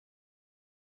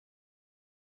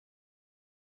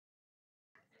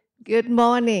Good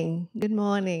morning,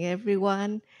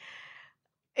 everyone.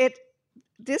 It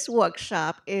This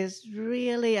workshop is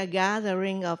really a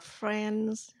gathering of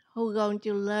friends who are going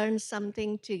to learn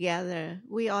something together.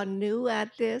 We are new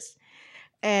at this,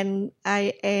 and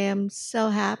I am so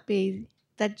happy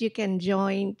that you can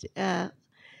join a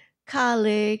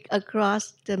colleague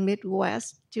across the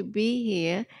Midwest to be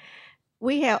here.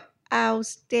 We have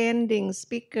outstanding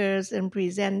speakers and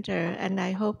presenter, and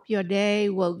I hope your day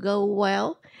will go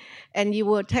well and you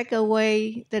will take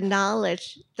away the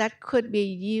knowledge that could be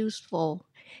useful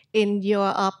in your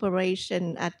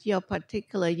operation at your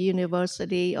particular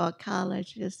university or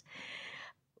colleges.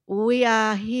 We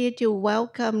are here to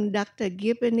welcome Dr.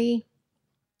 Gibboney.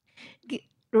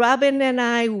 Robin and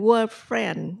I were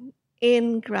friends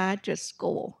in graduate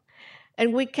school,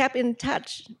 and we kept in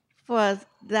touch for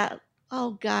that,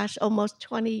 oh gosh, almost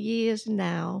 20 years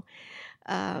now.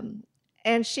 Um,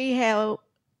 and she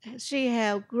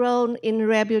have grown in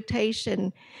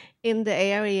reputation in the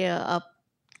area of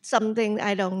something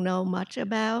I don't know much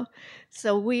about.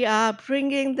 So we are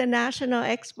bringing the national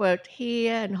expert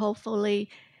here, and hopefully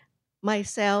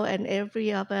myself and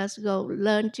every of us go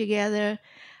learn together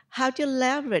how to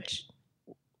leverage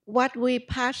what we're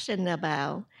passionate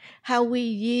about, how we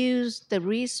use the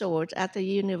resource at the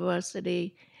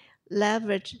university,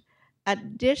 leverage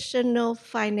additional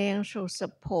financial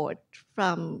support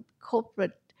from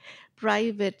corporate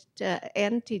private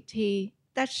entity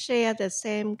that share the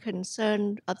same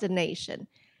concern of the nation.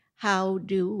 How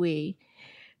do we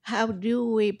how do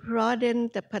we broaden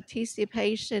the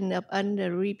participation of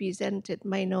underrepresented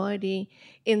minority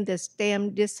in the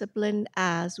STEM discipline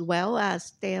as well as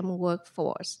STEM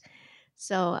workforce?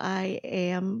 So I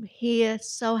am here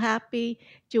so happy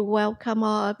to welcome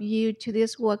all of you to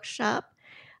this workshop.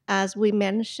 As we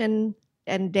mentioned,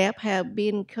 and Deb have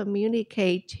been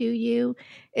communicate to you,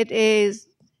 it is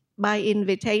by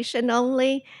invitation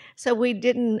only. So we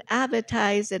didn't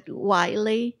advertise it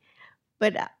widely,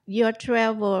 but your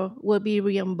travel will be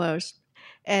reimbursed.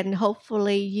 And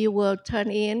hopefully you will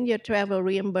turn in your travel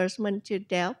reimbursement to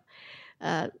Deb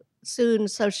uh, soon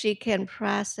so she can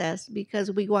process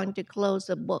because we want to close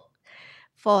the book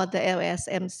for the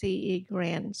LSMCE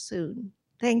grant soon.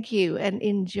 Thank you and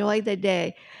enjoy the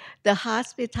day. The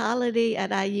hospitality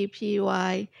at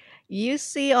IUPUI, you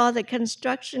see all the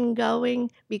construction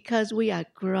going because we are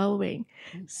growing.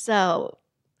 So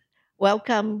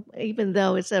welcome, even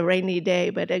though it's a rainy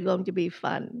day, but it's going to be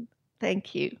fun.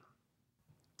 Thank you.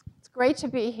 It's great to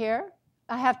be here.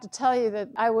 I have to tell you that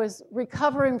I was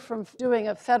recovering from doing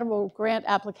a federal grant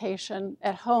application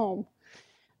at home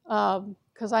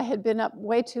because I had been up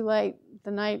way too late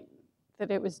the night that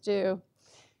it was due.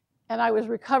 And I was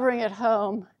recovering at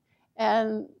home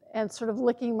and sort of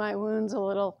licking my wounds a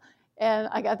little. And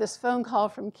I got this phone call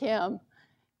from Kim.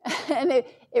 And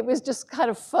it was just kind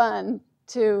of fun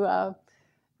to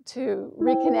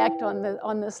reconnect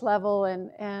on this level.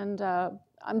 And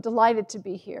I'm delighted to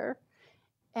be here.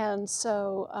 And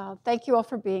so thank you all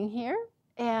for being here.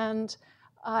 And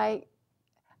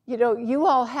you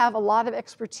all have a lot of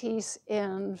expertise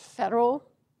in federal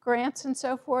grants and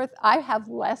so forth. I have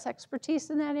less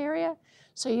expertise in that area,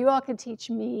 so you all can teach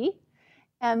me.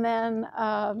 And then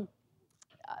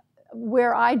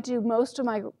where I do most of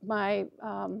my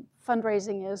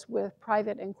fundraising is with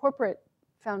private and corporate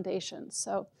foundations.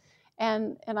 So,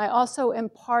 and I also am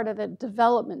part of a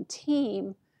development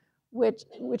team, which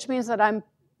means that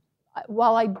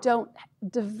while I don't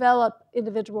develop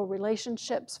individual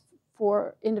relationships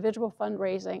for individual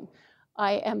fundraising,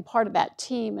 I am part of that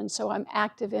team, and so I'm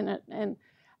active in it, and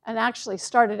actually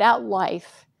started out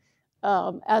life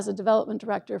as a development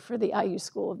director for the IU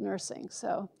School of Nursing.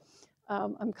 So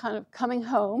I'm kind of coming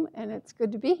home, and it's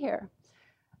good to be here.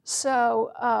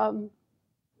 So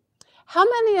how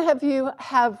many of you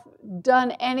have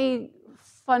done any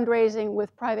fundraising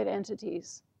with private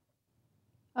entities?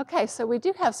 Okay, so we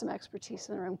do have some expertise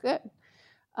in the room. Good.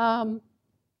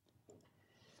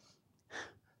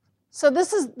 So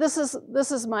this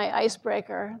is my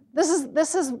icebreaker.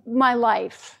 This is my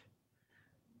life.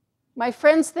 My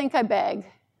friends think I beg.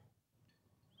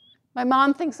 My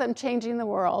mom thinks I'm changing the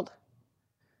world.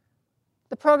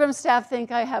 The program staff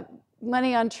think I have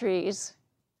money on trees.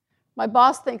 My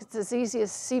boss thinks it's as easy as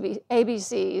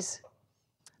ABCs.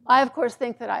 I, of course,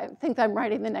 think I'm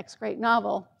writing the next great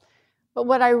novel. But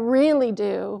what I really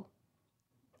do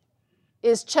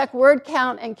is check word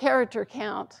count and character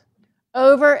count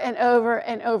over and over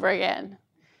and over again,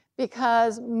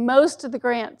 because most of the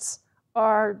grants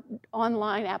are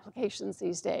online applications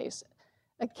these days.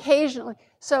 Occasionally,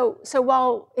 so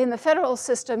while in the federal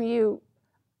system you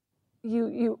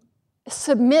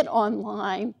submit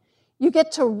online, you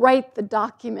get to write the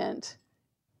document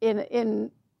in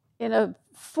a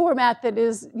format that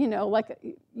is, like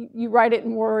you write it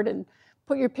in Word and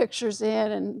put your pictures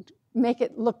in and make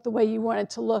it look the way you want it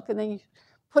to look, and then you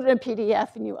put it in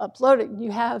PDF and you upload it, and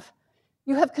you have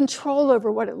control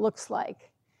over what it looks like.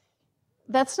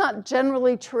 That's not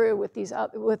generally true with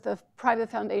the private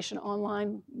foundation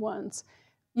online ones.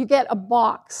 You get a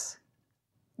box.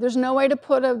 There's no way to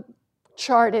put a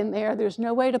chart in there. There's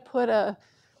no way to put a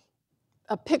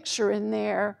picture in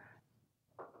there.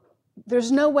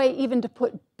 There's no way even to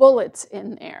put bullets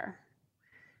in there.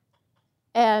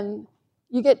 And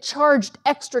you get charged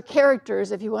extra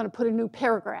characters if you want to put a new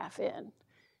paragraph in.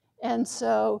 And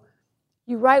so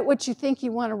you write what you think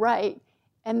you want to write,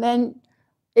 and then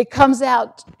it comes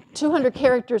out 200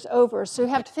 characters over. So you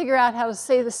have to figure out how to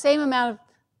say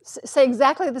say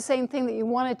exactly the same thing that you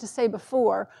wanted to say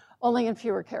before, only in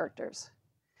fewer characters.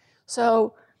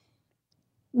 So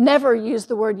never use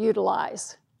the word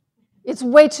utilize. It's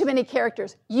way too many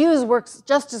characters. Use works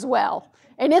just as well,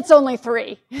 and it's only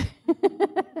 3.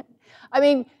 I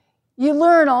mean, you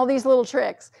learn all these little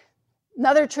tricks.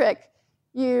 Another trick,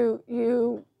 if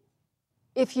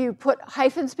you put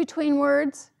hyphens between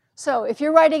words, so if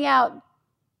you're writing out,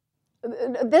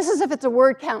 this is if it's a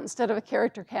word count instead of a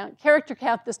character count. Character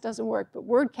count, this doesn't work, but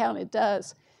word count, it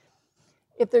does.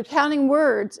 If they're counting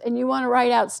words and you want to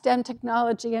write out STEM,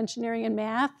 technology, engineering, and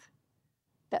math,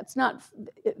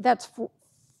 that's 4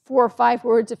 or 5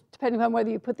 words, depending on whether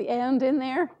you put the and in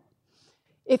there.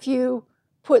 If you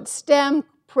put STEM,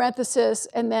 parenthesis,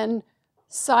 and then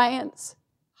science,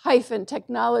 hyphen,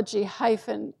 technology,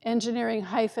 hyphen, engineering,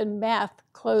 hyphen, math,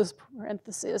 close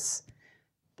parenthesis,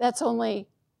 that's only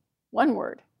 1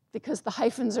 word because the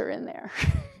hyphens are in there.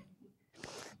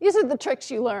 These are the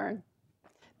tricks you learn.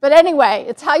 But anyway,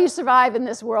 it's how you survive in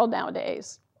this world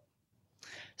nowadays.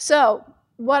 So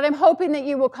what I'm hoping that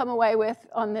you will come away with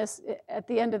on this at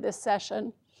the end of this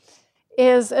session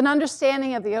is an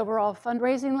understanding of the overall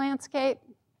fundraising landscape,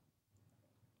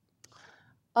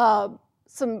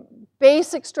 some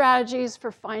basic strategies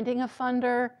for finding a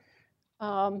funder,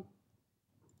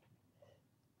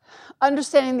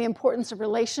 understanding the importance of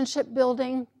relationship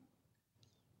building,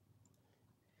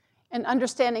 and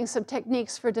understanding some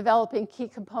techniques for developing key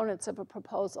components of a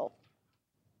proposal,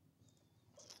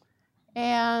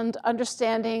 and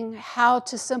understanding how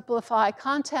to simplify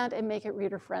content and make it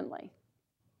reader-friendly.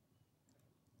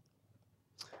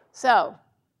 So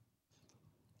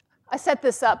I set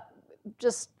this up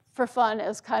just for fun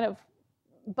as kind of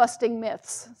busting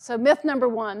myths. So myth number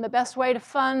 1, the best way to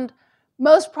fund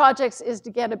most projects is to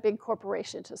get a big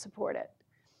corporation to support it.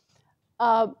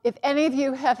 If any of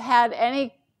you have had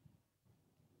any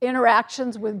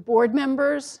interactions with board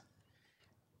members,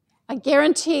 I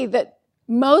guarantee that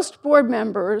most board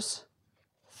members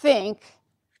think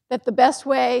that the best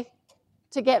way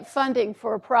to get funding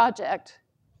for a project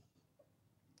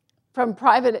from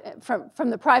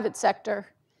the private sector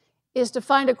is to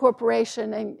find a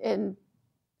corporation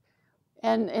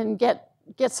and get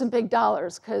some big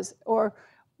dollars, or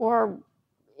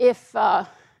if or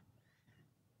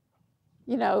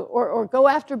go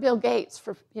after Bill Gates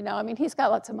for, I mean, he's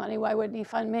got lots of money, why wouldn't he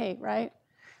fund me, right?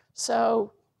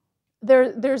 So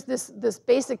there's this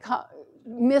basic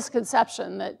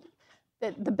misconception that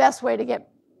the best way to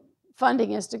get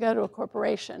funding is to go to a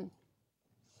corporation.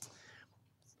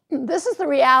 This is the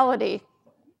reality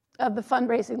of the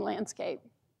fundraising landscape.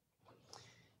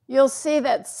 You'll see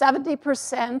that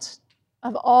 70%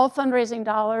 of all fundraising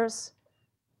dollars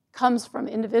comes from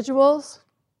individuals.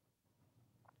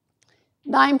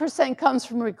 9% comes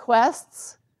from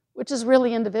requests, which is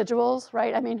really individuals,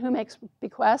 right? I mean, who makes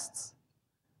bequests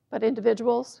but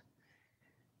individuals?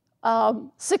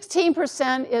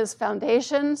 16% is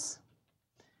foundations.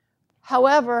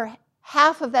 However,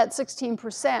 half of that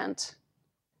 16%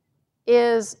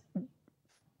 is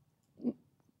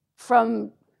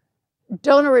from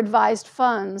donor-advised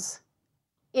funds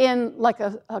in like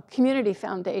a community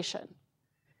foundation.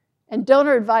 And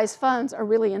donor-advised funds are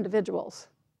really individuals.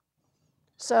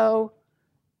 So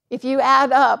if you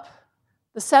add up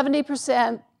the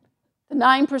 70%, the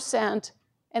 9%,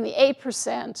 and the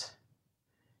 8%,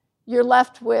 you're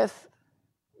left with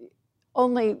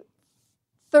only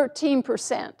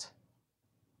 13%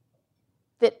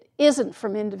 that isn't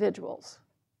from individuals.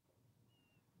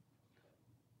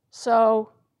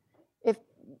 So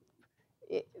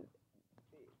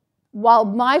while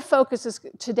my focus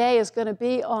today is going to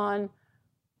be on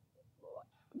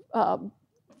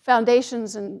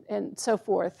foundations and so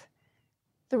forth,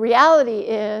 the reality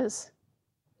is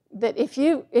that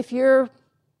if your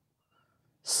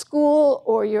school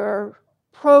or your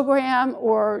program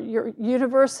or your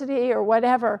university or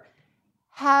whatever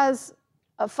has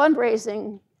a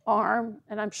fundraising arm,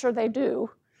 and I'm sure they do,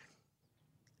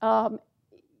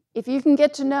 if you can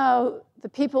get to know the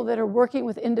people that are working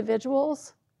with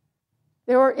individuals,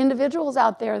 there are individuals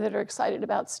out there that are excited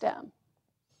about STEM.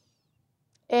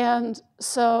 And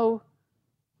so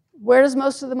where does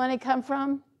most of the money come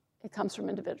from? It comes from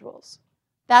individuals.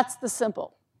 That's the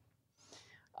simple.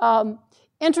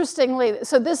 Interestingly,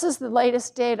 so this is the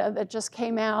latest data that just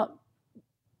came out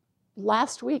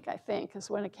last week, I think,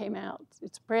 is when it came out.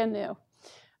 It's brand new.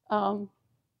 And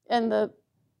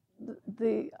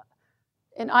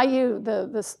in IU,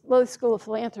 the Lilly School of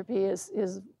Philanthropy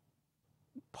is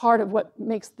part of what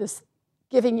makes this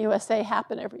Giving USA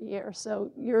happen every year.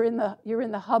 So you're in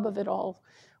the hub of it all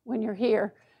when you're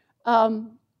here.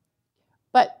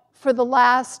 But for the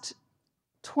last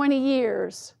 20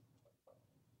 years,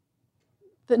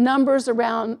 the numbers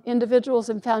around individuals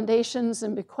and foundations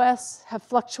and bequests have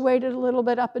fluctuated a little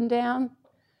bit up and down.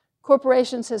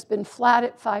 Corporations has been flat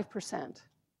at 5%.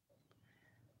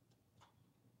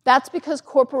 That's because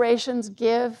corporations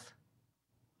give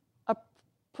a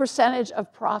percentage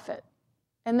of profit,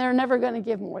 and they're never going to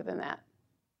give more than that.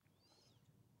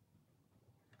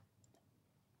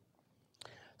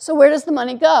 So where does the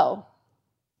money go?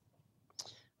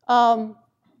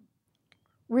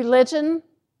 Religion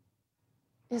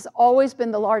has always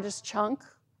been the largest chunk,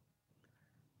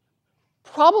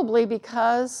 probably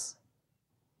because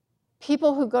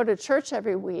people who go to church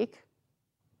every week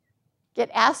get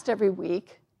asked every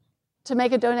week to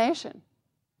make a donation.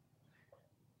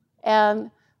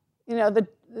 And you know,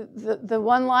 the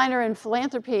one-liner in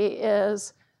philanthropy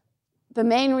is the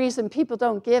main reason people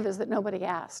don't give is that nobody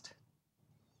asked.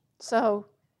 So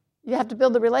you have to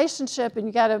build the relationship, and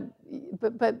you got to,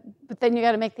 but then you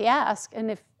got to make the ask.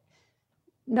 And if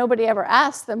nobody ever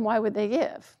asks them, why would they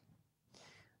give?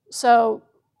 So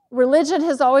religion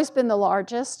has always been the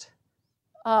largest.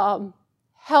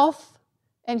 Health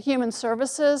and human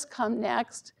services come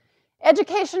next.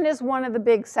 Education is one of the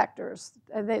big sectors.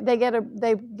 They get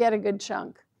a good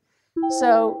chunk.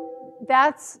 So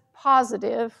that's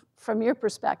positive from your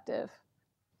perspective.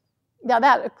 Now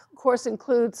that, of course,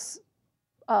 includes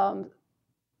all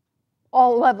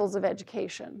levels of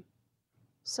education.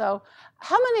 So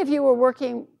how many of you are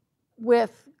working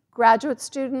with graduate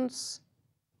students?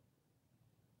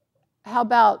 How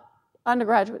about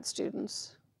undergraduate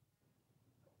students?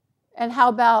 And how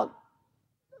about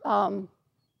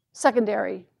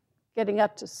secondary, getting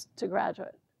up to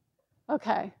graduate?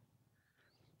 Okay.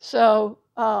 So,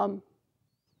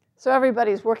 so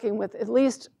everybody's working with at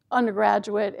least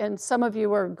undergraduate, and some of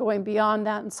you are going beyond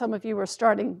that, and some of you are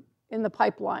starting in the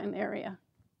pipeline area.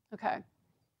 Okay.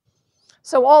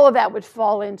 So all of that would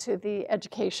fall into the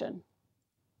education.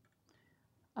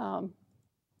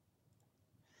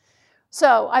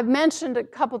 So I've mentioned a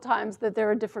couple times that there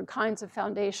are different kinds of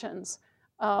foundations.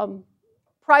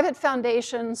 Private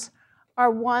foundations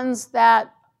are ones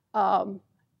that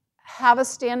have a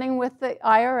standing with the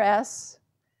IRS.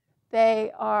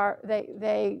 They are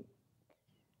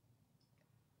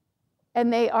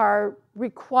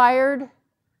required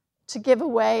to give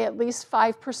away at least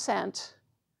 5%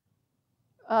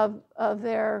 of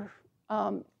their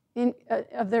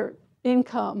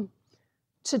income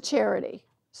to charity.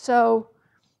 So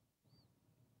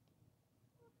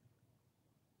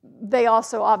they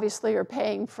also obviously are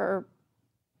paying for,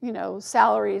 you know,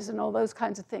 salaries and all those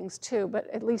kinds of things too, but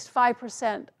at least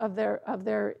 5% of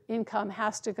their income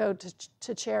has to go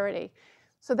to charity.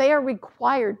 So they are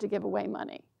required to give away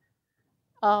money.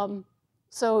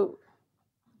 So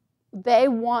they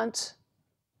want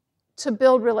to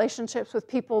build relationships with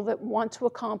people that want to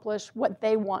accomplish what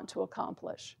they want to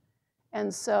accomplish.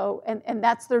 And so, and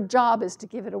that's their job, is to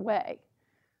give it away.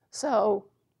 So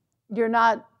there's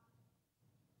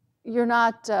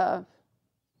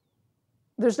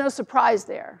no surprise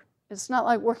there. It's not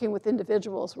like working with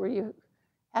individuals where you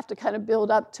have to kind of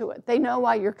build up to it. They know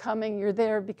why you're coming. You're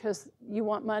there because you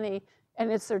want money, and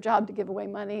it's their job to give away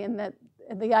money, and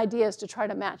the idea is to try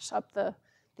to match up the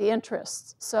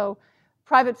interests. So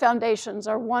private foundations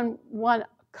are one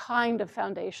kind of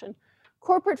foundation.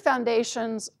 Corporate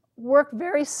foundations work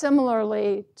very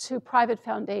similarly to private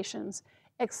foundations,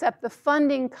 except the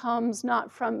funding comes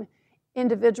not from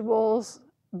individuals,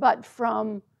 but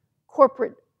from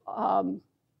corporate, from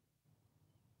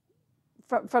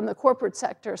the corporate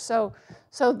sector. So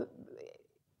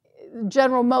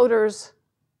General Motors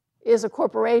is a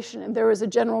corporation, and there is a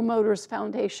General Motors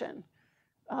Foundation.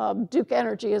 Duke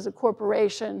Energy is a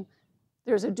corporation.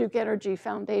 There's a Duke Energy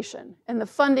Foundation. And the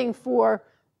funding for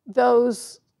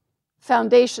those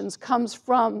foundations comes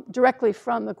directly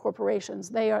from the corporations.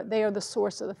 They are the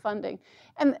source of the funding,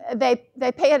 and they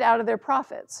pay it out of their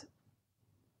profits.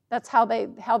 That's how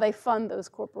they fund those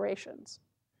corporations.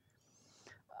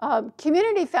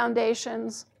 Community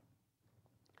foundations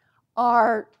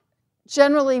are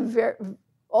generally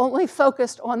only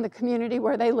focused on the community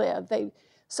where they live.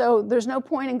 So there's no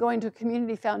point in going to a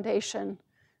community foundation.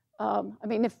 I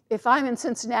mean, if I'm in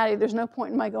Cincinnati, there's no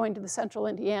point in my going to the Central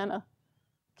Indiana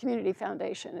Community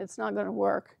Foundation. It's not going to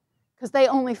work because they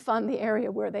only fund the area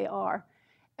where they are.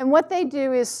 And what they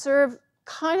do is serve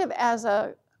kind of as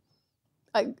a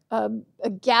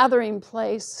gathering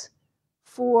place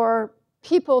for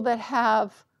people that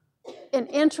have an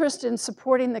interest in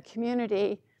supporting the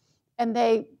community, and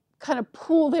they kind of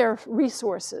pool their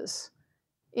resources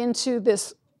into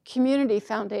this community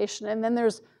foundation, and then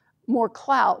there's more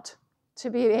clout to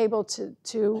be able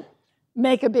to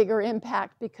make a bigger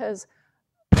impact, because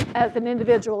as an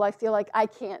individual, I feel like I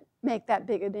can't make that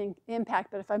big an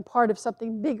impact, but if I'm part of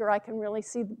something bigger, I can really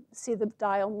see the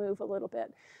dial move a little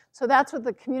bit. So that's what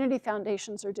the community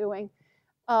foundations are doing.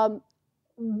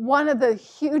 One of the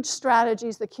huge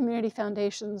strategies the community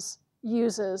foundations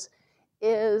uses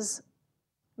is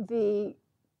the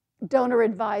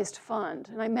donor-advised fund,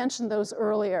 and I mentioned those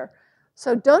earlier.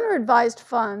 So donor-advised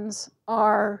funds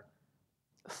are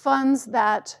funds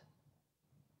that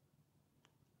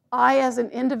I, as an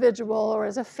individual or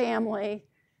as a family,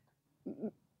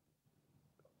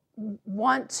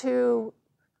 want to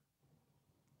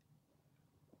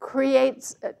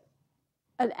create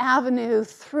an avenue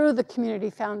through the community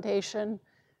foundation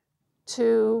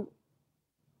to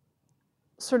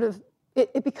sort of,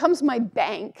 it becomes my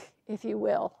bank, if you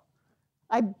will.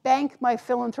 I bank my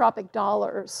philanthropic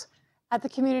dollars at the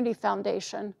community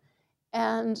foundation,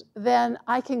 and then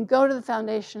I can go to the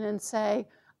foundation and say,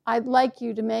 I'd like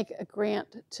you to make a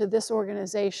grant to this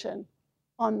organization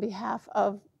on behalf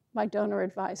of my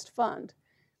donor-advised fund.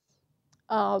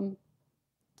 The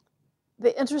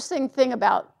interesting thing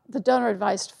about the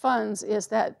donor-advised funds is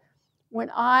that when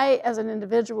I, as an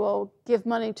individual, give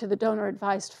money to the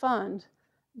donor-advised fund,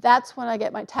 that's when I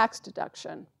get my tax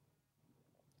deduction.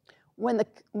 When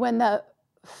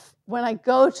I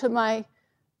go to my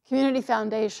community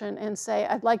foundation and say,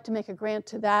 I'd like to make a grant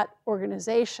to that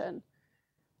organization,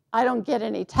 I don't get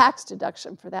any tax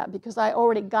deduction for that because I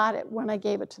already got it when I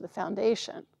gave it to the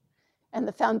foundation. And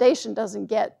the foundation doesn't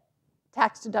get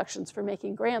tax deductions for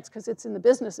making grants because it's in the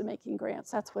business of making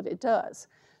grants. That's what it does.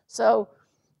 So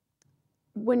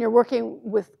when you're working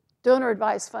with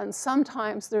donor-advised funds,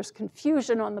 sometimes there's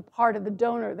confusion on the part of the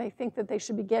donor. They think that they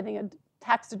should be getting a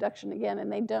tax deduction again,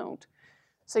 and they don't.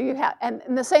 So you have, and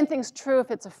the same thing's true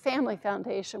if it's a family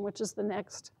foundation, which is the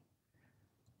next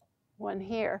one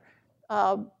here.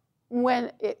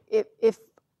 If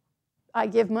I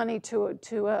give money to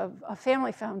a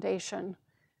family foundation,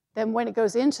 then when it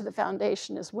goes into the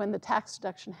foundation is when the tax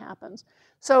deduction happens.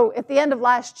 So at the end of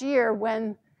last year,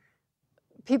 when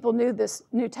people knew this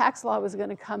new tax law was going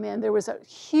to come in, there was a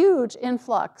huge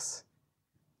influx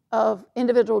of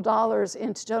individual dollars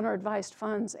into donor-advised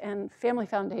funds and family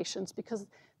foundations because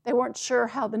they weren't sure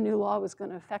how the new law was going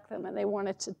to affect them, and they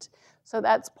wanted to. So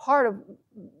that's part of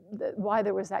why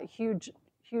there was that huge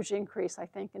increase, I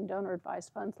think, in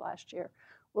donor-advised funds last year.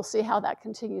 We'll see how that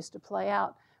continues to play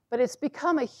out. But it's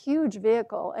become a huge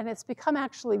vehicle, and it's become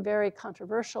actually very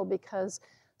controversial because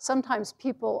sometimes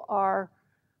people are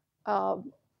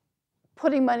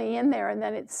putting money in there and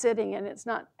then it's sitting and it's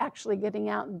not actually getting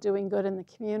out and doing good in the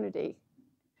community.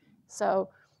 So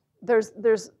there's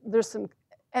some,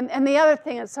 and the other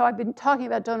thing is, so I've been talking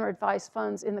about donor-advised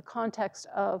funds in the context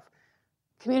of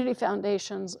community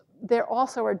foundations. There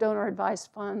also are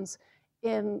donor-advised funds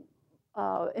in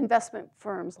investment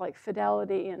firms like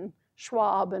Fidelity and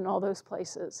Schwab and all those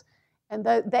places. And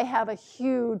they have a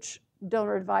huge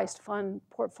donor-advised fund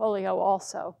portfolio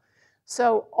also.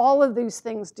 So all of these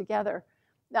things together.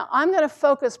 Now, I'm going to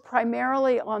focus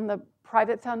primarily on the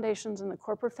private foundations and the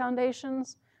corporate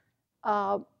foundations.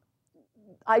 I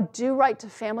do write to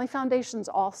family foundations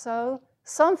also.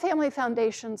 Some family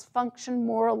foundations function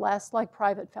more or less like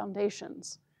private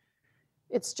foundations.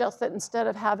 It's just that instead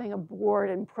of having a board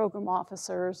and program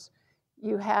officers,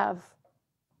 you have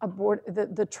a board.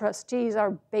 The trustees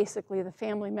are basically the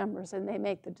family members, and they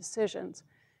make the decisions.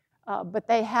 But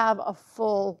they have a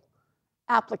full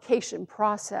application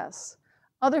process.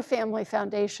 Other family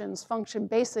foundations function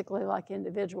basically like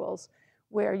individuals,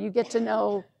 where you get to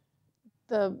know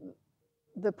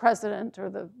the president or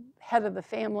the head of the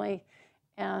family,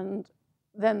 and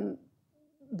then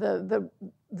the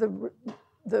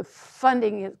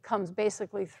funding comes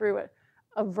basically through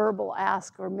a verbal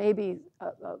ask or maybe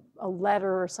a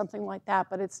letter or something like that,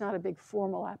 but it's not a big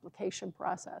formal application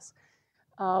process.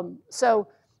 So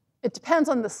it depends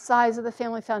on the size of the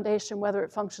family foundation, whether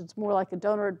it functions more like a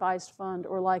donor-advised fund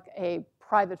or like a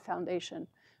private foundation.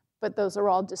 But those are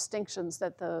all distinctions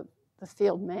that the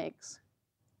field makes.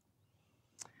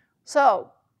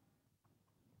 So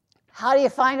how do you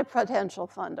find a potential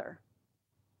funder?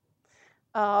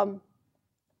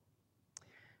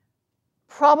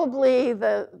 Probably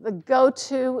the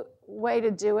go-to way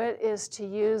to do it is to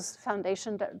use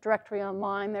Foundation Directory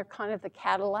Online. They're kind of the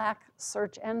Cadillac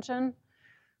search engine.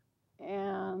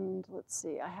 And let's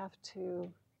see, I have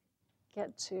to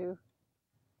get to,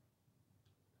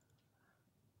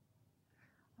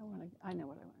 I know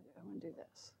what I want to do. I want to do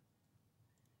this.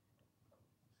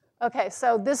 Okay,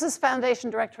 so this is Foundation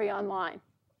Directory Online.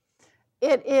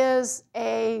 It is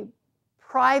a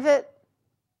private,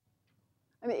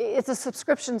 I mean, it's a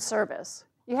subscription service.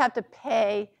 You have to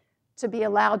pay to be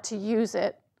allowed to use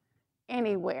it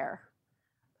anywhere.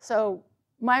 So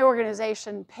my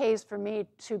organization pays for me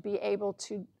to be able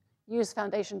to use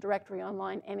Foundation Directory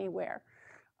Online anywhere.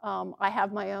 I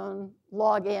have my own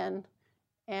login,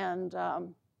 and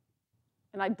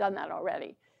I've done that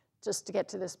already just to get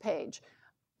to this page.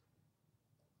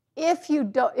 If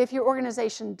your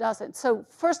organization doesn't, so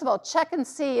first of all, check and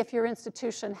see if your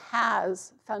institution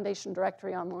has Foundation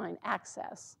Directory Online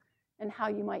access and how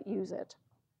you might use it.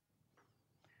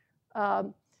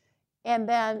 And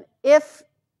then if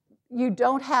you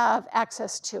don't have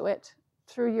access to it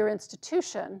through your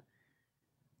institution,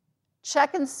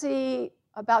 check and see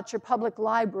about your public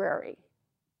library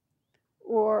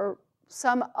or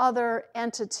some other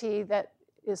entity that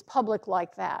is public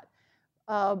like that.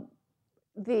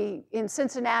 In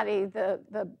Cincinnati,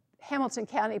 the Hamilton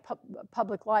County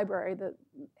Public Library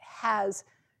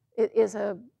is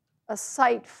a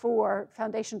site for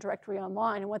Foundation Directory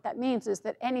Online, and what that means is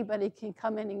that anybody can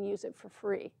come in and use it for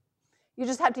free. You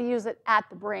just have to use it at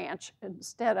the branch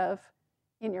instead of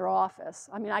in your office.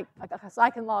 I mean, I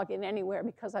can log in anywhere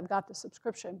because I've got the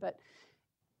subscription, but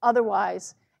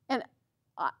otherwise, and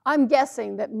I'm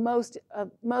guessing that most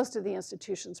of the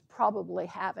institutions probably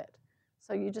have it.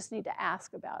 So you just need to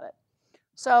ask about it.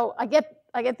 So I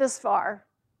get this far.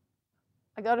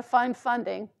 I go to find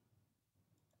funding,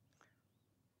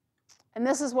 and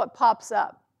this is what pops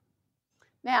up.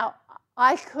 Now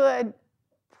I could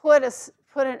put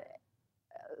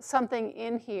something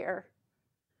in here.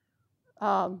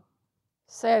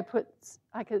 Say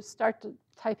I could start to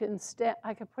type in STEM.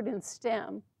 I could put in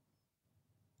STEM,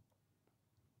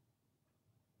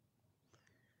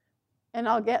 and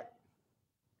I'll get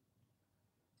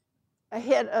a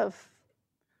hit of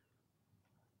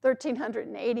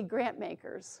 1,380 grant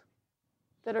makers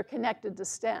that are connected to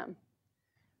STEM.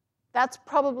 That's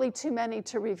probably too many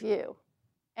to review.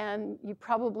 And you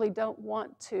probably don't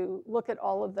want to look at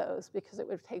all of those because it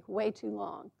would take way too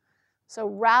long. So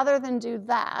rather than do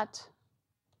that,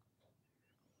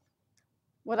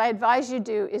 what I advise you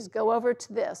do is go over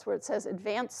to this where it says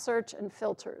Advanced Search and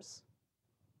Filters.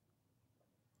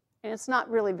 And it's not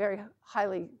really very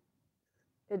highly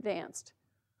advanced.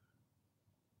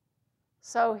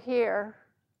 So here,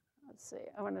 let's see,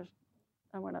 I want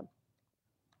to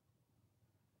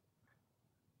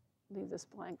leave this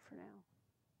blank for now.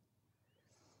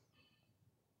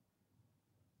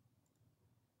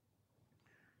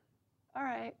 All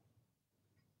right.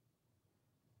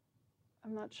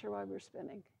 I'm not sure why we're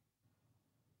spinning.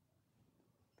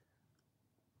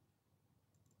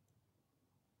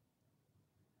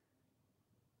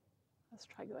 Let's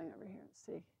try going over here and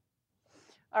see.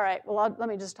 All right, well, let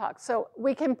me just talk. So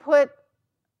we can put,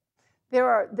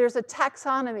 there's a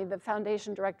taxonomy that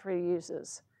Foundation Directory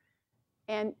uses.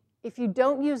 And if you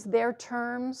don't use their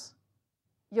terms,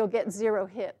 you'll get 0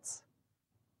 hits.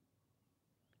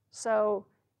 So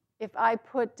if I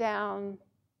put down,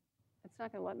 it's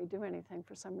not going to let me do anything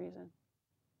for some reason.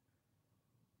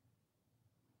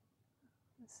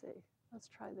 Let's see, let's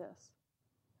try this.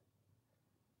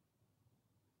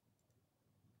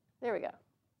 There we go,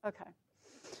 okay.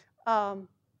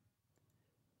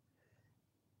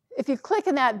 If you click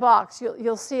in that box,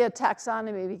 you'll see a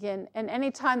taxonomy begin, and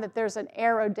anytime that there's an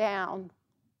arrow down,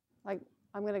 like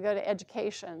I'm going to go to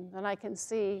education, then I can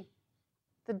see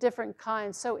the different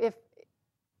kinds. So if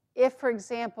for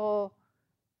example,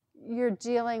 you're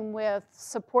dealing with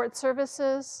support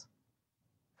services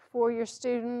for your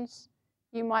students,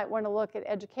 you might want to look at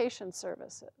education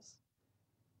services,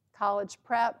 college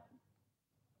prep,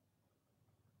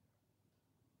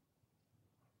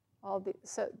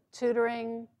 so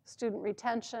tutoring, student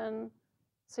retention.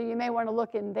 So you may want to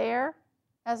look in there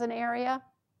as an area.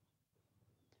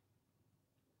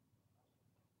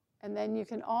 And then you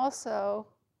can also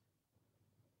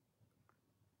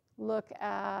look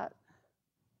at,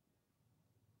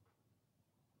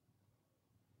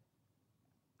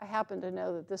 I happen to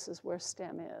know that this is where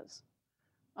STEM is.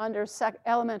 Under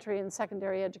elementary and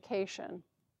secondary education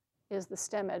is the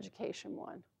STEM education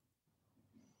one.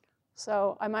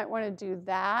 So I might want to do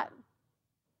that.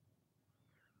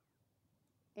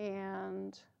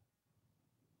 And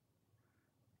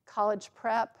college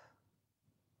prep.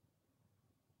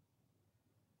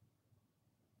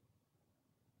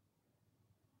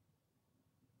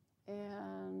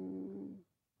 And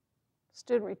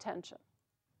student retention.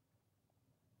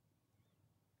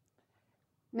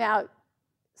 Now,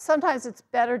 sometimes it's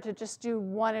better to just do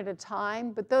one at a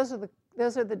time, but those are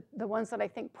the ones that I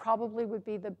think probably would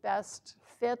be the best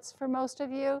fits for most of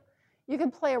you. You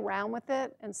can play around with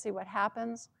it and see what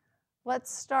happens. Let's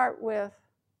start with,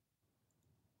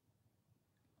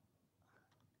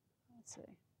 let's see.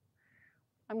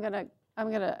 I'm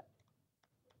gonna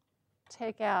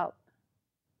take out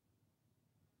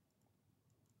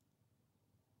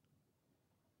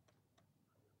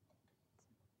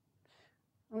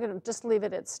I'm going to just leave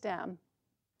it at STEM.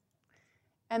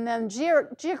 And then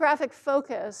geographic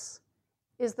focus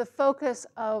is the focus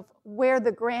of where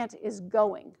the grant is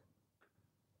going.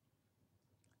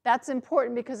 That's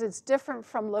important because it's different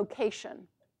from location.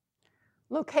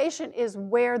 Location is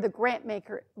where the grant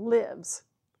maker lives.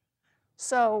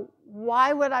 So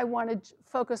why would I want to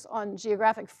focus on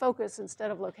geographic focus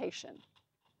instead of location?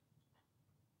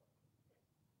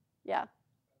 Yeah.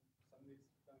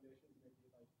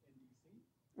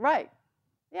 Right,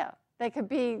 yeah. They could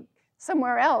be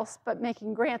somewhere else, but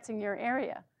making grants in your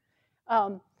area.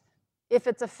 If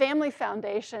it's a family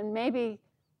foundation, maybe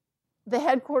the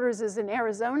headquarters is in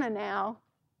Arizona now,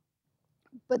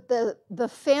 but the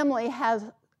family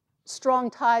has strong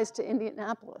ties to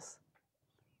Indianapolis.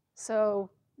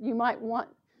 So you might want,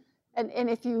 and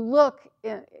if you look,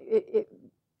 you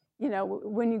know,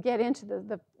 when you get into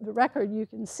the record, you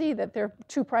can see that their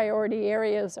two priority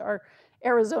areas are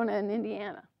Arizona and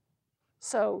Indiana.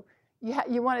 So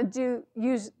you want to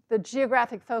use the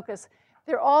geographic focus.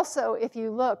 There also, if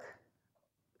you look,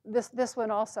 this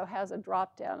one also has a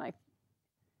drop down.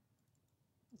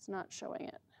 It's not showing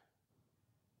it.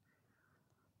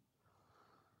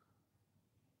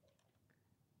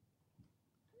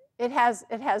 It has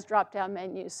drop down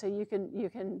menus, so you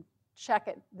can check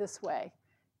it this way.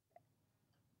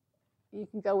 You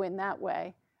can go in that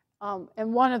way,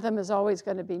 and one of them is always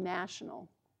going to be national.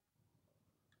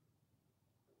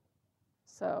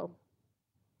 So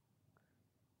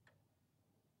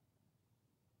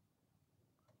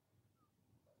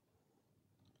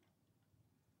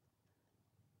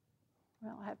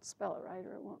well, I have to spell it right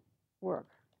or it won't work.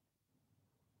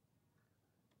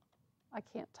 I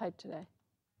can't type today.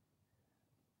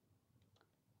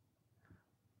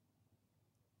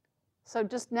 So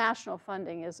just national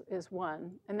funding is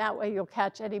one, and that way you'll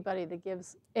catch anybody that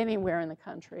gives anywhere in the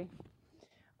country.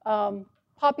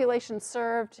 Population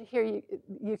served, here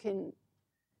you can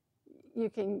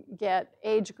get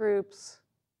age groups,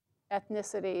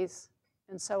 ethnicities,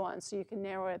 and so on, so you can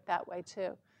narrow it that way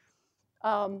too.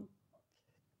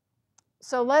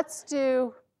 So let's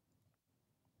do,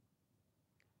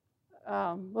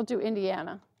 we'll do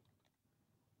Indiana.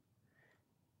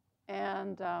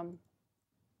 And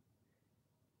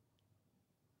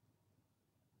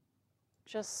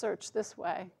just search this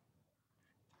way.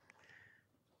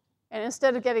 And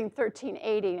instead of getting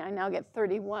 1380, I now get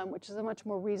 31, which is a much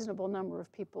more reasonable number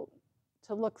of people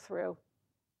to look through.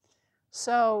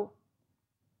 So,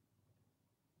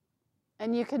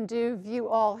 and you can do view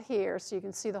all here, so you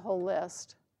can see the whole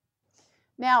list.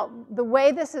 Now, the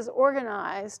way this is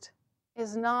organized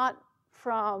is not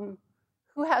from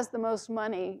who has the most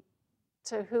money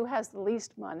to who has the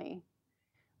least money,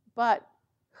 but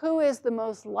who is the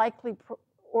most likely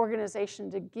organization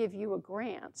to give you a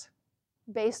grant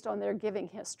based on their giving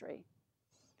history.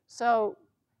 So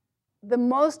the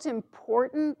most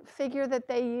important figure that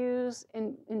they use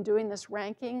in doing this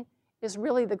ranking is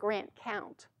really the grant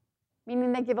count,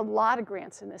 meaning they give a lot of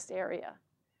grants in this area.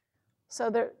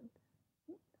 So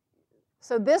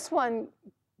this one,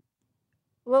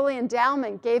 Lilly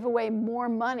Endowment gave away more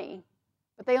money,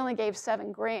 but they only gave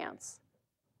 7 grants.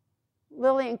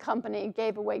 Lilly and Company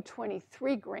gave away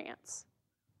 23 grants.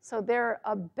 So they're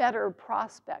a better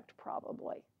prospect,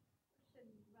 probably.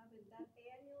 Robyn, that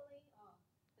annually, or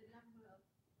the number of...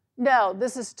 No,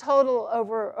 this is total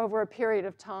over a period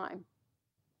of time.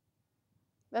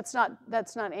 That's not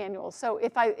annual. So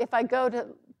if I go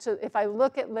to if I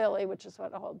look at Lilly, which is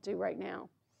what I'll do right now,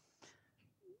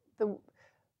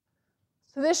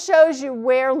 So this shows you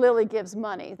where Lilly gives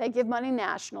money. They give money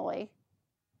nationally.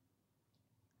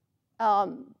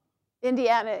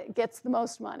 Indiana gets the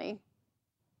most money.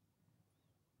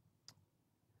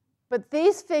 But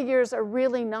these figures are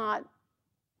really not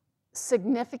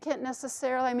significant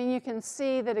necessarily. I mean, you can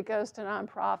see that it goes to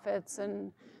nonprofits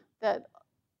and that,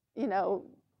 you know,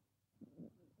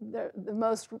 the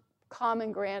most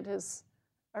common grant is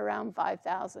around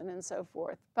 5,000 and so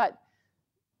forth. But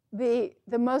the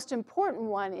most important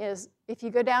one is if you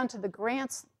go down to the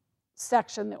grants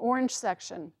section, the orange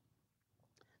section,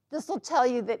 this will tell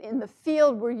you that in the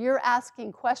field where you're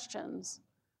asking questions,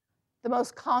 the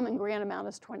most common grant amount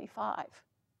is 25.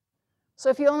 So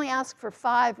if you only ask for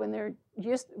 5 when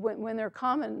their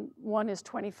common one is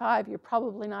 25, you're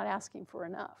probably not asking for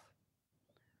enough.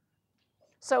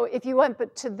 So if you went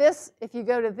to this, if you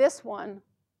go to this one,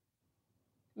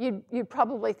 you'd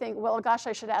probably think, well, gosh,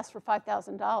 I should ask for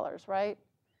 $5,000, right?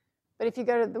 But if you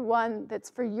go to the one that's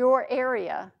for your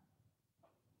area,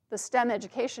 the STEM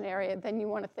education area, then you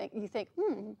think,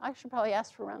 I should probably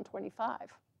ask for around 25.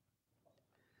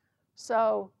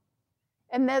 So,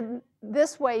 and then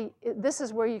this way, this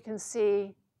is where you can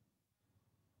see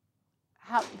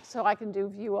how, so I can do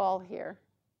view all here.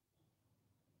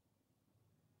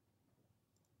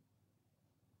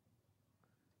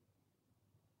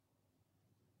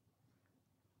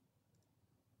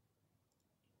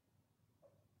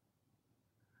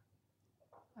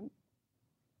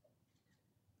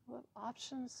 What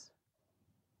options?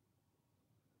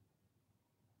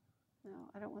 No,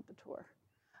 I don't want the tour.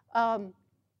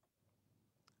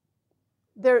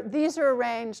 These are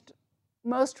arranged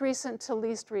most recent to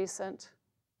least recent.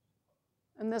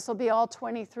 And this will be all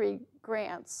 23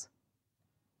 grants.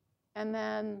 And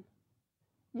then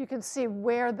you can see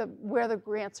where the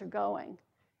grants are going.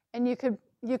 And you can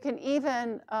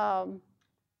even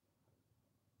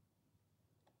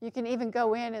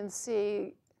go in and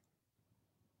see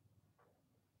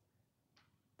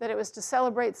that it was to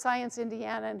celebrate Science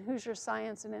Indiana and Hoosier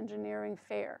Science and Engineering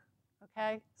Fair,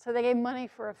 okay? So they gave money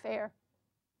for a fair.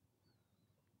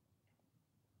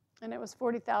 And it was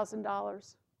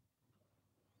 $40,000.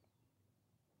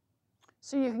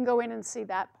 So you can go in and see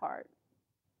that part.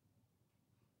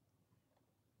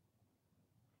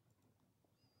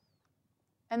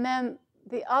 And then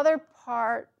the other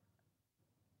part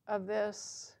of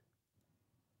this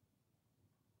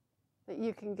that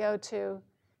you can go to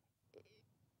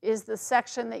is the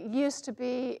section that used to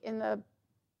be in the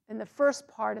first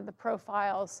part of the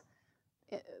profiles,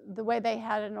 the way they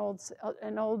had an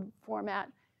old format.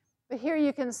 But here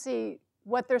you can see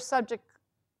what their subject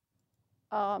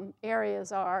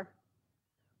areas are.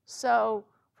 So,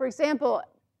 for example,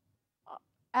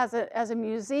 as a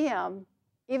museum,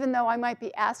 even though I might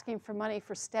be asking for money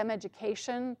for STEM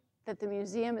education that the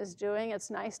museum is doing,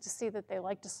 it's nice to see that they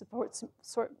like to support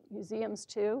museums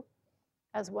too,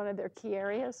 as one of their key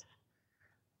areas.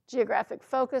 Geographic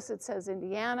focus, it says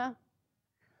Indiana.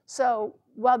 So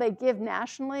while they give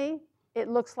nationally, it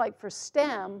looks like for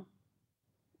STEM,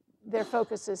 their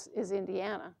focus is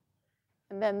Indiana.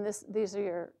 And then these are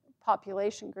your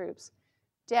population groups.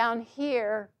 Down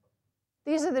here,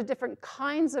 these are the different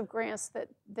kinds of grants that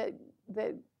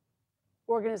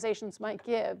organizations might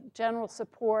give. General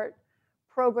support,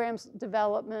 programs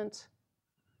development,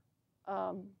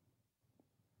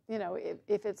 you know,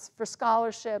 if it's for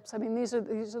scholarships, I mean, these are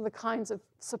the kinds of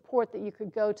support that you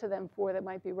could go to them for that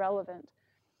might be relevant.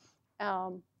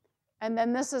 And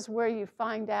then this is where you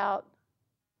find out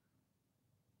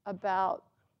about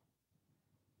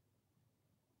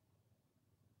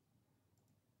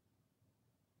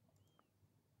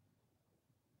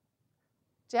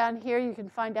down here, you can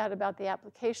find out about the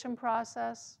application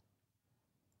process.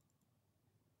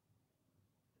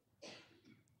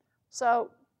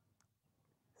 So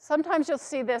sometimes you'll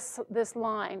see this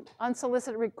line,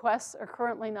 unsolicited requests are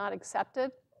currently not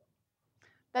accepted.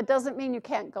 That doesn't mean you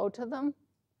can't go to them.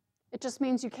 It just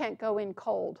means you can't go in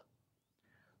cold.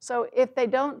 So if they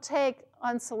don't take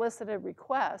unsolicited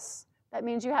requests, that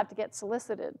means you have to get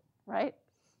solicited, right?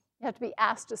 You have to be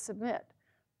asked to submit.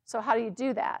 So how do you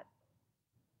do that?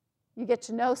 You get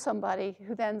to know somebody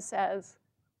who then says,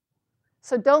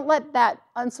 so don't let that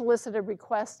unsolicited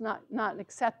request not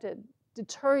accepted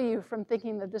deter you from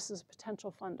thinking that this is a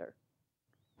potential funder.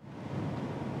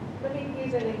 Let me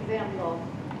give an example.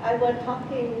 I was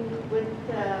talking with,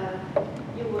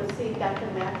 you will see Dr.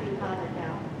 Matthew Hanna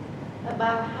now,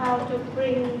 about how to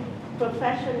bring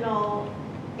professional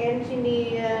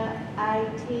engineer,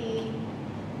 IT,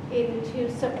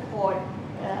 into support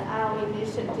our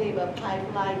initiative of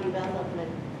pipeline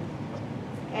development.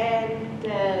 And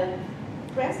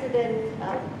President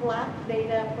Black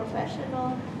Data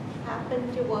Professional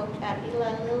happened to work at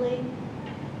Eli Lilly,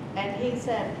 and he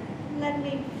said, let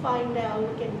me find out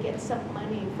we can get some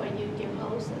money for you to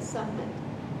host a summit.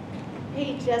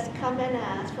 He just come and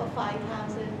asked for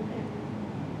 5,000, and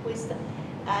we said,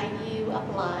 you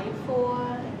apply for,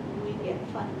 and we get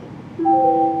funded.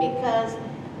 Because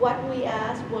what we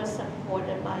asked was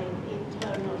supported by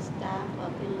internal staff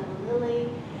of Eli Lilly,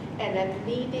 and then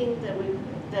meeting the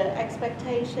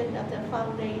expectation of the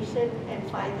foundation, and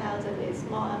 5,000 is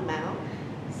small amount.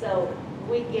 So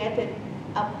we get it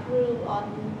approved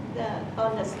on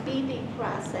the speedy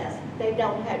process. They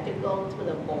don't have to go to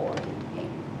the board.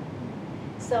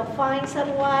 So find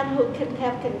someone who can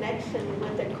have connection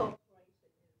with the corporation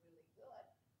is really good.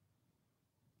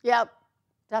 Yep,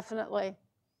 definitely.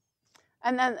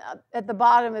 And then at the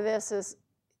bottom of this is,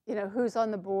 who's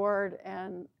on the board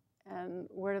and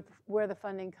where the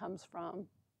funding comes from.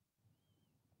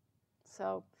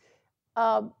 So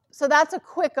that's a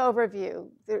quick overview.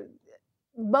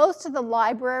 Most of the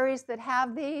libraries that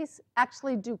have these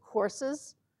actually do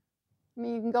courses. I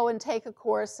mean, you can go and take a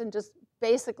course and just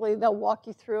basically they'll walk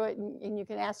you through it, and you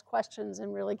can ask questions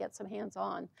and really get some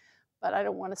hands-on. But I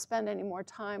don't want to spend any more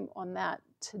time on that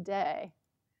today.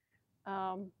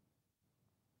 Let's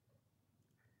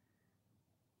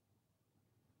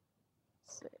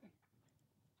see.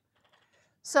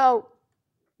 So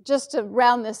just to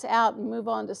round this out and move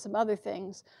on to some other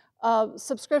things,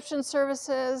 subscription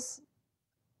services,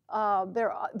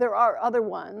 there are other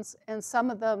ones, and some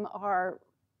of them are,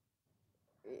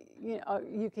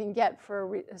 you can get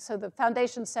for, so the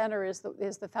Foundation Center is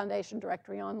the Foundation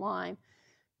Directory Online.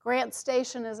 Grant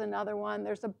Station is another one.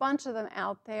 There's a bunch of them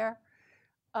out there.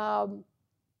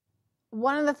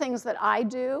 One of the things that I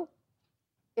do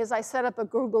is I set up a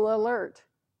Google alert.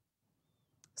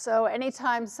 So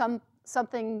anytime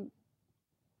something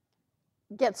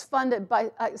gets funded by,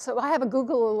 so I have a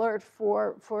Google alert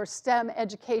for STEM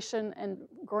education and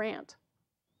grant.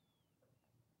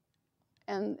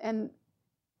 And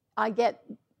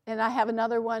I have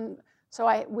another one,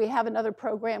 so we have another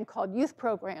program called Youth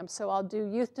Program, so I'll do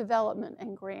youth development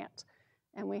and grant.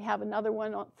 And we have another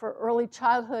one for early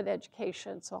childhood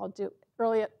education, so I'll do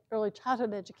early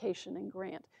childhood education and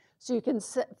grant. So you can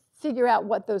figure out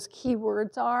what those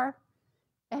keywords are,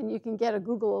 and you can get a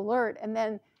Google alert. And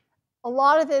then a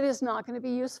lot of it is not going to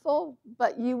be useful,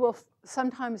 but you will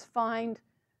sometimes find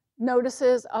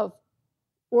notices of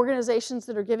organizations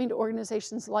that are giving to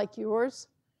organizations like yours,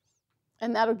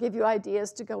 and that'll give you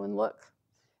ideas to go and look.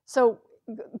 So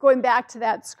going back to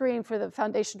that screen for the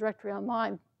Foundation Directory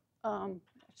Online, I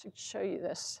should show you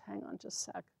this. Hang on just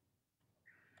a sec.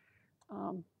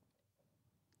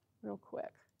 Real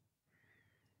quick.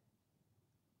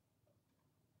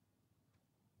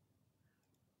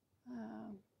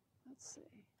 Let's see.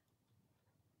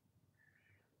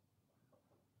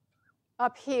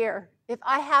 Up here, if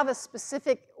I have a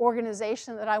specific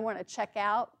organization that I want to check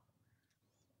out,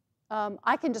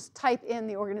 I can just type in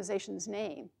the organization's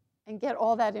name and get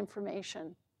all that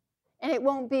information. And it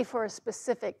won't be for a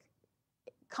specific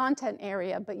content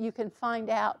area, but you can find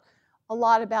out a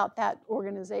lot about that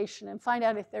organization and find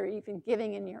out if they're even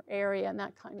giving in your area and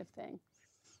that kind of thing.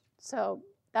 So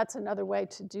that's another way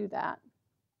to do that.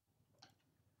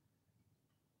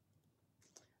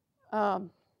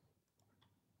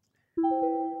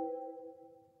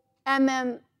 And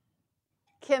then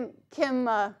Kim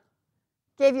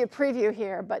gave you a preview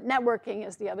here, but networking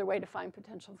is the other way to find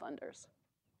potential funders.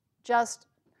 Just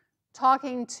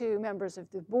talking to members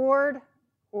of the board,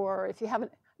 or if you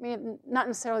haven't, I mean, not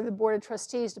necessarily the board of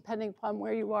trustees, depending upon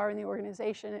where you are in the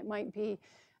organization. It might be,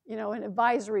 an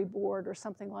advisory board or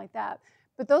something like that.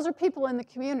 But those are people in the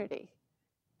community,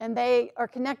 and they are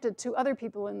connected to other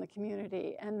people in the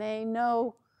community, and they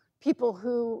know people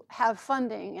who have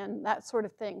funding and that sort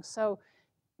of thing. So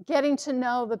getting to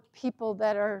know the people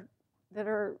that are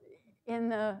in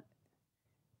the,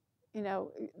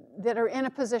 that are in a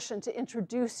position to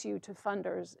introduce you to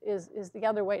funders is the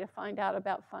other way to find out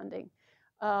about funding.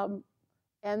 And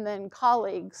then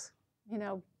colleagues,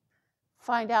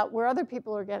 find out where other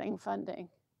people are getting funding.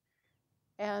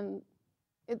 And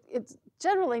it's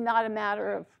generally not a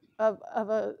matter of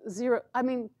a zero. I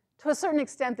mean, to a certain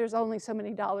extent, there's only so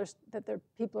many dollars that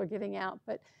people are giving out.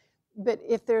 But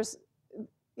if there's,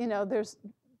 there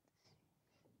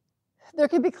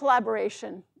could be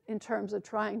collaboration in terms of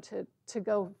trying to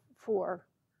go for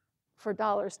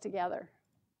dollars together.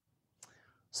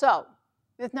 So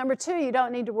with number 2, you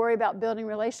don't need to worry about building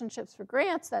relationships for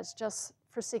grants. That's just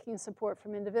for seeking support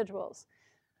from individuals.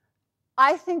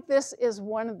 I think this is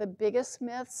one of the biggest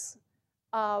myths.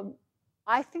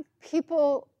 I think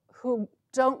people who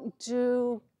don't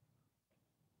do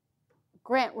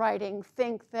grant writing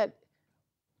think that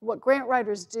what grant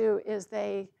writers do is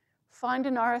they find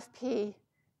an RFP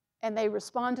and they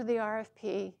respond to the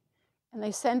RFP and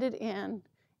they send it in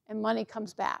and money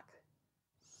comes back.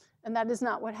 And that is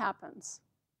not what happens.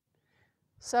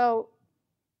 So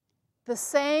the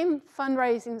same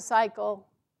fundraising cycle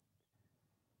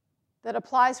that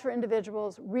applies for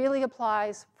individuals really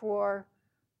applies for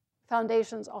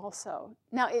foundations also.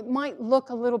 Now, it might look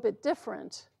a little bit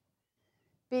different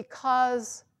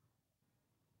because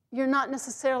you're not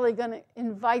necessarily going to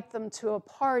invite them to a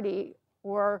party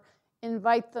or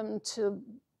invite them to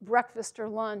breakfast or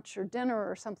lunch or dinner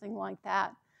or something like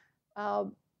that.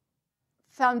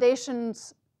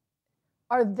 Foundations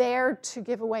are there to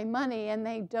give away money, and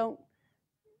they don't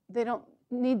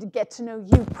need to get to know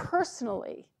you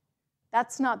personally.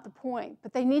 That's not the point,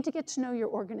 but they need to get to know your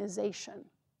organization.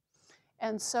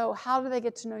 And so how do they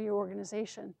get to know your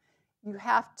organization? You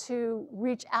have to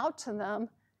reach out to them,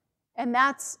 and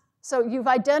that's, so you've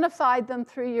identified them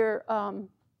through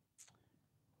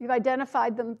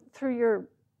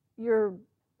your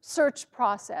search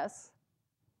process,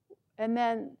 and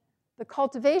then the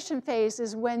cultivation phase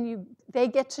is when they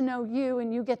get to know you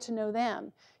and you get to know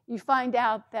them. You find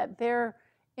out that they're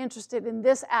interested in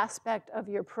this aspect of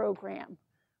your program,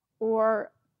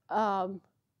 and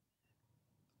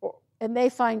they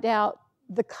find out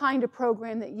the kind of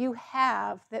program that you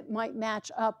have that might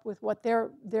match up with what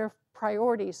their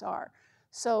priorities are.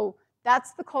 So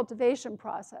that's the cultivation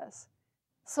process.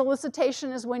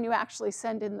 Solicitation is when you actually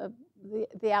send in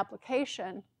the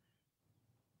application.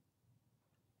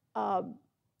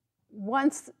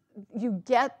 Once you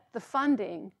get the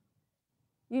funding,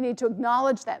 you need to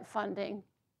acknowledge that funding.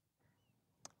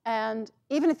 And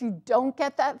even if you don't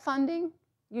get that funding,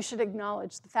 you should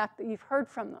acknowledge the fact that you've heard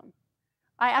from them.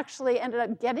 I actually ended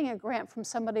up getting a grant from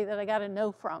somebody that I got a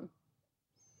no from.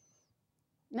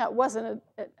 Now, it wasn't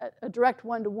a direct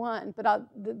one-to-one, but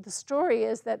the story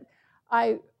is that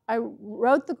I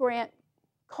wrote the grant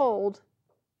cold,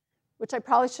 which I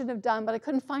probably shouldn't have done, but I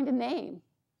couldn't find a name.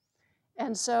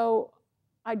 And so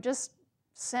I just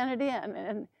sent it in,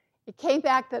 and it came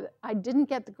back that I didn't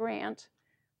get the grant,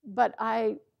 but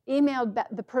I emailed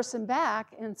the person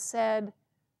back and said,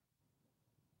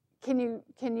 can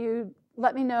you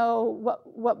let me know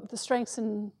what the strengths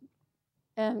and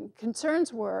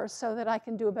concerns were so that I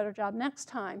can do a better job next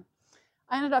time.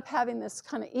 I ended up having this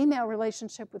kind of email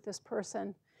relationship with this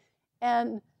person.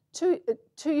 And two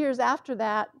years after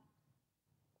that,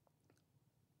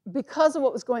 because of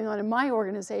what was going on in my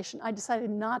organization, I decided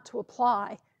not to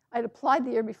apply. I'd applied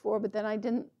the year before, but then I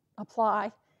didn't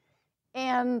apply.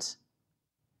 And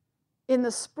in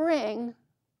the spring,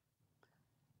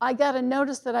 I got a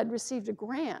notice that I'd received a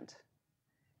grant.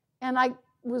 And I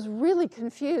was really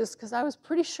confused because I was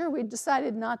pretty sure we'd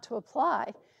decided not to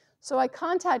apply. So I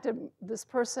contacted this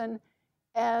person,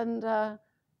 and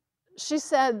she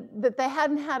said that they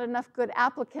hadn't had enough good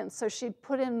applicants, so she'd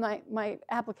put in my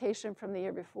application from the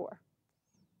year before.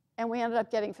 And we ended up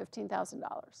getting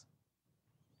 $15,000.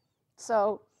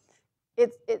 So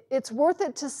it's worth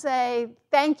it to say,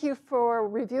 thank you for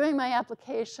reviewing my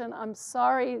application. I'm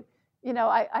sorry,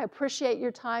 I appreciate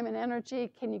your time and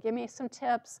energy. Can you give me some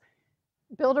tips?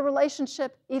 Build a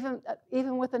relationship even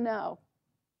with a no.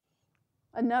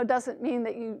 A no doesn't mean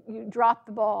that you drop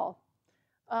the ball.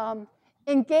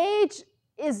 Engage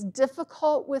is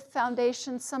difficult with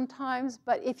foundations sometimes,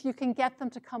 but if you can get them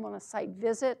to come on a site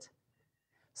visit.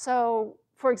 So,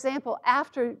 for example,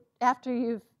 after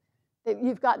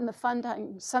you've gotten the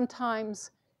funding,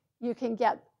 sometimes you can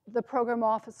get the program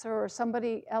officer or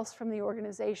somebody else from the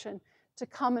organization to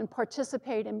come and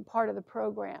participate in part of the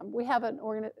program. We have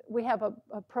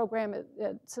a program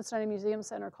at Cincinnati Museum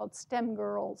Center called STEM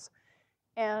Girls,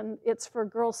 and it's for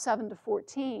girls 7 to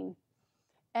 14.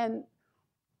 And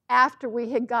after we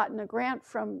had gotten a grant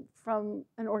from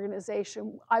an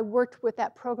organization, I worked with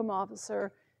that program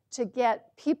officer to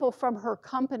get people from her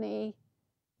company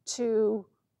to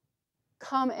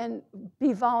come and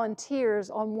be volunteers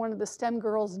on one of the STEM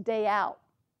Girls Day Out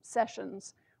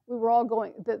sessions. We were all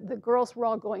going, the girls were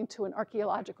all going to an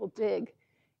archaeological dig.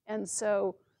 And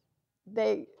so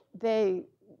they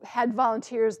had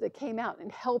volunteers that came out and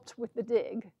helped with the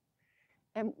dig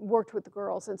and worked with the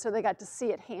girls. And so they got to see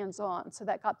it hands-on. So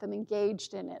that got them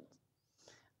engaged in it.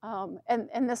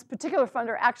 And this particular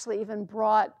funder actually even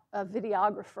brought a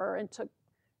videographer and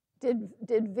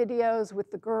did videos with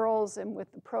the girls and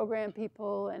with the program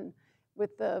people and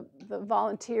with the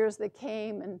volunteers that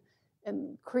came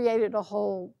and created a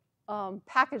whole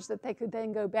package that they could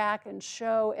then go back and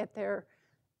show at their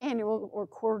annual or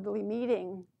quarterly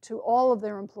meeting to all of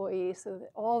their employees so that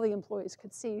all the employees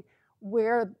could see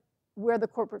where the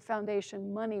corporate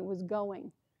foundation money was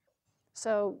going.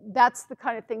 So that's the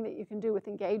kind of thing that you can do with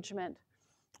engagement.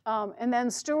 And then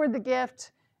steward the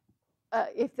gift.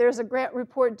 If there's a grant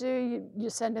report due, you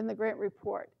send in the grant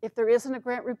report. If there isn't a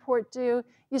grant report due,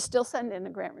 you still send in a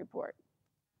grant report.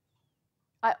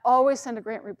 I always send a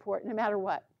grant report, no matter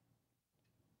what.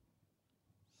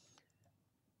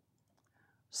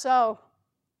 So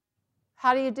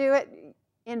how do you do it?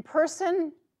 In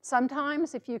person,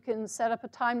 sometimes, if you can set up a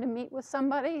time to meet with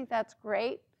somebody, that's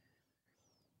great.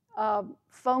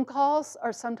 Phone calls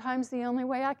are sometimes the only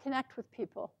way I connect with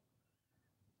people.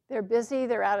 They're busy,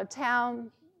 they're out of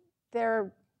town,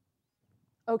 they're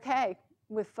okay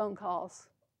with phone calls.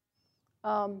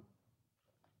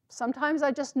 Sometimes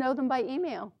I just know them by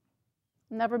email,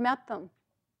 never met them.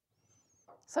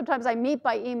 Sometimes I meet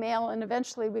by email and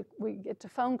eventually we get to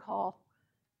phone call,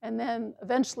 and then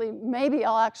eventually maybe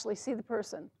I'll actually see the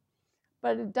person,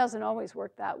 but it doesn't always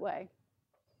work that way.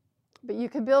 But you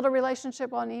can build a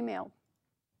relationship on email.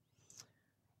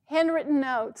 Handwritten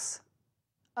notes.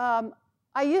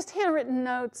 I used handwritten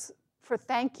notes for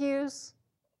thank yous.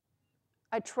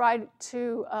 I tried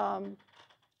to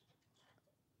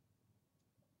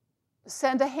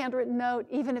send a handwritten note,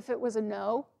 even if it was a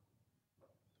no.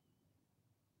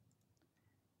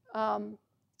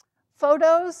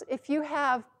 Photos, if you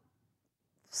have,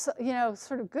 sort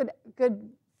of good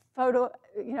photo,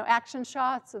 action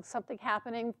shots of something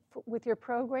happening with your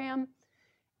program,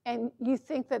 and you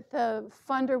think that the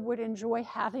funder would enjoy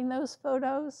having those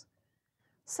photos,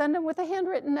 send them with a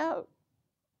handwritten note.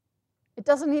 It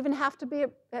doesn't even have to be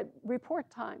at report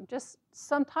time, just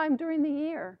sometime during the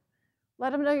year.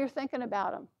 Let them know you're thinking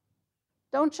about them.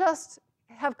 Don't just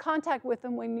have contact with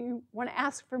them when you want to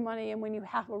ask for money and when you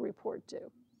have a report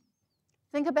due.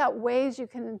 Think about ways you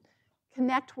can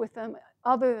connect with them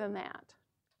other than that.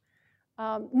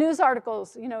 News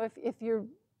articles, if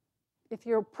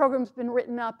your program's been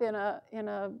written up in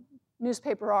a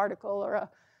newspaper article or a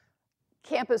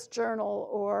campus journal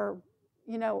or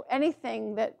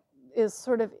anything that is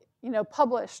sort of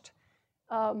published,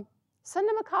 send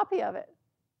them a copy of it.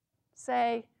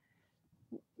 Say,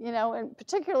 and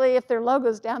particularly if their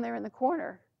logo's down there in the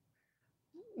corner,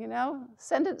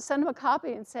 send them a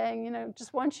copy and saying,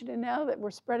 just want you to know that we're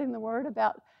spreading the word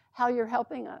about how you're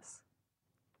helping us.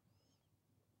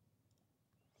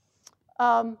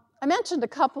 I mentioned a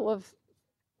couple of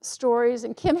stories,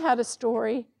 and Kim had a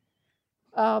story.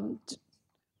 Another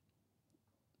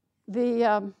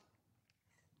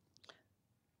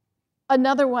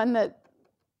one that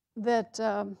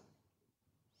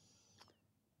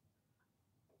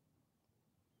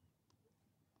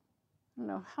I don't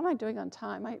know, how am I doing on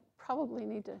time? I probably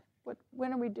need to,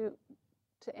 when are we due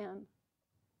to end?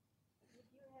 If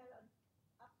you had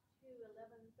up to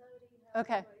 11:30,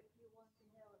 okay. If you want to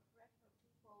have a breakfast,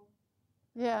 people.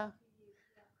 Yeah.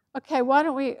 Okay, why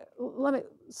don't we,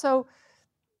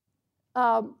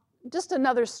 just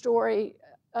another story,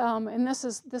 and this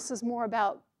is more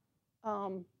about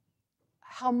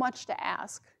how much to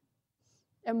ask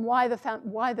and why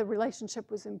the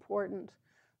relationship was important.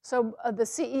 So the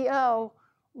CEO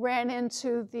ran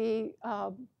into the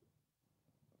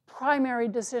primary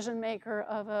decision maker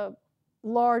of a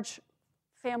large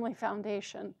family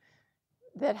foundation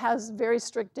that has very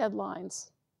strict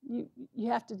deadlines. You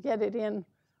have to get it in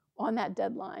on that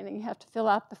deadline, and you have to fill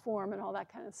out the form and all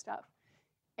that kind of stuff.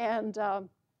 And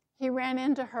he ran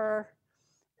into her.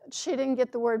 She didn't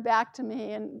get the word back to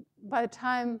me, and by the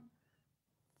time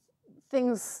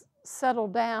things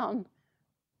settled down,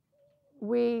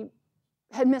 we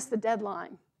had missed the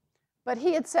deadline. But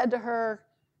he had said to her,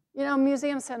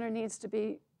 Museum Center needs to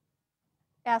be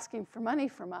asking for money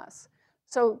from us.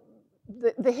 So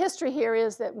the history here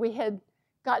is that we had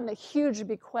gotten a huge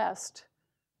bequest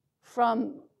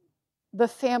from the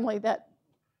family that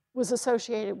was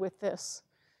associated with this.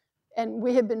 And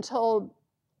we had been told,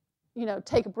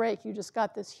 take a break, you just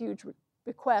got this huge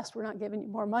bequest, we're not giving you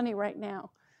more money right now.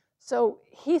 So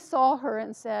he saw her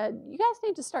and said, you guys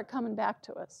need to start coming back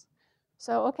to us.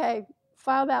 So, okay,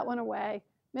 file that one away,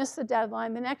 missed the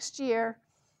deadline. The next year,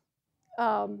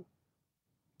 I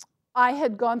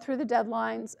had gone through the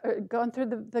deadlines, or gone through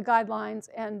the guidelines,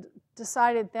 and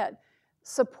decided that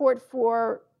support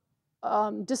for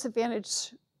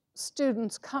disadvantaged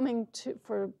students coming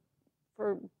for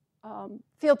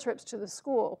field trips to the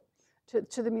school,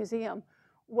 to the museum,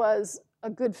 was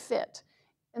a good fit.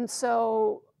 And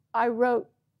so I wrote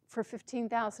for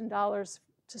 $15,000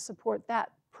 to support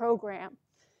that program.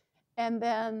 And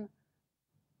then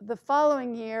the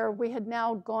following year, we had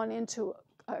now gone into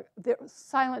the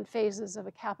silent phases of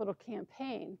a capital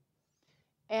campaign.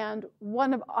 And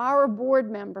one of our board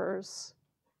members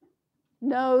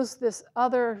knows this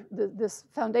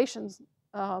foundation's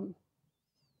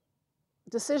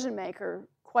decision maker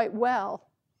quite well.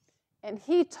 And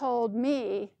he told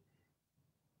me,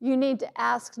 you need to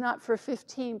ask not for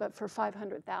 15, but for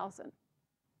 500,000.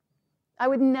 I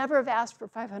would never have asked for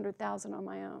 500,000 on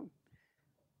my own.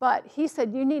 But he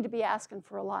said, you need to be asking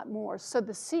for a lot more. So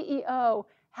the CEO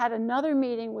had another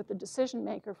meeting with the decision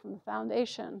maker from the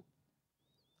foundation.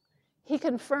 He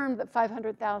confirmed that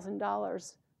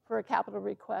 $500,000 for a capital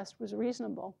request was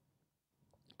reasonable,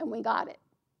 and we got it.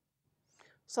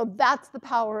 So that's the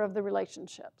power of the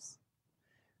relationships.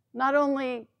 Not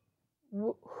only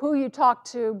who you talk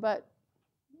to, but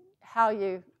how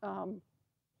you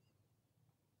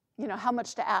know, how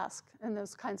much to ask and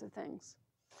those kinds of things.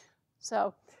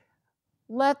 So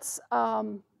let's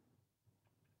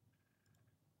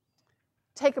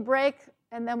take a break,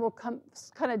 and then we'll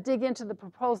kind of dig into the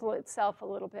proposal itself a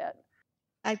little bit.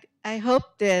 I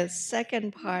hope the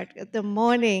second part, the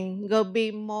morning, will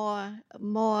be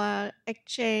more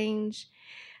exchange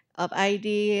of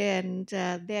idea and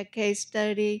their case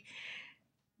study.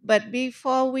 But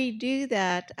before we do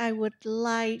that, I would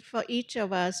like for each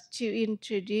of us to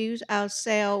introduce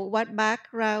ourselves, what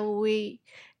background we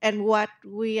and what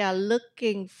we are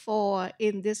looking for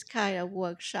in this kind of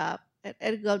workshop. And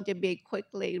it's going to be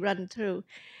quickly run through.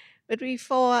 But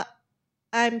before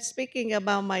I'm speaking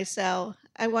about myself,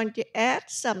 I want to add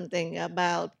something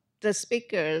about the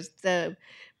speakers, the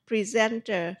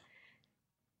presenter.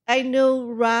 I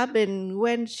knew Robyn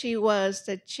when she was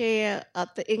the chair of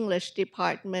the English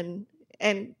department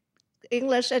and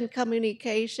English and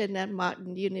Communication at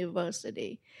Martin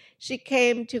University. She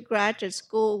came to graduate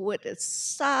school with a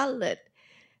solid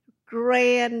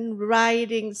grand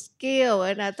writing skill,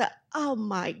 and I thought, oh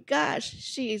my gosh,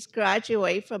 she is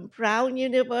graduate from Brown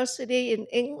University in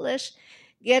English,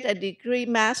 get a degree,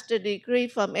 master degree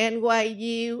from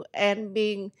NYU, and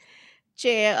being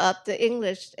chair of the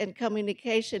English and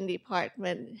Communication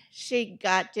department. She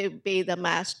got to be the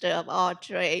master of all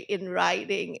trade in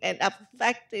writing and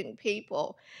affecting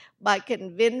people by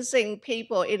convincing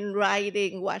people in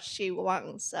writing what she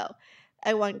wants. So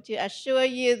I want to assure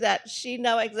you that she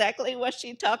knows exactly what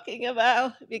she's talking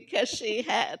about because she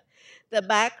had the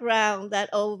background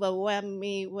that overwhelmed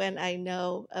me when I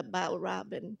know about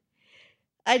Robyn.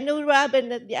 I knew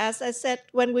Robyn, as I said,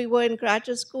 when we were in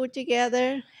graduate school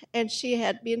together, and she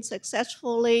had been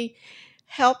successfully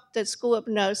helped the School of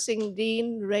Nursing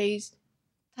dean raise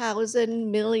thousands,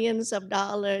 millions of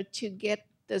dollars to get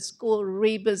the school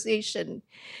repositioned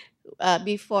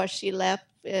before she left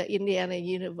Indiana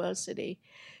University.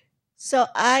 So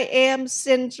I am,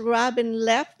 since Robyn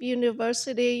left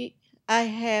university, I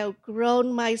have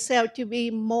grown myself to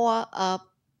be more of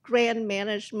grant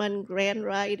management, grant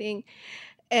writing,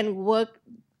 and work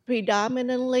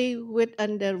predominantly with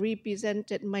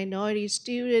underrepresented minority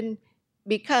students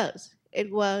because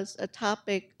it was a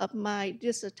topic of my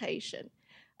dissertation.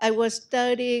 I was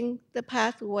studying the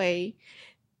pathway,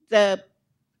 the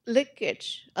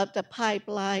leakage of the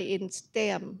pipeline in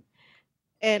STEM.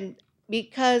 And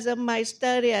because of my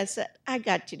study, I said, I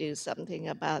got to do something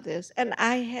about this. And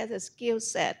I had a skill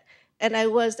set. And I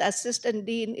was the assistant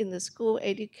dean in the School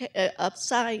of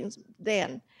Science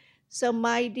then. So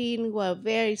my dean were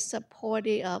very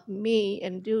supportive of me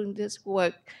and doing this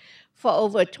work for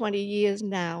over 20 years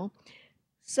now.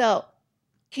 So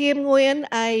Kim Nguyen,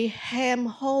 I am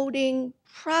holding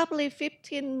probably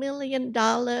 $15 million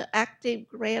active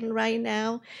grant right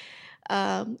now,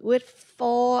 with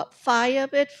five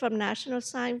of it from National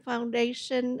Science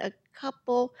Foundation, a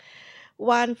couple,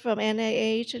 one from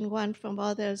NIH and one from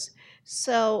others.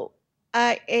 So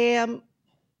I am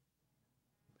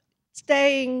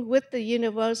staying with the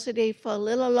university for a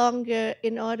little longer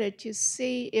in order to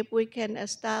see if we can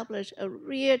establish a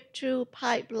real true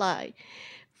pipeline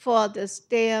for the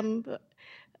STEM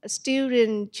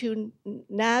student to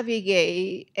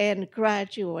navigate and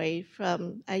graduate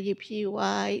from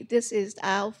IUPUI. This is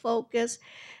our focus,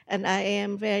 and I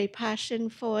am very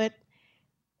passionate for it.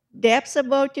 Deb's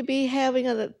about to be having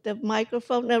the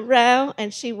microphone around,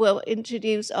 and she will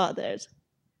introduce others.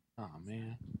 Oh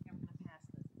man.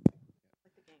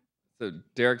 So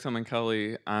Derek Tillman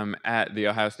Kelly, I'm at The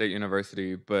Ohio State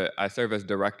University, but I serve as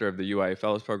director of the UIA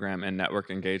Fellows Program and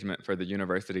network engagement for the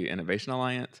University Innovation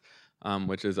Alliance,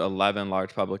 which is 11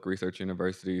 large public research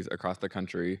universities across the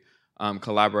country,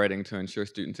 collaborating to ensure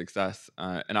student success.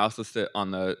 And I also sit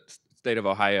on the state of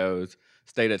Ohio's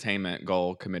State Attainment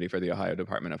Goal Committee for the Ohio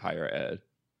Department of Higher Ed.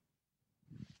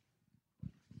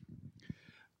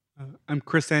 I'm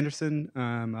Chris Anderson.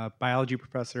 I'm a biology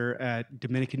professor at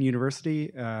Dominican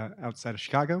University outside of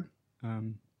Chicago.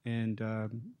 I've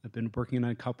been working on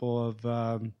a couple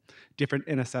of different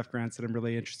NSF grants that I'm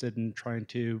really interested in trying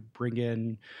to bring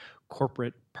in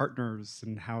corporate partners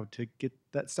and how to get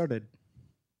that started.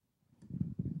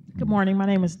 Good morning. My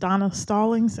name is Donna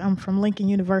Stallings. I'm from Lincoln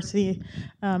University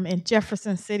in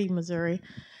Jefferson City, Missouri.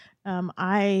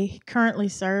 I currently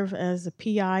serve as a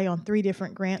PI on 3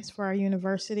 different grants for our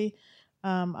university.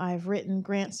 I've written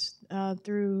grants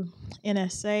through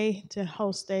NSA to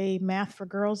host a Math for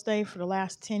Girls Day for the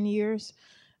last 10 years.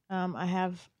 I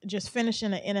have just finished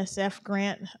an NSF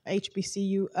grant,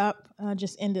 HBCU Up,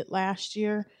 just ended last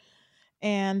year.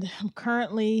 And I'm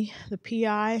currently the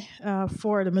PI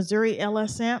for the Missouri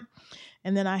LSAMP.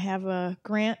 And then I have a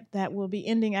grant that will be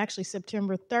ending actually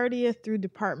September 30th through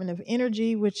Department of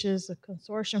Energy, which is a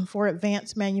consortium for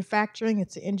advanced manufacturing.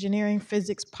 It's an engineering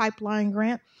physics pipeline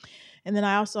grant. And then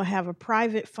I also have a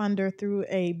private funder through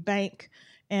a bank,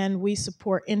 and we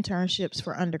support internships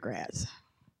for undergrads.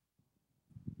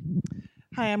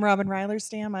 Hi, I'm Robyn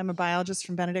Rylerstam. I'm a biologist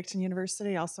from Benedictine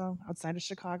University, also outside of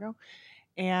Chicago.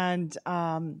 And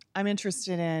I'm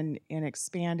interested in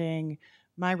expanding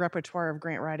my repertoire of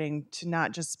grant writing to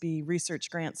not just be research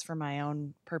grants for my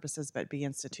own purposes, but be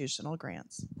institutional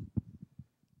grants.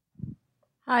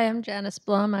 Hi, I'm Janice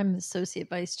Blum. I'm Associate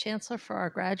Vice Chancellor for our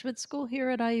graduate school here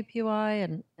at IUPUI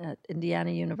and at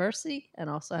Indiana University, and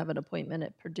also have an appointment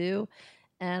at Purdue.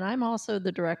 And I'm also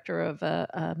the director of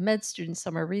a med student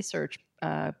summer research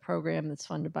program that's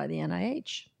funded by the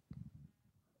NIH.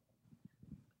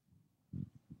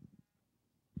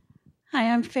 Hi,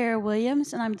 I'm Farrah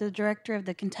Williams, and I'm the director of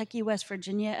the Kentucky-West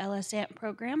Virginia LSAMP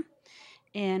program.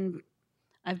 And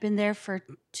I've been there for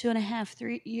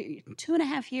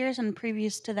 2.5 years, and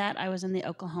previous to that, I was in the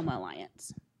Oklahoma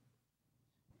Alliance.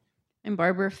 I'm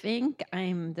Barbara Fink.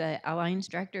 I'm the Alliance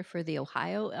Director for the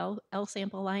Ohio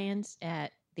LSAMP Alliance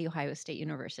at The Ohio State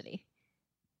University.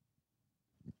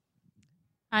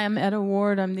 Hi, I'm Etta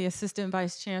Ward. I'm the Assistant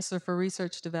Vice Chancellor for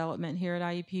Research Development here at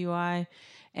IUPUI.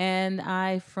 And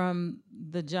I, from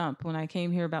the jump, when I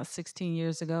came here about 16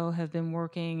 years ago, have been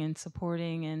working and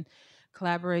supporting and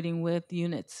collaborating with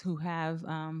units who have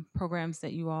programs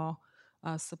that you all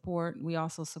support. We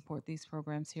also support these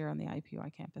programs here on the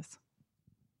IUPUI campus.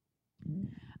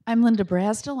 I'm Linda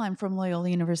Brasdell. I'm from Loyola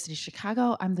University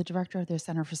Chicago. I'm the director of their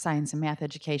Center for Science and Math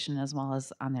Education, as well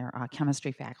as on their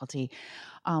chemistry faculty.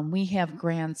 We have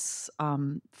grants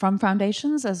from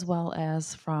foundations as well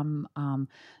as from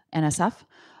NSF,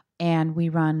 and we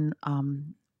run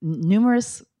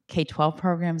numerous K-12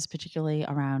 programs, particularly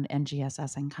around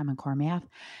NGSS and Common Core Math.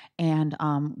 And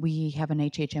we have an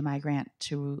HHMI grant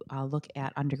to look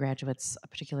at undergraduates,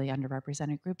 particularly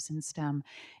underrepresented groups in STEM.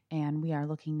 And we are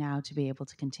looking now to be able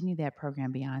to continue that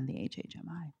program beyond the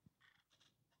HHMI.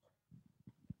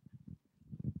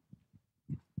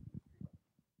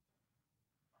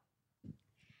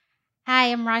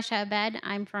 Hi, I'm Rasha Abed.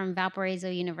 I'm from Valparaiso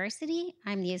University.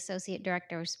 I'm the Associate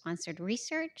Director of Sponsored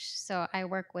Research. So I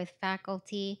work with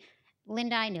faculty.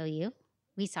 Linda, I know you.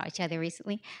 We saw each other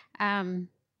recently.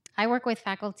 I work with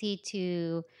faculty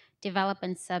to develop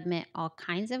and submit all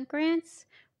kinds of grants.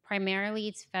 Primarily,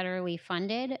 it's federally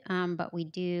funded, but we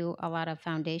do a lot of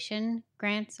foundation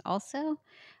grants also.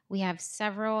 We have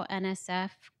several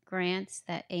NSF grants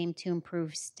that aim to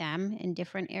improve STEM in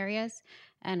different areas,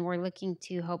 and we're looking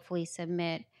to hopefully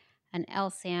submit an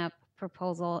LSAMP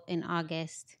proposal in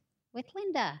August with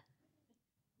Linda.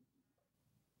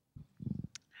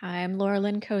 Hi, I'm Laura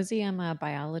Lynn Cozy. I'm a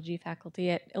biology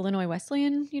faculty at Illinois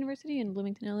Wesleyan University in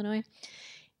Bloomington, Illinois.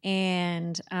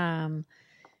 And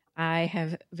I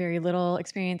have very little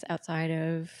experience outside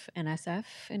of NSF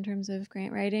in terms of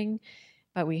grant writing,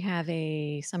 but we have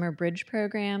a summer bridge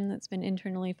program that's been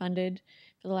internally funded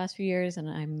for the last few years, and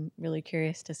I'm really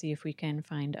curious to see if we can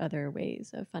find other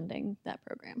ways of funding that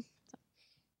program.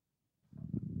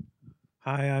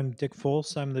 Hi, I'm Dick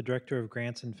Folse. I'm the Director of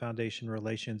Grants and Foundation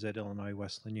Relations at Illinois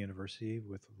Wesleyan University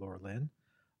with Laura Lynn.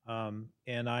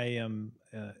 And I am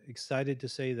excited to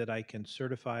say that I can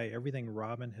certify everything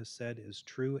Robyn has said is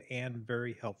true and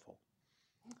very helpful.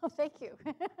 Oh, thank you.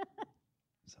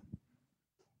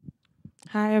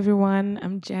 Hi, everyone.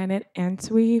 I'm Janet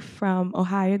Antwi from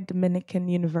Ohio Dominican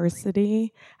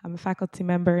University. I'm a faculty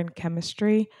member in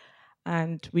chemistry,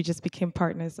 and we just became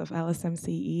partners of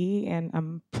LSMCE, and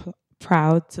I'm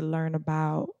proud to learn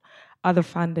about other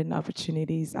funding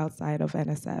opportunities outside of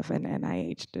NSF and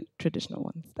NIH, the traditional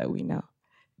ones that we know.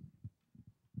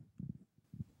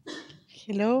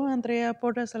 Hello, Andrea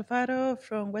Portas Alfaro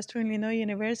from Western Illinois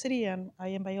University, and I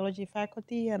am biology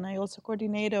faculty, and I also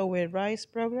coordinate our RISE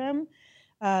program.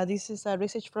 This is a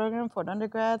research program for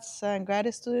undergrads and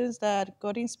grad students that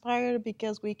got inspired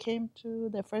because we came to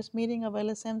the first meeting of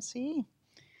LSMC,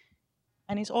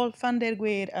 and it's all funded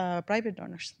with private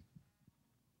donors.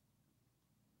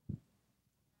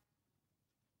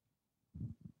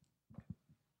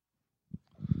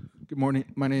 Good morning.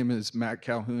 My name is Matt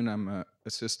Calhoun. I'm an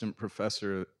assistant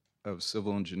professor of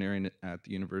civil engineering at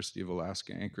the University of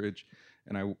Alaska Anchorage,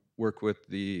 and I work with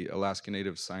the Alaska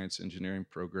Native Science Engineering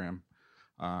program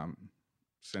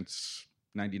since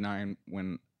 '99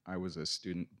 when I was a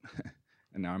student,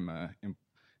 and now I'm an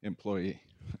employee.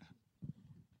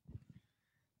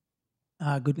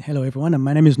 Hello, everyone.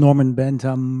 My name is Norman Bent.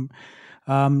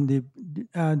 I'm the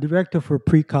director for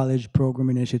pre-college program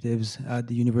initiatives at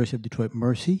the University of Detroit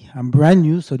Mercy. I'm brand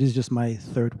new, so this is just my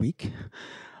third week.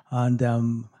 And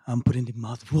I'm putting the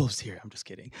mouth of wolves here. I'm just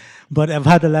kidding. But I've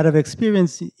had a lot of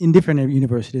experience in different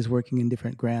universities, working in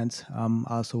different grants. I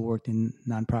also worked in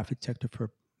nonprofit sector for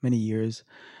many years,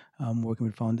 working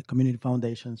with community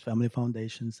foundations, family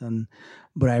foundations,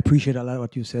 but I appreciate a lot of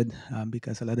what you said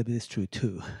because a lot of it is true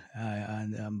too.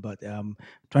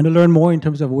 Trying to learn more in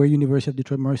terms of where University of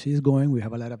Detroit Mercy is going. We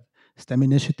have a lot of STEM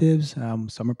initiatives,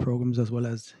 summer programs, as well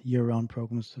as year-round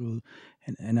programs through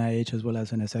NIH as well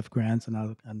as NSF grants, and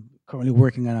I'm currently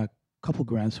working on a couple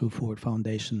grants through Ford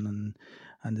Foundation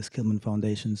and the Skillman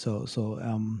Foundation. So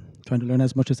trying to learn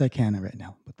as much as I can right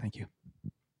now. But thank you.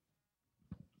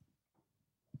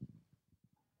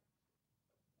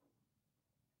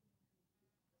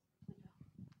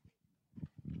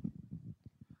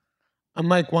 I'm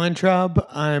Mike Weintraub.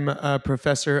 I'm a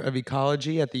professor of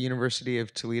ecology at the University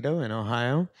of Toledo in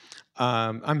Ohio.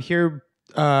 I'm here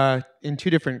in two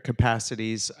different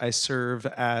capacities. I serve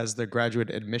as the graduate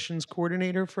admissions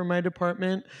coordinator for my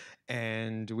department,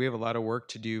 and we have a lot of work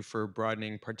to do for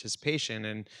broadening participation.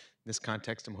 And in this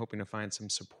context, I'm hoping to find some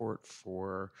support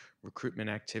for recruitment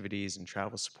activities and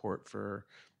travel support for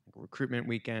recruitment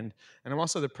weekend. And I'm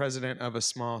also the president of a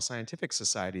small scientific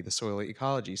society, the Soil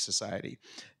Ecology Society,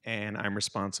 and I'm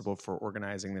responsible for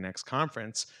organizing the next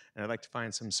conference. And I'd like to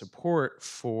find some support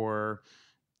for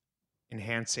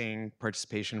enhancing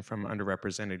participation from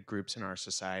underrepresented groups in our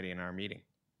society and our meeting.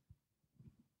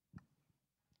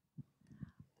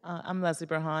 I'm Leslie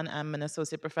Brahan. I'm an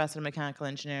associate professor in mechanical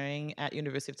engineering at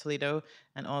University of Toledo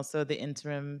and also the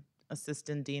interim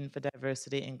assistant dean for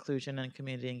diversity, inclusion, and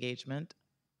community engagement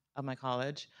of my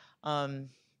college.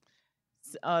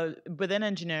 Within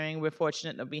engineering, we're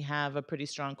fortunate that we have a pretty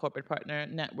strong corporate partner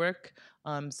network.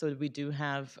 So we do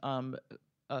have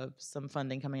some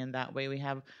funding coming in that way. We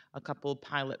have a couple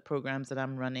pilot programs that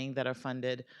I'm running that are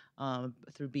funded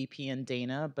through BP and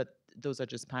Dana, but those are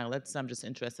just pilots. I'm just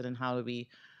interested in how do we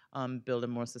build a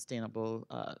more sustainable,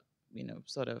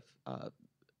 sort of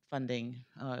funding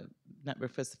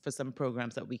network for some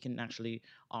programs that we can actually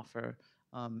offer,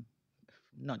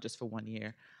 not just for 1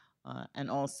 year.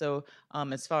 And also,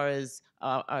 as far as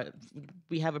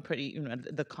we have a pretty,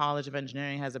 the College of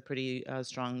Engineering has a pretty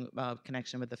strong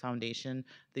connection with the foundation,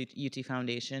 the UT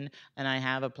Foundation, and I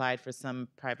have applied for some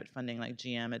private funding like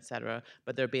GM, et cetera,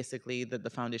 but they're basically the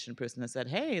foundation person has said,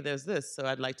 hey, there's this, so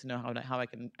I'd like to know how I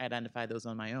can identify those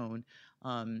on my own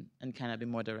and kind of be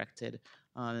more directed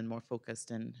and more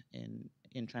focused in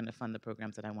trying to fund the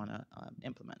programs that I want to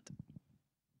implement.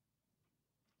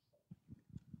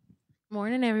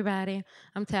 Morning, everybody.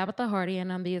 I'm Tabitha Hardy,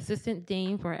 and I'm the Assistant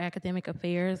Dean for Academic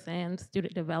Affairs and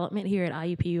Student Development here at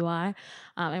IUPUI.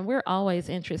 And we're always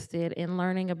interested in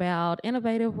learning about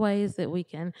innovative ways that we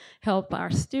can help our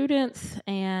students.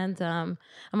 And I'm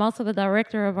also the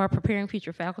director of our Preparing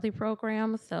Future Faculty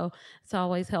program, so it's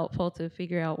always helpful to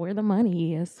figure out where the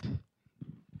money is.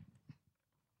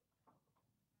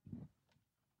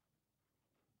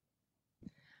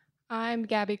 I'm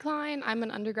Gabby Klein. I'm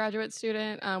an undergraduate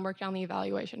student working on the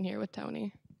evaluation here with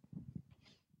Tony.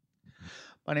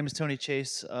 My name is Tony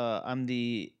Chase. I'm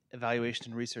the Evaluation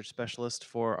and Research Specialist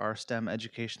for our STEM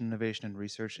Education, Innovation, and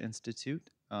Research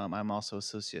Institute. I'm also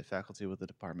associate faculty with the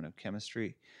Department of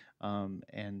Chemistry.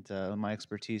 And my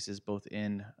expertise is both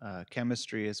in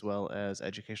chemistry as well as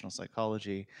educational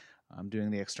psychology. I'm doing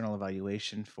the external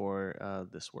evaluation for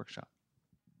this workshop.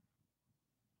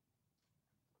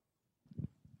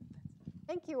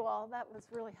 Thank you all. That was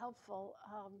really helpful.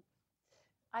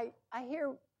 I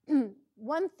hear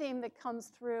one theme that comes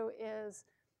through is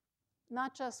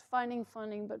not just finding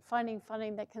funding, but finding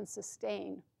funding that can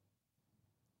sustain.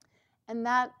 And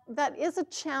that is a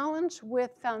challenge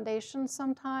with foundations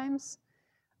sometimes.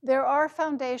 There are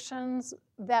foundations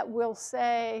that will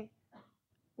say,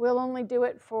 we'll only do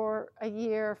it for a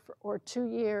year or 2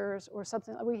 years or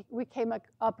something. We came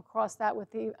up across that with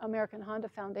the American Honda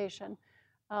Foundation.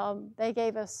 They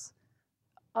gave us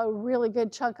a really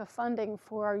good chunk of funding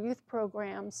for our youth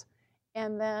programs,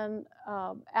 and then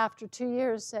after 2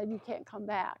 years said you can't come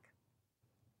back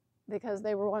because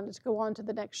they were wanting to go on to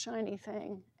the next shiny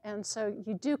thing. And so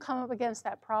you do come up against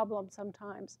that problem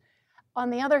sometimes.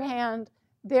 On the other hand,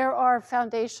 there are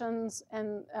foundations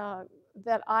and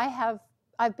that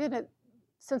I've been at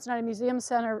Cincinnati Museum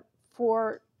Center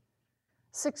for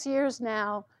 6 years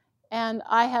now, and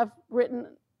I have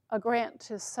written a grant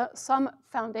to some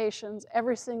foundations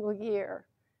every single year.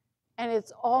 And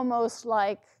it's almost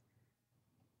like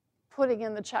putting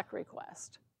in the check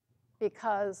request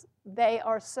because they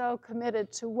are so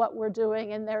committed to what we're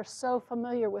doing and they're so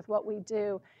familiar with what we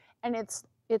do. And it's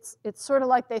sort of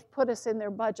like they've put us in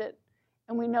their budget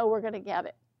and we know we're going to get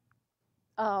it.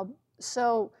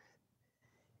 So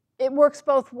it works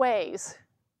both ways.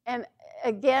 And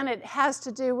again, it has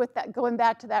to do with that, going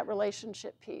back to that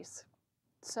relationship piece.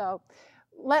 So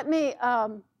let me,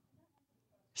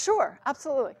 sure,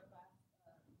 absolutely.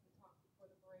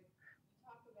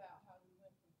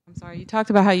 I'm sorry, you talked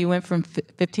about how you went from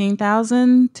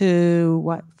 15,000 to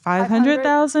what,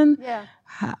 500,000? Yeah.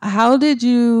 How did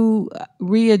you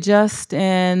readjust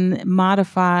and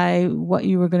modify what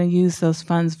you were going to use those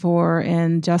funds for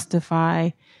and justify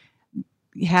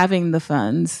having the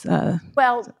funds?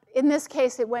 Well, in this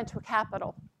case, it went to a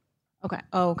capital. Okay.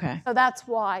 Oh, okay. So that's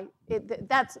why.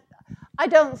 I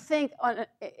don't think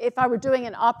if I were doing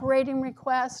an operating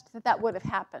request that would have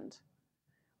happened.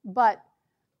 But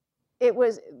it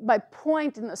was, my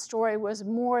point in the story was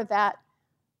more that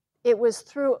it was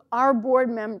through our board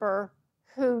member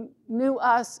who knew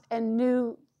us and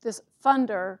knew this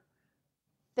funder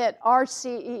that our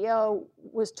CEO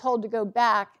was told to go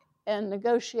back and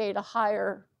negotiate a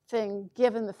higher thing,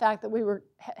 given the fact that we were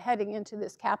heading into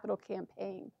this capital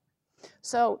campaign.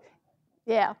 So,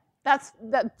 yeah, that's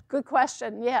good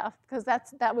question. Yeah, because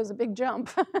that was a big jump.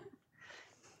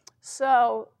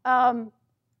 So,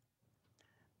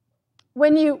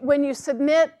 when you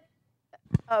submit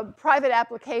a private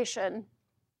application,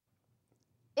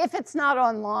 if it's not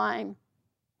online,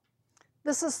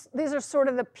 these are sort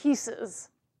of the pieces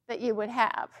that you would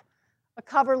have: a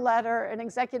cover letter, an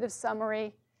executive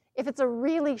summary. If it's a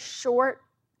really short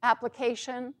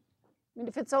application, I mean,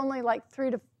 if it's only like 3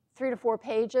 to 4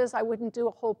 pages, I wouldn't do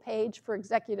a whole page for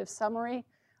executive summary.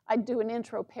 I'd do an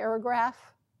intro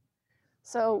paragraph.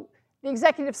 So the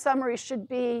executive summary should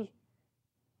be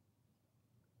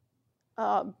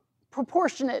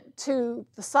proportionate to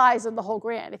the size of the whole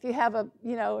grant. If you have a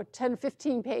 10,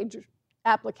 15 page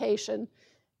application,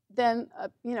 then a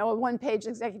 1-page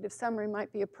executive summary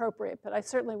might be appropriate, but I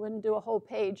certainly wouldn't do a whole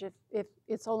page if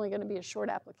it's only going to be a short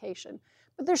application.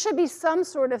 But there should be some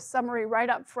sort of summary right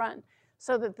up front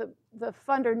so that the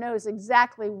funder knows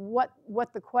exactly what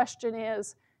the question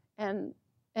is and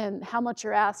how much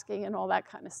you're asking and all that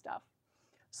kind of stuff.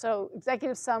 So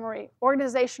executive summary,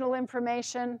 organizational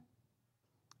information,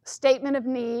 statement of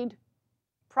need,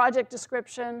 project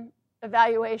description,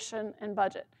 evaluation, and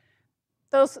budget.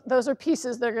 Those are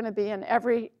pieces that are going to be in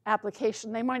every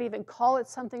application. They might even call it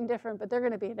something different, but they're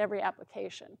going to be in every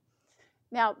application.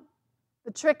 Now,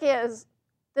 the trick is,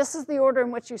 this is the order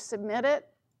in which you submit it.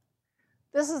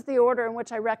 This is the order in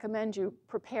which I recommend you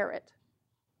prepare it.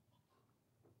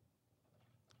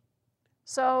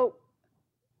 So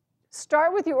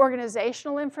start with your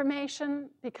organizational information,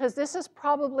 because this is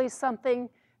probably something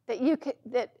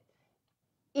that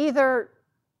either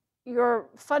your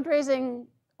fundraising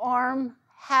arm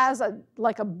has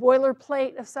like a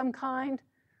boilerplate of some kind,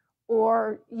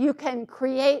 or you can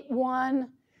create one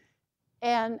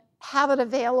and have it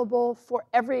available for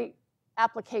every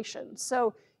application.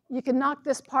 So you can knock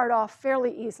this part off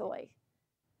fairly easily.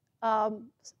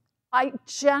 I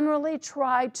generally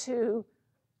try to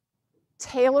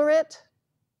tailor it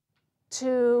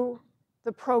to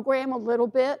the program a little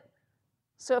bit.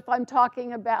 So if I'm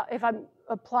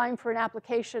applying for an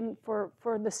application for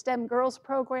the STEM Girls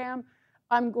program,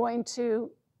 I'm going to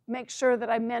make sure that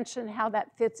I mention how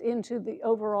that fits into the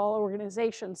overall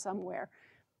organization somewhere.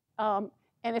 And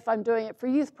if I'm doing it for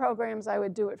youth programs, I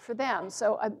would do it for them.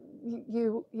 So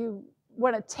you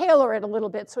want to tailor it a little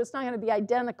bit so it's not going to be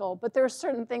identical, but there are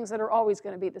certain things that are always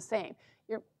going to be the same.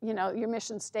 Your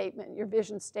mission statement, your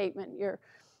vision statement,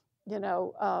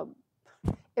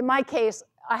 in my case,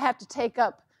 I have to take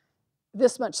up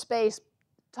this much space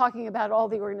talking about all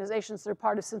the organizations that are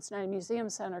part of Cincinnati Museum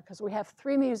Center, because we have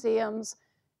 3 museums,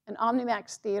 an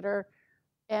Omnimax theater,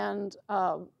 and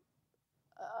a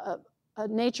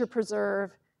nature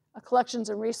preserve, a collections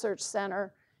and research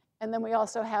center, and then we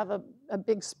also have a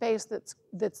big space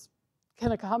that's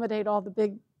can accommodate all the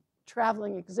big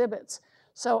traveling exhibits.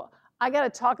 So I got to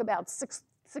talk about six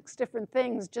different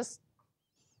things, just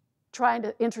trying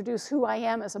to introduce who I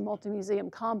am as a multi-museum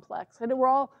complex, and we're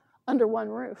all under one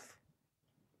roof.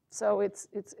 So it's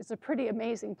a pretty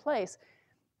amazing place,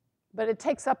 but it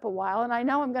takes up a while, and I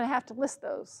know I'm going to have to list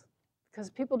those because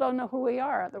people don't know who we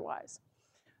are otherwise.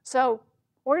 So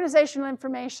organizational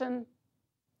information,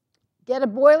 get a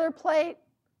boilerplate,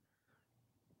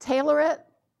 tailor it,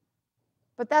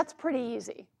 but that's pretty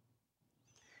easy.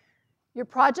 Your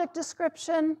project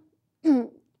description,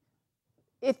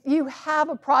 if you have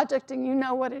a project and you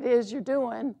know what it is you're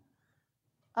doing,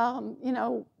 you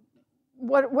know,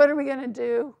 what are we going to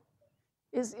do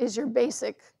is your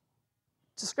basic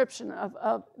description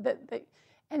of that.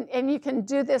 And you can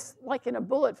do this like in a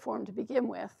bullet form to begin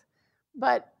with.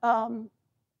 But then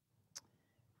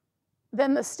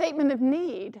the statement of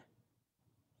need,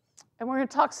 and we're going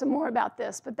to talk some more about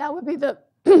this, but that would be the,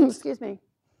 excuse me.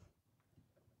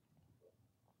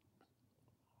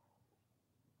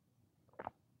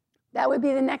 That would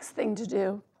be the next thing to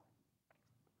do.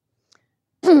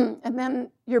 And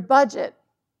then your budget.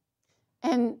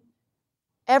 And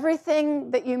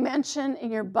everything that you mention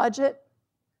in your budget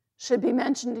should be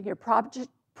mentioned in your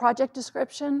project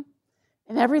description.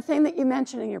 And everything that you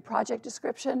mention in your project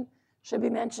description should be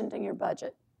mentioned in your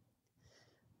budget.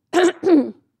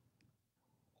 And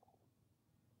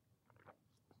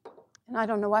I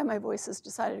don't know why my voice has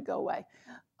decided to go away.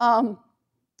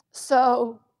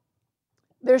 So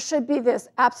there should be this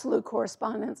absolute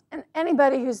correspondence. And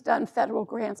anybody who's done federal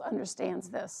grants understands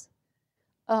this.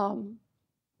 You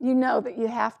know that you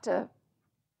have to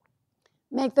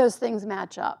make those things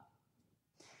match up.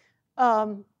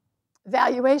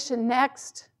 Valuation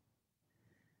next.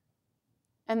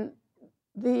 And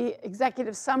the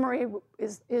executive summary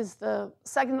is the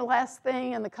second to last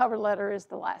thing, and the cover letter is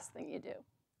the last thing you do.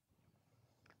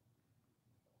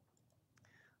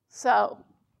 So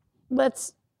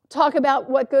let's talk about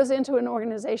what goes into an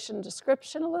organization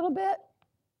description a little bit.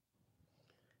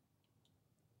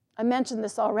 I mentioned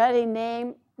this already,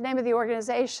 name of the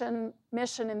organization,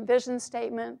 mission and vision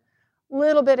statement, a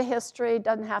little bit of history,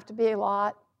 doesn't have to be a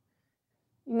lot.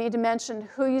 You need to mention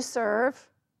who you serve,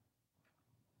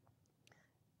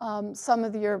 some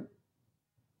of your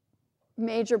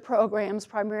major programs,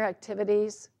 primary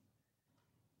activities.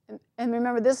 And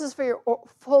remember, this is for your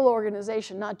full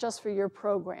organization, not just for your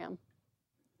program.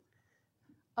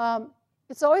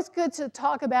 It's always good to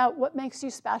talk about what makes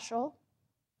you special.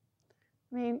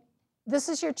 I mean, this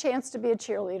is your chance to be a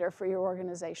cheerleader for your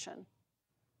organization.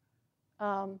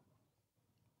 I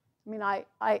mean,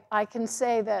 I can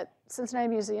say that Cincinnati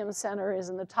Museum Center is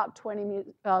in the top 20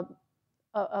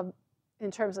 in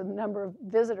terms of the number of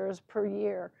visitors per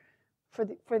year for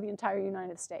the entire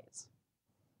United States.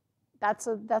 That's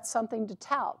something to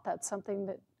tout. That's something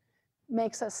that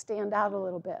makes us stand out a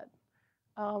little bit.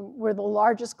 We're the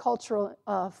largest cultural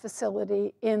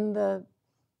facility in the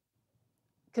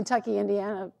Kentucky,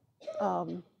 Indiana,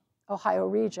 Ohio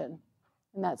region,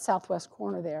 in that southwest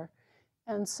corner there.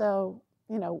 And so,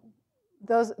 you know,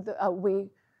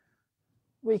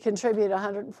 we contribute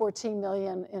 $114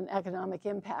 million in economic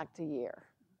impact a year.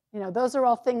 You know, those are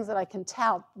all things that I can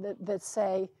tout that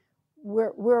say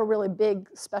we're a really big,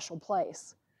 special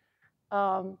place.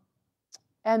 And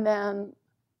then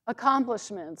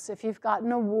accomplishments, if you've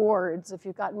gotten awards, if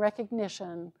you've gotten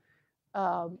recognition,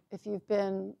 if you've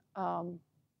been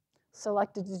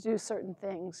selected to do certain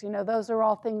things, you know, those are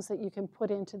all things that you can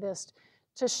put into this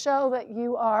to show that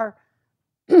you are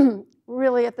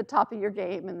really at the top of your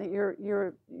game and that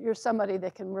you're somebody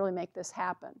that can really make this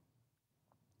happen.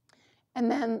 And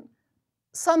then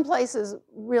some places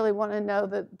really want to know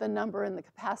the number and the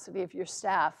capacity of your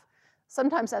staff.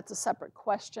 Sometimes that's a separate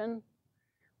question,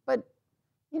 but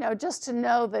you know, just to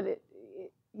know that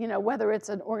you know, whether it's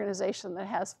an organization that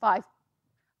has 5. I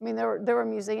mean, there are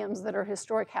museums that are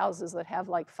historic houses that have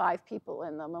like 5 people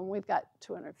in them, and we've got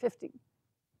 250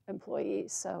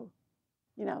 employees. So,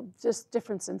 you know, just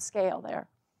difference in scale there.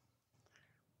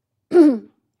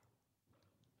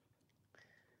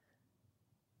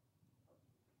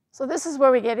 So this is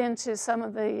where we get into some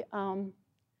of the,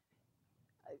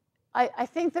 I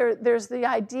think there's the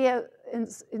idea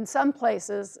in some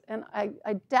places, and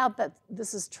I doubt that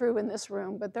this is true in this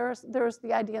room, but there's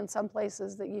the idea in some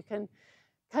places that you can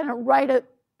kind of write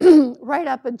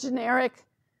up a generic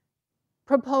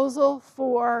proposal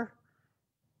for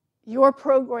your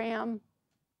program,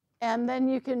 and then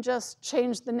you can just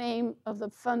change the name of the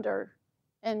funder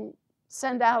and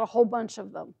send out a whole bunch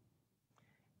of them.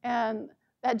 And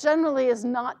that generally is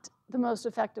not the most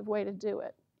effective way to do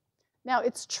it. Now,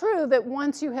 it's true that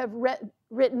once you have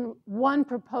written one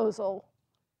proposal,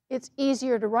 it's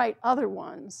easier to write other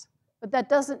ones, but that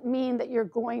doesn't mean that you're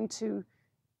going to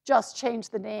just change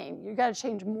the name. You've got to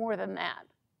change more than that.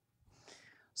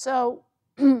 So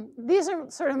these are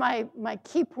sort of my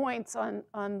key points on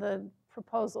the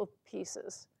proposal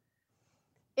pieces.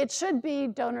 It should be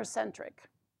donor-centric.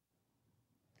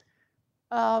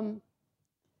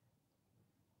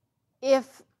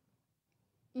 If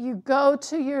you go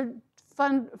to your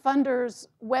funder's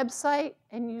website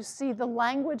and you see the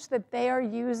language that they are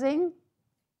using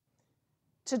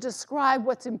to describe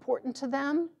what's important to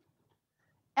them,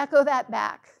 echo that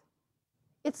back.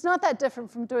 It's not that different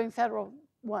from doing federal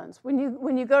ones. When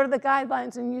you go to the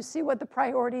guidelines and you see what the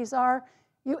priorities are,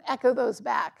 you echo those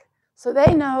back so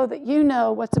they know that you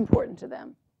know what's important to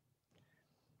them.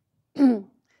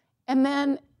 And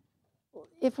then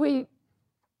if we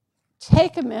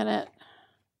take a minute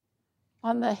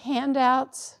on the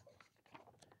handouts,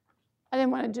 I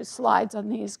didn't want to do slides on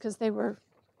these because they were,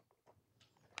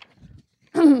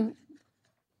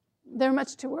 they're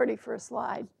much too wordy for a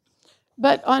slide.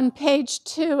 But on page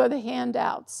 2 of the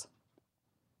handouts,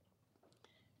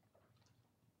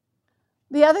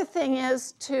 the other thing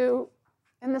is to,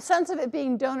 in the sense of it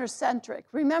being donor-centric,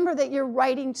 remember that you're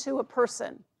writing to a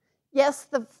person. Yes,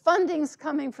 the funding's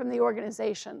coming from the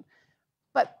organization,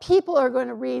 but people are going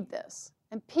to read this,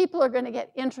 and people are going to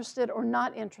get interested or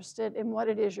not interested in what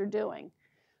it is you're doing.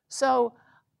 So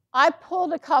I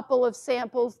pulled a couple of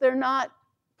samples. They're not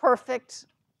perfect.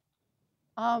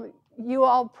 You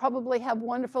all probably have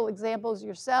wonderful examples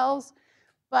yourselves,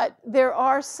 but there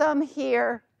are some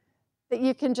here that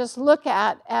you can just look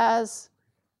at as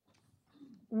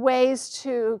ways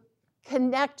to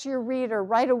connect your reader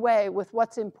right away with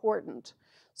what's important.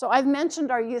 So I've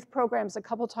mentioned our youth programs a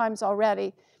couple times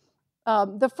already.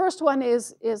 The first one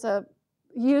uses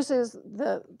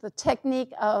the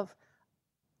technique of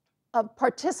a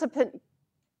participant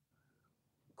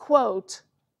quote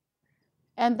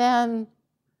and then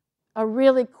a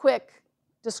really quick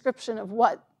description of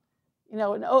what,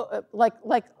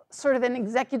 like sort of an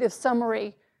executive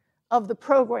summary of the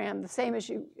program, the same as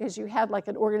you had like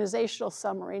an organizational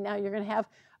summary. Now you're going to have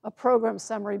a program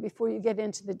summary before you get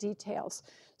into the details.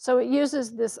 So it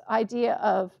uses this idea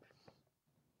of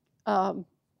a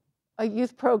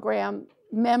youth program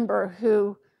member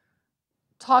who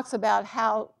talks about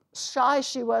how shy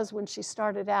she was when she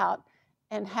started out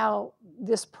and how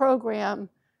this program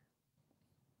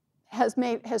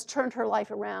has turned her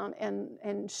life around,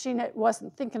 and she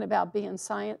wasn't thinking about being in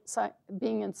science,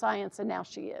 and now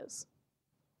she is.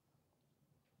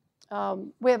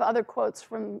 We have other quotes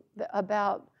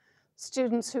about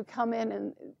students who come in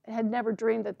and had never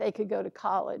dreamed that they could go to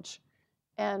college,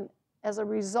 and as a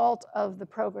result of the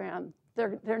program,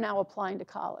 they're now applying to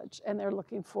college, and they're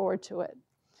looking forward to it.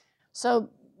 So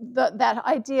that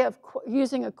idea of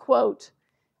using a quote,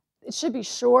 it should be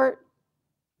short.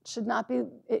 Should not be,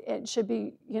 it should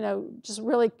be, just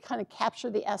really kind of capture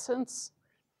the essence.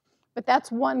 But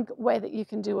that's one way that you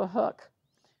can do a hook.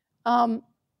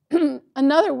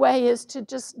 Another way is to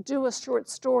just do a short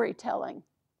storytelling.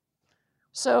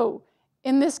 So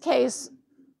in this case,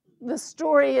 the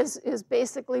story is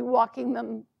basically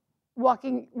walking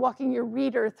your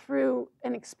reader through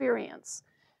an experience.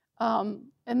 And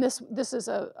this is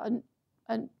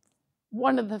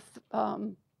one of the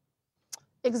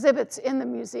exhibits in the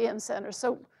Museum Center.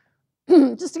 So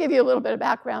just to give you a little bit of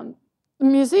background, the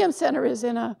Museum Center is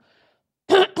in an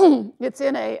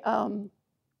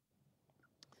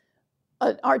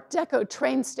Art Deco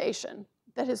train station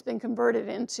that has been converted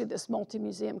into this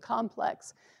multi-museum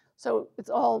complex. So it's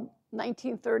all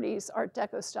 1930s Art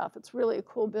Deco stuff. It's really a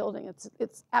cool building.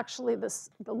 It's actually the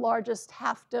largest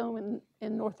half dome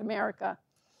in North America.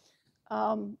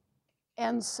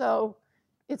 And so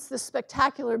it's this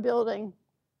spectacular building,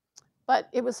 but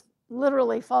it was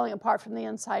literally falling apart from the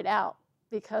inside out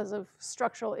because of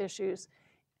structural issues.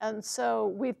 And so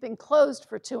we've been closed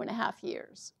for 2.5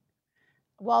 years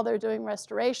while they're doing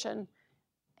restoration.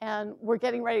 And we're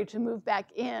getting ready to move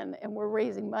back in, and we're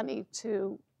raising money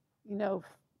to,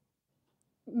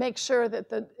 make sure that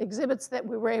the exhibits that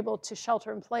we were able to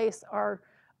shelter in place are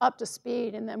up to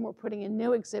speed, and then we're putting in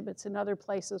new exhibits in other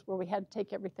places where we had to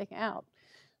take everything out.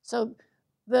 So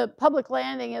the public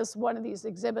landing is one of these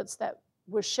exhibits that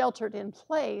was sheltered in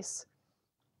place,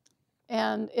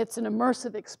 and it's an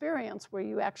immersive experience where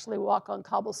you actually walk on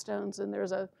cobblestones, and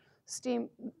there's a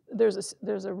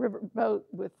riverboat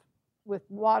with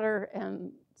water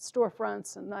and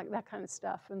storefronts and that kind of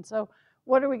stuff. And so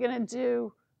what are we going to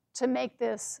do to make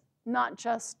this not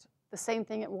just the same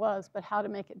thing it was, but how to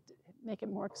make it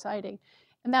more exciting.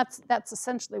 And that's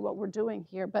essentially what we're doing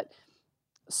here. But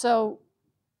so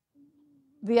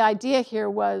the idea here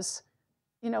was,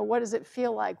 what does it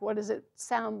feel like? What does it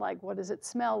sound like? What does it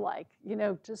smell like?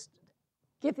 Just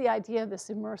give the idea of this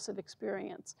immersive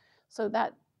experience. So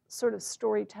that sort of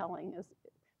storytelling is,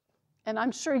 and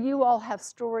I'm sure you all have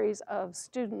stories of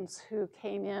students who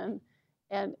came in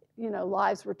and,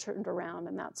 lives were turned around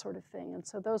and that sort of thing. And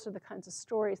so those are the kinds of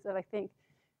stories that I think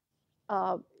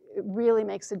it really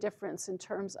makes a difference in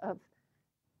terms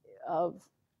of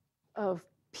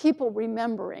people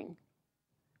remembering.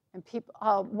 And people,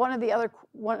 one of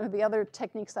the other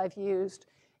techniques I've used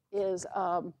is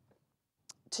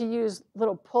to use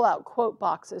little pull-out quote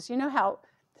boxes. You know how,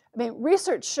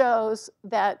 research shows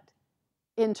that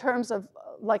in terms of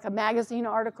like a magazine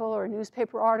article or a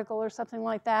newspaper article or something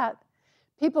like that,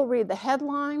 people read the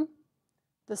headline,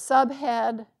 the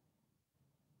subhead,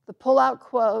 the pull-out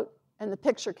quote, and the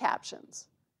picture captions.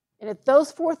 And if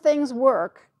those 4 things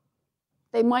work,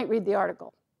 they might read the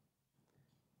article.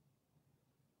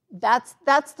 That's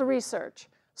the research.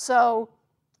 So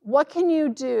what can you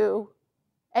do?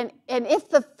 And if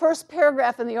the first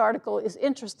paragraph in the article is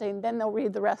interesting, then they'll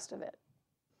read the rest of it.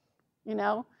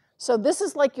 So this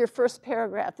is like your first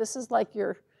paragraph. This is like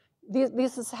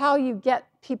this is how you get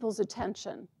people's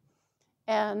attention.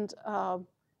 And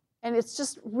it's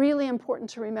just really important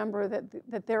to remember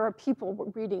that there are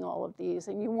people reading all of these,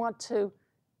 and you want to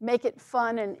make it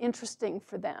fun and interesting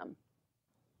for them.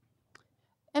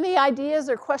 Any ideas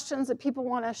or questions that people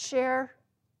want to share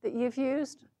that you've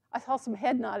used? I saw some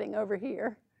head nodding over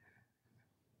here.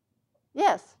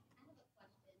 Yes?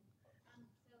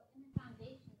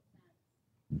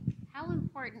 How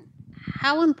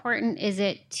important is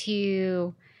it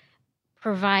to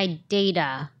provide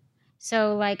data?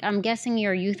 So like, I'm guessing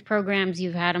your youth programs,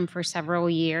 you've had them for several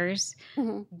years.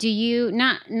 Mm-hmm. Do you,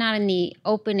 not in the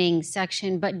opening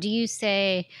section, but do you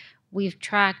say, we've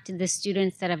tracked the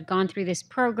students that have gone through this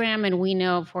program, and we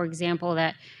know, for example,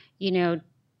 that 20%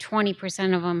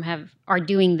 of them are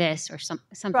doing this or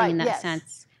something right, in that yes.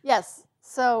 sense? Yes.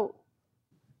 So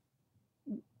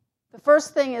the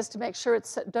first thing is to make sure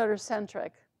it's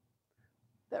donor-centric.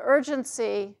 The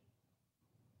urgency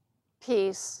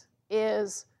piece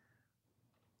is,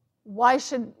 why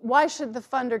should the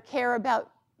funder care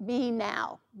about me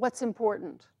now? What's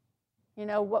important?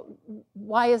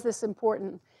 Why is this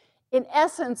important? In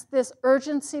essence, this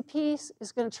urgency piece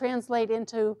is going to translate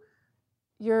into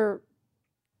your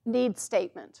need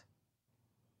statement.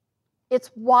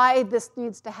 It's why this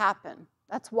needs to happen.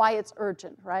 That's why it's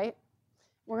urgent, right?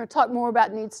 We're going to talk more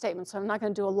about need statements, so I'm not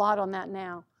going to do a lot on that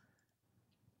now.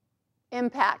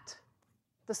 Impact,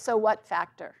 the so what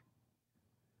factor.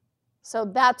 So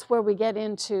that's where we get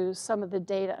into some of the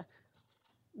data,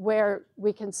 where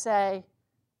we can say,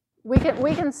 we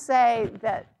can say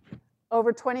that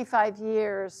over 25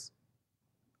 years,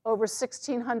 over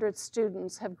 1,600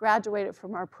 students have graduated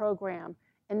from our program,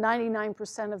 and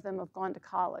 99% of them have gone to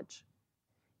college,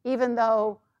 even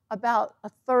though about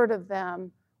 1/3 of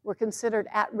them were considered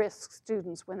at-risk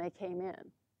students when they came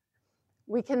in.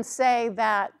 We can say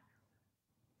that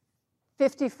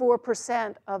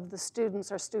 54% of the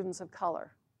students are students of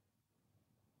color.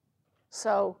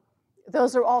 So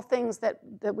those are all things that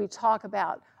we talk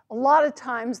about. A lot of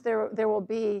times there will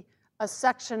be a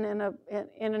section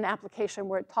in an application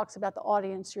where it talks about the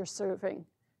audience you're serving,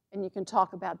 and you can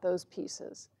talk about those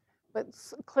pieces. But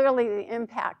clearly the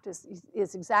impact is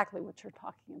exactly what you're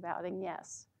talking about, and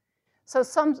yes. So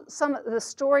some of the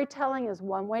storytelling is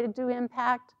one way to do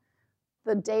impact.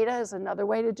 The data is another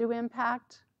way to do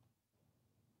impact.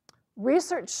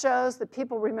 Research shows that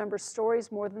people remember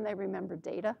stories more than they remember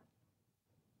data.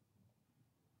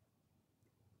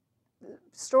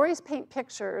 Stories paint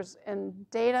pictures, and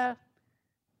data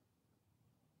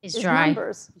is dry.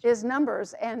 numbers,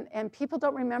 and people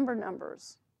don't remember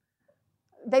numbers.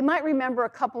 They might remember a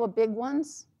couple of big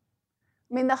ones.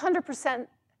 I mean, the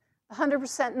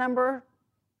 100% number,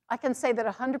 I can say that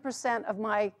 100% of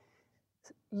my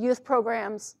youth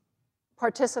programs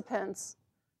participants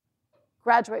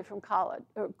graduate from college,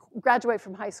 or graduate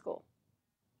from high school.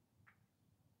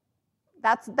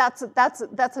 That's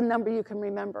a number you can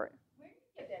remember. Where do you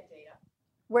get that data?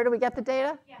 Where do we get the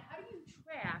data? Yeah, how do you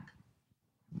track?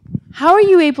 How are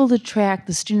you able to track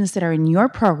the students that are in your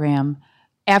program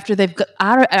after they've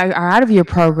are out of your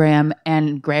program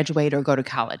and graduate or go to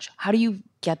college? How do you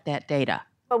get that data?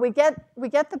 But we get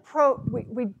the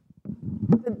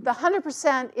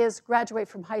 100% is graduate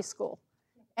from high school,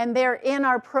 and they're in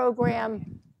our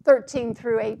program 13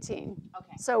 through 18.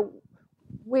 Okay. So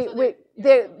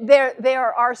they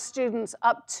are our students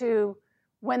up to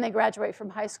when they graduate from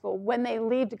high school. When they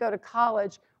leave to go to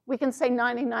college, we can say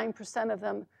 99% of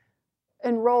them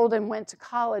enrolled and went to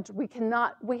college. We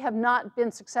have not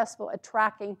been successful at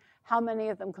tracking how many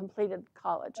of them completed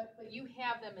college. But you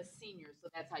have them as seniors, so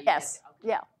that's how you Yes, get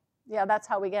it. Okay. yeah, that's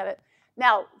how we get it.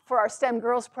 Now, for our STEM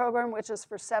Girls program, which is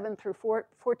for 7 through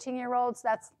 14-year-olds,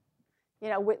 that's,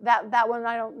 that one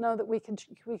I don't know that we could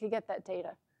get that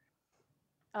data.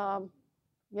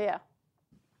 Yeah.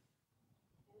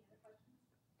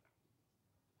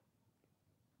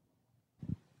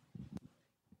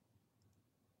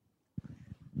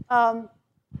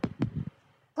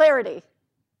 Clarity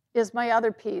is my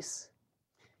other piece.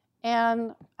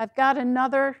 And I've got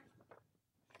another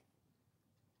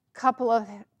couple of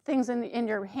things in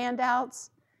your handouts.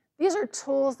 These are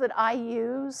tools that I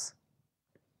use,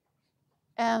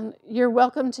 and you're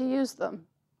welcome to use them.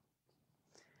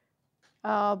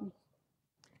 But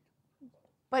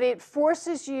it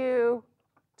forces you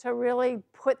to really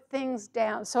put things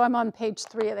down. So I'm on page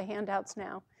 3 of the handouts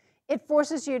now. It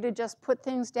forces you to just put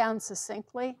things down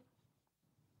succinctly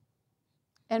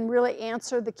and really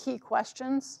answer the key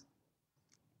questions.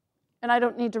 And I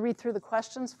don't need to read through the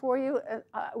questions for you.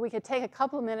 We could take a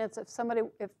couple of minutes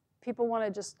if people want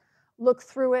to just look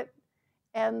through it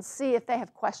and see if they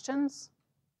have questions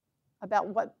about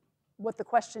what the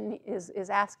question is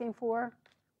asking for.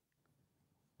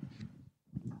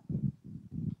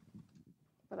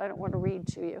 But I don't want to read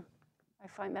to you. I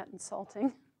find that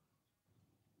insulting.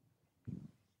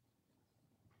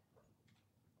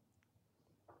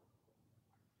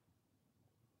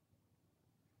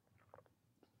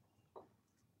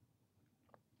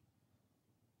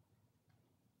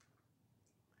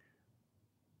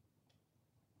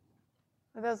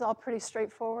 Are those all pretty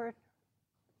straightforward?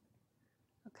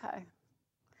 Okay.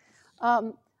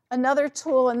 Another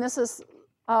tool, and this is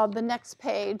the next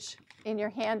page in your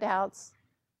handouts,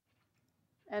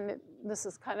 and this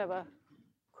is kind of a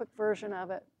quick version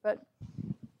of it, but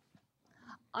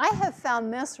I have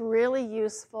found this really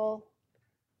useful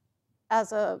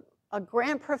as a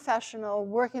grant professional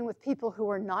working with people who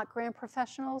are not grant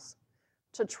professionals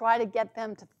to try to get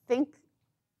them to think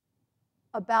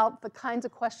about the kinds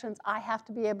of questions I have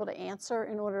to be able to answer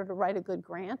in order to write a good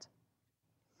grant.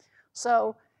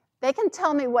 So they can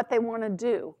tell me what they want to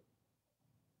do.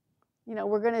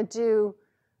 We're going to do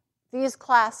these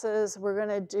classes, we're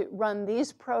going to run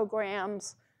these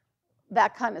programs,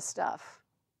 that kind of stuff.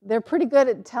 They're pretty good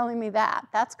at telling me that.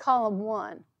 That's column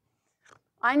 1.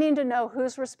 I need to know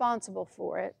who's responsible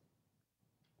for it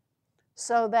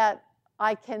so that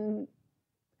I can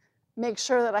make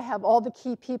sure that I have all the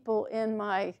key people in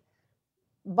my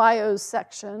bios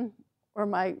section or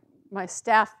my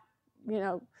staff,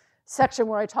 section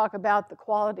where I talk about the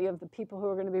quality of the people who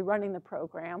are going to be running the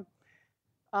program.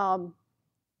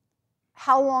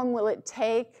 How long will it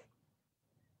take?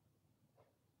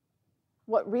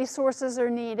 What resources are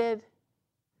needed?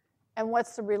 And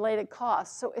what's the related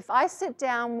cost? So if I sit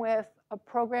down with a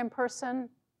program person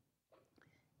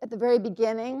at the very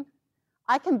beginning,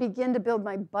 I can begin to build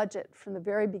my budget from the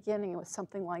very beginning with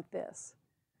something like this.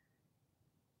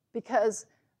 Because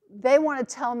they want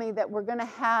to tell me that we're going to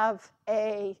have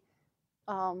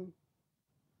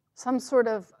some sort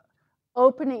of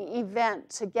opening event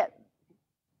to get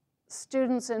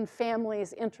students and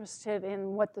families interested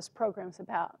in what this program's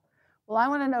about. Well, I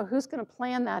want to know who's going to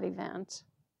plan that event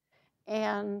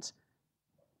and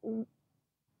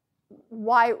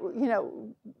why,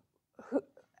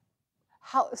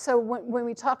 so when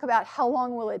we talk about how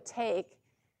long will it take,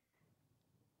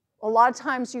 a lot of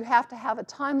times you have to have a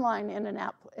timeline in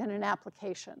an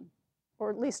application, or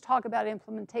at least talk about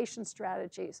implementation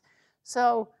strategies.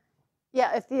 So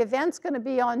yeah, if the event's going to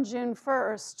be on June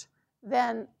 1st,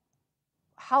 then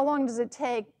how long does it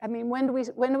take? I mean, when do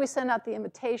we send out the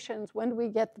invitations? When do we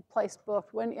get the place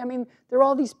booked? There are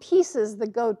all these pieces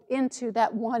that go into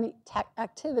that one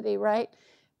activity, right?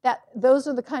 Those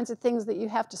are the kinds of things that you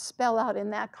have to spell out in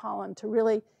that column to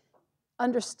really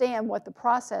understand what the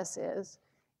process is.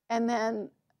 And then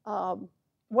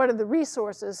what are the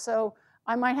resources? So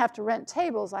I might have to rent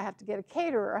tables. I have to get a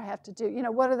caterer. I have to do,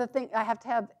 what are the things? I have to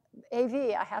have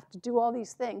AV. I have to do all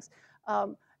these things.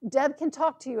 Deb can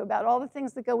talk to you about all the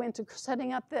things that go into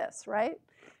setting up this, right?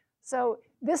 So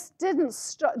this didn't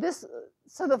start,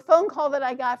 so the phone call that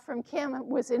I got from Kim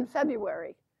was in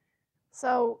February.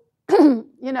 So,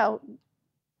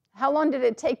 how long did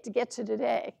it take to get to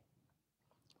today?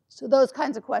 So those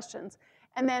kinds of questions.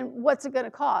 And then what's it going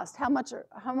to cost? How much are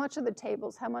the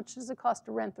tables? How much does it cost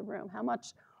to rent the room? How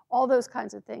much, all those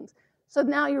kinds of things. So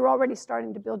now you're already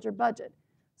starting to build your budget.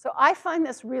 So I find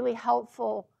this really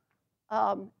helpful.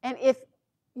 And if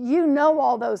you know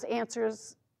all those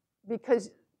answers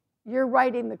because you're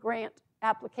writing the grant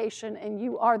application and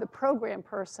you are the program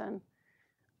person,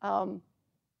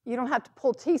 you don't have to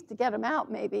pull teeth to get them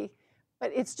out maybe,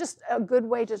 but it's just a good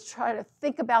way to try to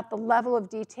think about the level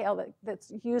of detail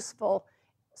that's useful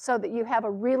so that you have a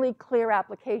really clear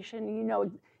application. You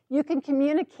know, you can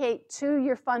communicate to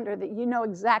your funder that you know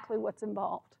exactly what's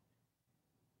involved.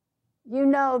 You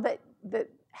know that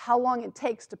how long it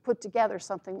takes to put together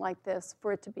something like this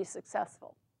for it to be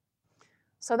successful.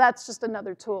 So that's just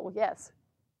another tool, yes.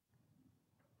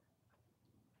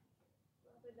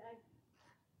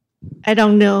 I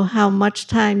don't know how much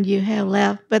time you have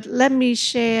left, but let me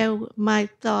share my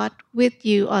thought with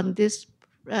you on this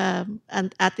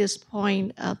and at this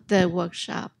point of the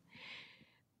workshop.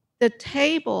 The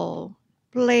table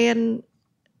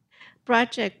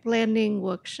project planning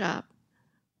workshop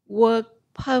work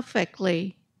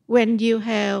perfectly when you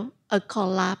have a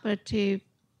collaborative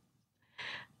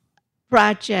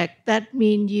project. That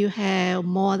means you have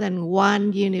more than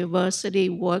one university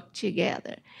work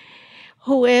together.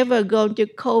 Whoever going to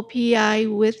co-PI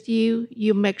with you,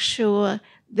 you make sure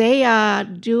they are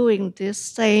doing this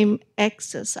same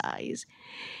exercise.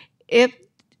 If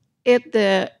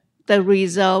the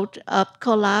result of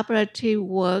collaborative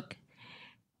work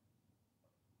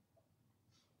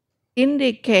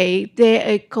indicate they're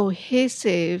a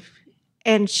cohesive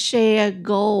and shared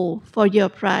goal for your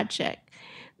project,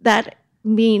 that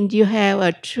means you have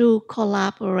a true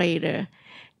collaborator.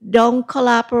 Don't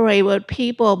collaborate with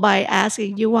people by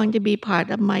asking, you want to be part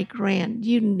of my grant.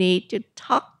 You need to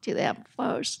talk to them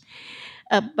first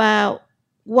about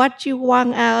what you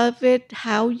want out of it,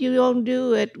 how you don't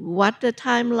do it, what the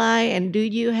timeline, and do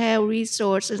you have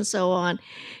resources and so on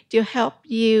to help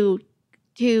you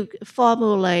to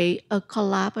formulate a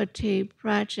collaborative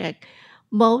project.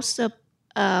 Most of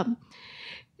I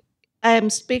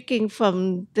am speaking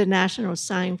from the National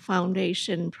Science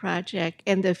Foundation project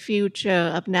and the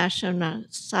future of national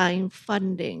science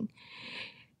funding.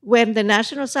 When the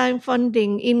national science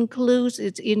funding includes,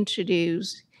 it's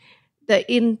introduced,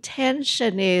 the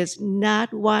intention is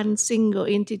not one single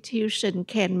institution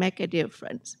can make a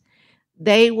difference.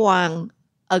 They want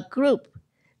a group.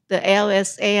 The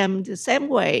LSM, the same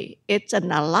way, it's an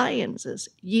alliance.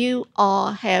 You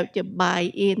all have to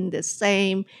buy in the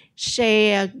same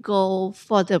shared goal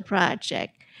for the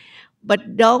project.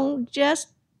 But don't just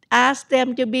ask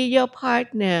them to be your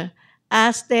partner.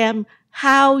 Ask them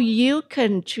how you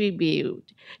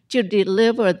contribute to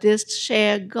deliver this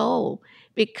shared goal,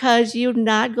 because you're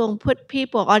not going to put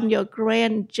people on your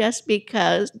grant just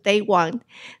because they want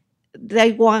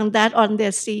that on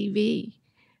their CV.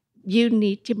 You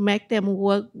need to make them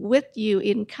work with you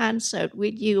in concert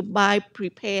with you by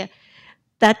prepare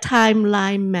that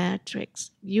timeline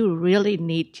matrix. You really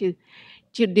need to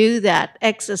do that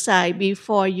exercise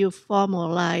before you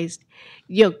formalize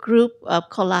your group of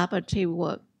collaborative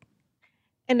work.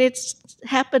 And it's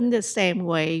happened the same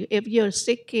way. If you're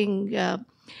seeking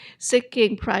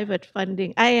private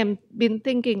funding, I have been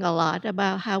thinking a lot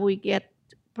about how we get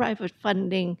private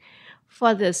funding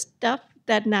for the stuff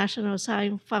that National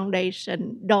Science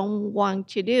Foundation don't want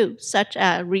to do, such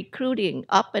as recruiting,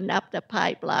 open up the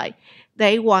pipeline.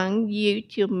 They want you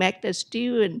to make the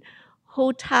student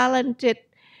who talented,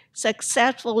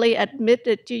 successfully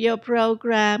admitted to your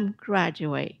program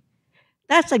graduate.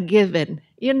 That's a given.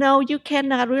 You know, you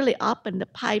cannot really open the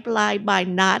pipeline by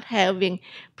not having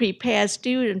prepared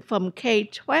students from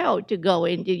K-12 to go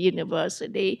into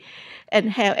university and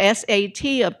have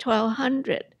SAT of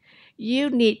 1,200.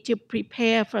 You need to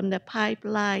prepare from the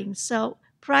pipeline. So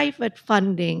private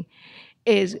funding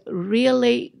is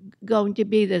really going to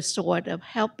be the sort of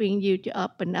helping you to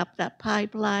open up that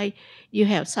pipeline. You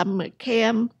have summer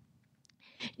camp,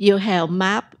 you have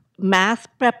math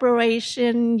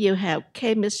preparation, you have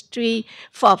chemistry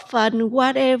for fun,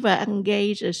 whatever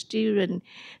engage a student,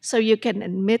 so you can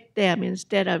admit them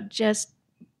instead of just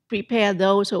prepare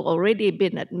those who already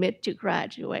been admitted to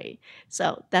graduate.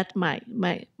 So that's my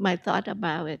thought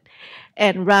about it.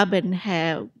 And Robyn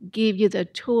have give you the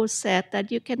tool set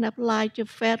that you can apply to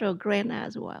federal grant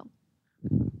as well.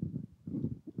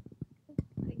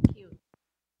 Thank you.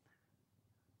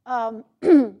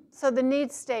 So the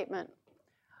needs statement.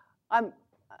 I'm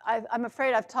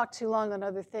afraid I've talked too long on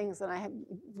other things, and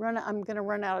I'm going to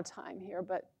run out of time here.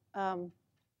 But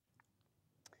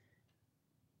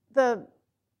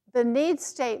the needs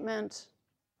statement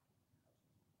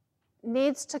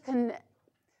needs to connect.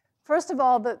 First of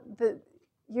all,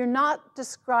 you're not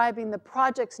describing the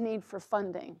project's need for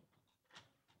funding.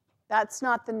 That's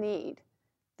not the need.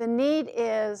 The need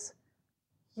is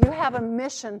you have a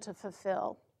mission to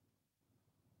fulfill,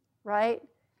 right?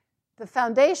 The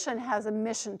foundation has a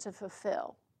mission to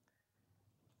fulfill.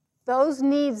 Those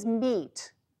needs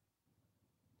meet.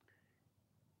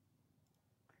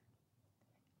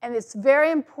 And it's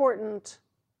very important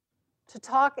to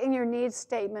talk in your needs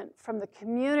statement from the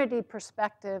community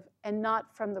perspective and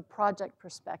not from the project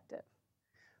perspective.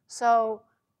 So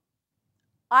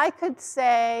I could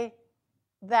say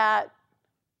that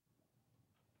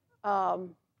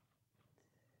from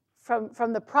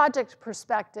the project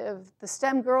perspective, the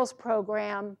STEM Girls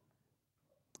program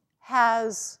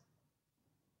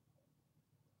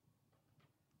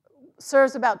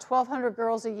serves about 1,200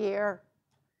 girls a year,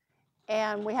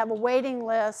 and we have a waiting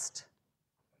list,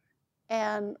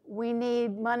 and we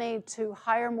need money to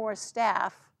hire more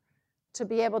staff to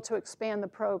be able to expand the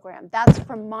program. That's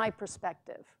from my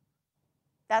perspective.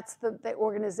 That's the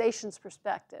organization's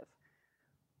perspective.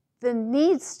 The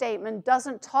needs statement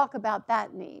doesn't talk about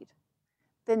that need.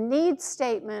 The needs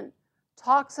statement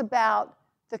talks about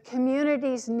the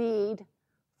community's need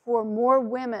for more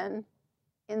women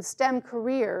in STEM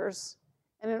careers,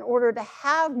 and in order to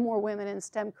have more women in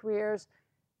STEM careers,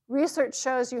 research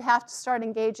shows you have to start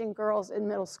engaging girls in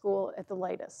middle school at the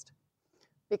latest.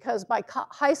 Because by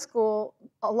high school,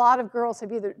 a lot of girls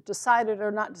have either decided or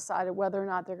not decided whether or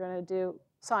not they're going to do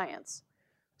science.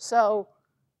 So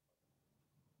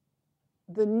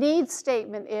the needs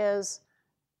statement is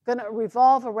going to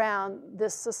revolve around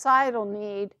this societal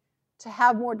need to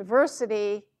have more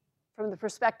diversity from the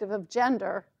perspective of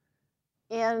gender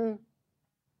in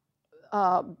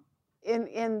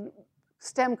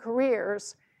STEM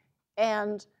careers.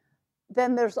 And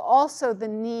then there's also the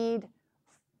need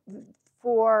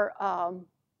for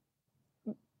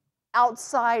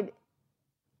outside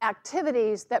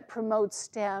activities that promote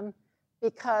STEM,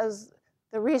 because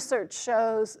the research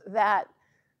shows that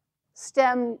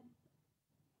STEM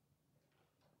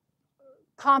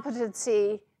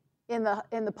competency in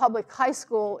the public high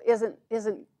school isn't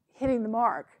hitting the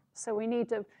mark. So we need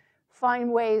to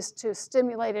find ways to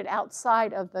stimulate it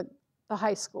outside of the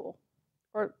high school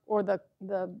or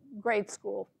the grade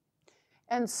school.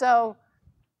 And so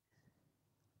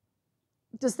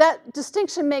does that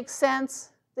distinction make sense?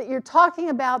 That you're talking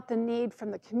about the need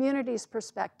from the community's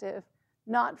perspective,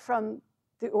 not from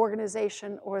the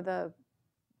organization or the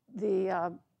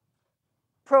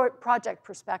project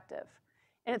perspective.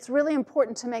 And it's really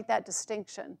important to make that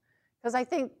distinction, because I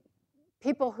think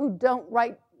people who don't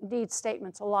write need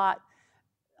statements a lot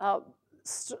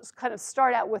kind of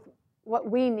start out with what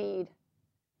we need.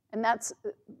 And that's,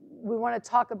 we want to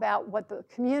talk about what the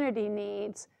community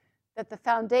needs, that the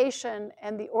foundation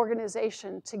and the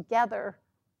organization together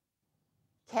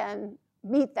can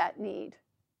meet that need.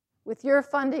 With your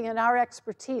funding and our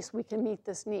expertise, we can meet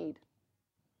this need,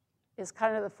 is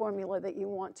kind of the formula that you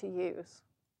want to use.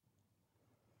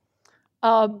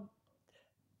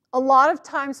 A lot of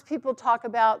times people talk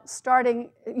about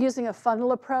using a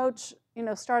funnel approach,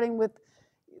 starting with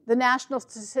the national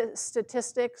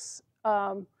statistics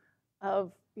of,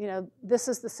 this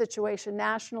is the situation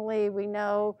nationally. We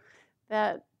know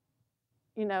that,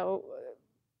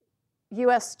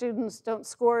 US students don't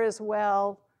score as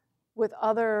well with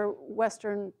other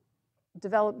Western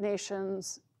developed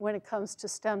nations when it comes to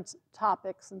STEM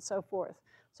topics and so forth.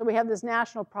 So we have this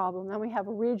national problem, then we have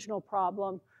a regional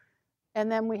problem,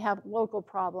 and then we have local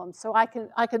problems. So I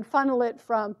can funnel it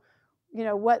from,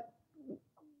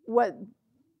 what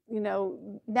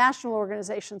national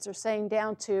organizations are saying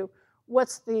down to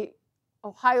what's the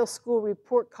Ohio school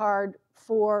report card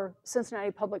for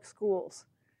Cincinnati Public Schools.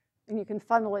 And you can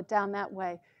funnel it down that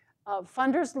way.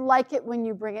 Funders like it when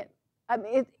you bring it.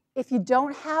 If you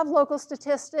don't have local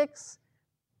statistics,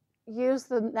 use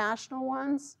the national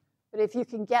ones. But if you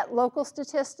can get local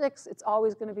statistics, it's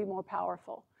always going to be more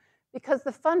powerful. Because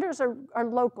the funders are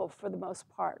local for the most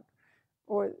part.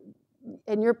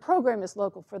 And your program is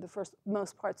local for the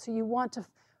most part. So you want to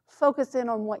focus in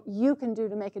on what you can do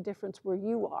to make a difference where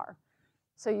you are.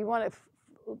 So you want to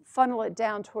funnel it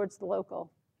down towards the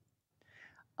local.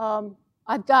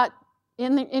 I've got,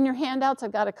 in your handouts,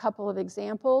 I've got a couple of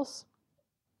examples.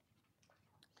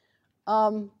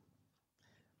 The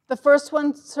first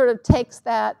one sort of takes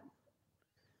that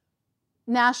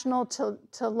national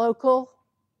to local.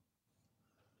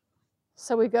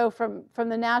 So we go from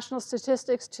the national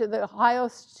statistics to the Ohio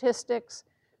statistics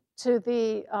to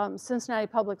the Cincinnati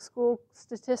Public School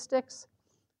statistics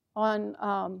on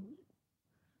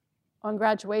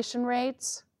graduation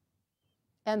rates.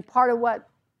 And part of what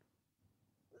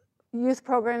youth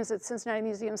programs at Cincinnati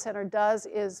Museum Center does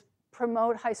is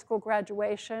promote high school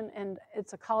graduation, and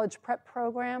it's a college prep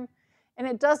program. And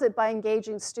it does it by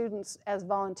engaging students as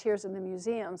volunteers in the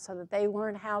museum so that they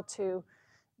learn how to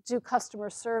do customer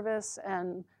service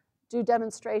and do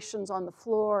demonstrations on the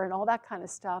floor and all that kind of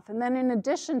stuff. And then in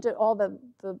addition to all the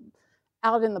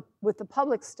out in the with the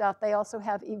public stuff, they also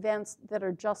have events that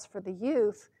are just for the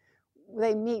youth.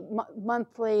 They meet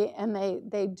monthly, and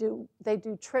they do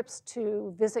trips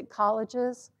to visit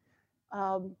colleges.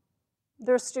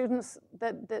 There are students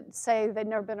that say they've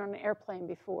never been on an airplane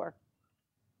before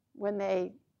when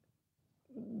they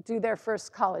do their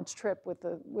first college trip with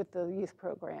the youth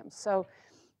program. So,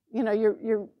 you know,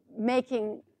 you're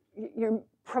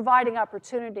providing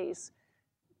opportunities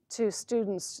to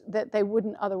students that they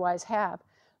wouldn't otherwise have.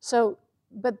 So,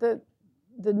 but the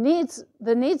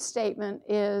needs statement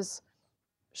is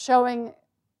showing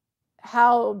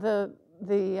how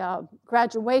the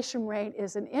graduation rate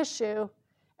is an issue,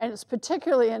 and it's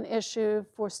particularly an issue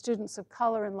for students of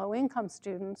color and low-income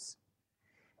students.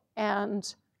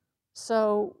 And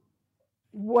so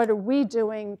what are we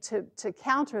doing to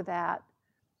counter that?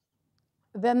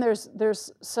 Then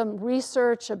there's some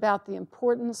research about the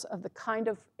importance of the kind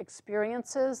of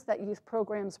experiences that youth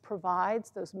programs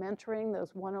provides, those mentoring,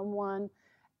 those one-on-one,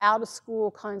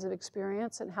 out-of-school kinds of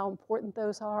experience, and how important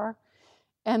those are.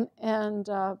 And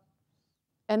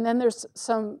then there's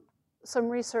some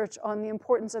research on the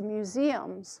importance of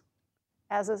museums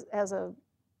as a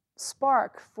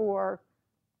spark for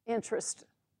interest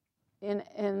and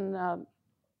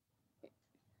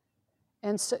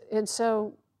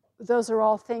so those are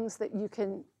all things that you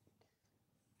can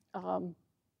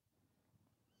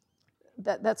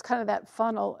that's kind of that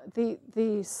funnel.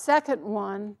 The second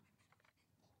one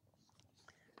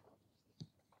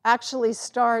actually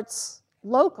starts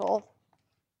local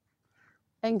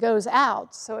and goes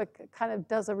out, so it kind of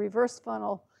does a reverse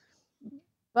funnel.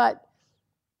 But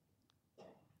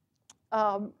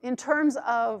in terms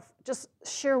of just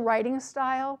sheer writing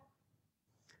style,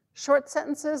 short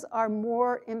sentences are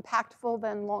more impactful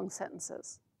than long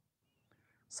sentences.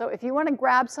 So if you want to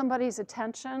grab somebody's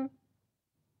attention,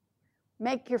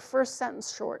 make your first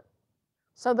sentence short.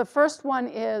 So the first one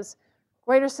is,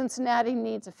 Greater Cincinnati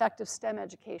needs effective STEM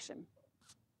education.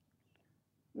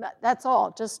 That's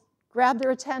all. Just grab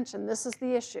their attention. This is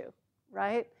the issue,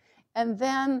 right? And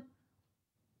then,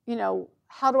 you know,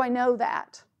 how do I know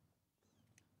that?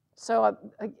 So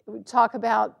we talk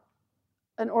about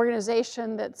an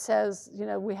organization that says, you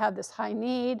know, we have this high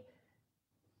need.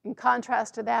 In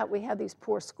contrast to that, we have these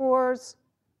poor scores.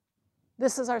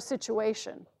 This is our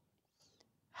situation.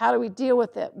 How do we deal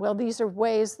with it? Well, these are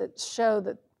ways that show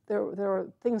that there are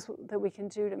things that we can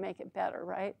do to make it better,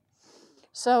 right?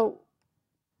 So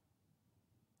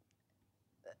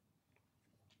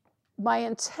my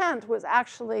intent was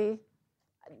actually,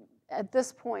 at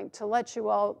this point, to let you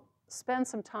all spend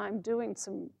some time doing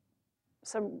some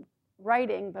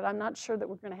writing, but I'm not sure that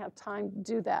we're going to have time to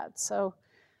do that. So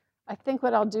I think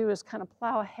what I'll do is kind of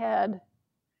plow ahead,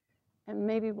 and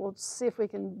maybe we'll see if we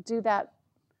can do that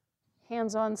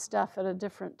hands-on stuff at a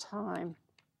different time.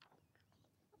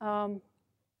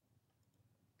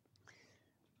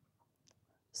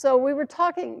 So we were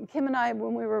talking, Kim and I,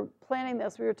 when we were planning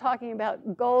this, we were talking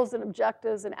about goals and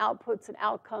objectives and outputs and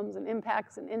outcomes and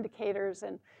impacts and indicators.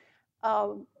 And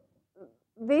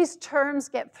these terms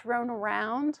get thrown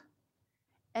around,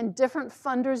 and different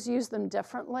funders use them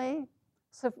differently.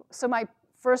 So my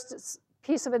first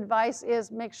piece of advice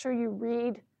is make sure you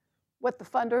read what the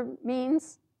funder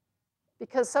means,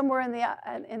 because somewhere in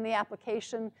the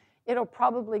application, it'll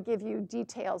probably give you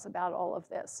details about all of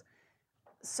this.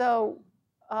 So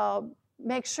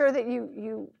make sure that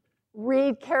you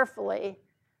read carefully.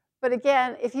 But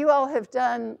again, if you all have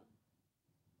done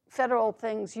federal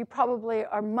things, you probably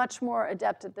are much more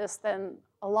adept at this than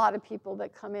a lot of people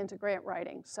that come into grant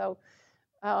writing. So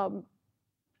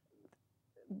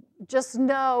just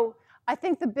know, I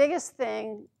think the biggest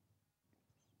thing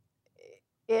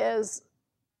is,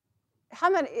 how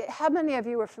many of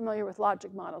you are familiar with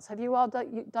logic models? Have you all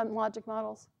done logic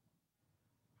models?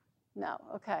 No,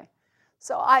 okay.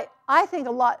 So I think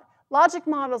logic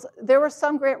models, there were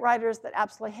some grant writers that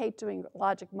absolutely hate doing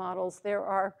logic models. There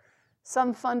are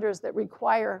some funders that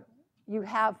require you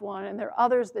have one, and there are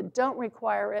others that don't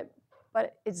require it,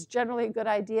 but it's generally a good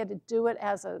idea to do it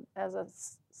as a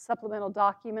supplemental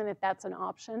document if that's an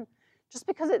option, just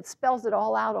because it spells it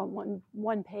all out on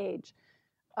one page.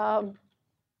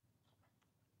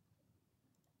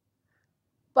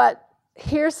 But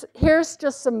here's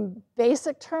just some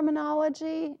basic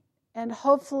terminology, and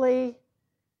hopefully,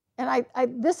 and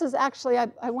this is actually,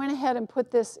 I went ahead and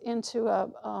put this into a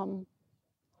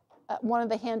one of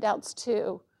the handouts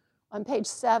too. On page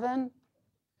 7,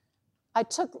 I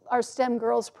took our STEM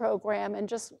Girls program and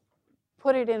just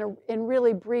put it in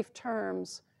really brief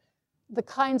terms, the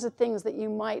kinds of things that you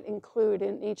might include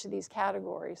in each of these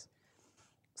categories.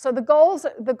 So the goal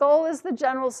is the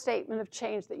general statement of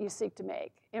change that you seek to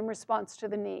make in response to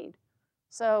the need.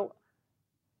 So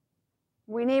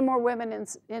we need more women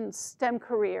in STEM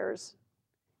careers,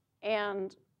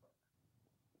 and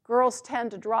girls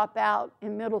tend to drop out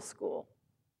in middle school.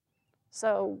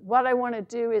 So what I want to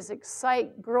do is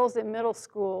excite girls in middle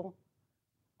school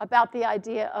about the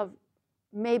idea of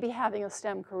maybe having a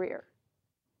STEM career.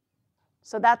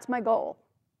 So that's my goal,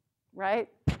 right?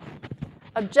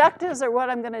 Objectives are what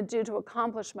I'm going to do to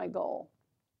accomplish my goal.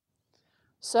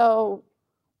 So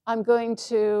I'm going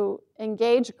to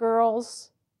engage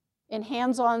girls in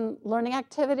hands-on learning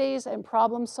activities and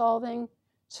problem solving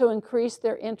to increase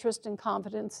their interest and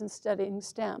confidence in studying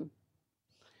STEM.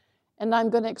 And I'm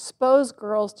going to expose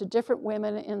girls to different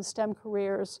women in STEM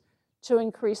careers to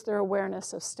increase their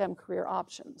awareness of STEM career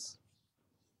options.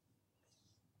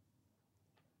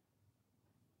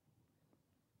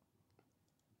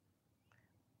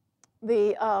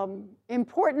 The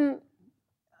important,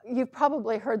 you've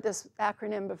probably heard this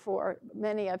acronym before,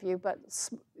 many of you, but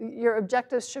your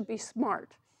objectives should be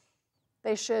SMART.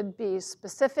 They should be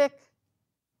specific,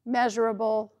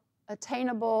 measurable,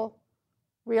 attainable,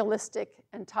 realistic,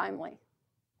 and timely.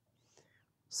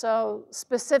 So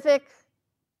specific,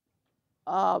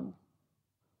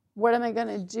 what am I going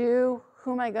to do?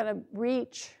 Who am I going to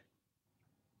reach?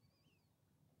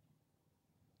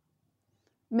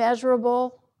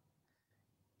 Measurable,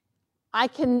 I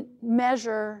can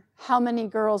measure how many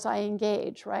girls I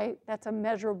engage, right? That's a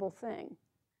measurable thing.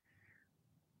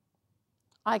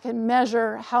 I can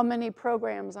measure how many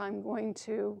programs I'm going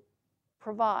to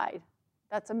provide.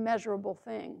 That's a measurable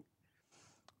thing.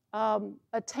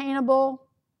 Attainable,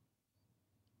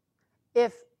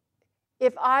 if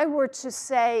I were to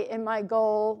say in my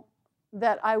goal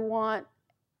that I want,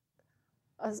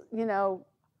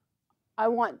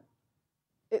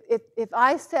 if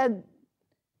I said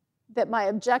that my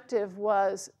objective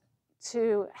was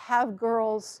to have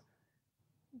girls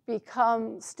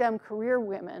become STEM career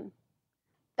women,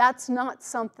 that's not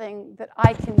something that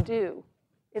I can do.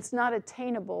 It's not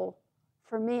attainable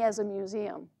for me as a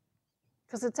museum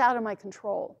because it's out of my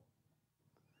control.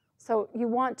 So you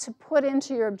want to put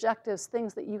into your objectives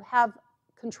things that you have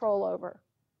control over.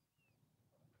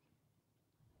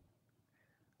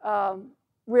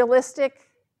 Realistic,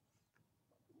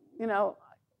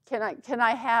 can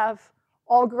I have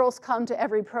all girls come to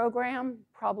every program?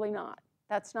 Probably not.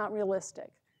 That's not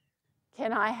realistic.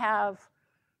 Can I have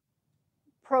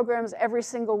programs every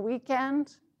single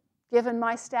weekend given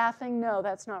my staffing? No,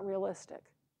 that's not realistic.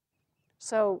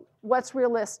 So what's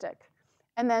realistic?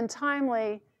 And then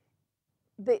timely,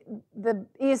 the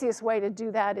easiest way to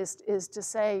do that is to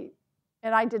say,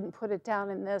 and I didn't put it down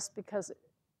in this because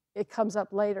it comes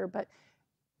up later, but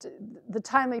the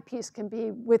timely piece can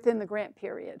be within the grant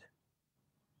period.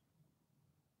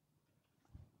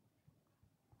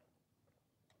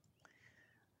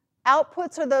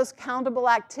 Outputs are those countable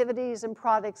activities and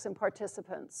products and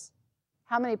participants.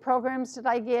 How many programs did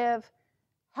I give?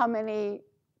 How many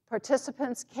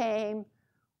participants came?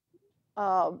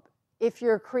 If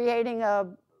you're creating a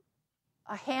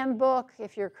handbook,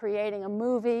 if you're creating a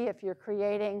movie, if you're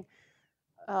creating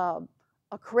a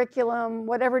curriculum,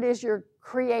 whatever it is you're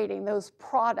creating, those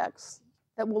products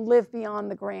that will live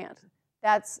beyond the grant,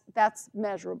 that's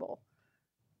measurable.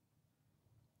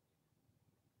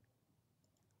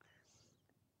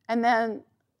 And then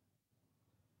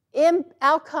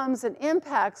outcomes and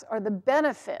impacts are the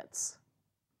benefits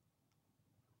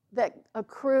that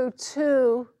accrue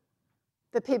to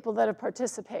the people that have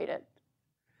participated.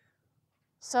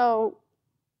 So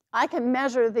I can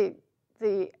measure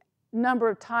the number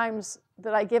of times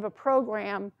that I give a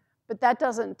program, but that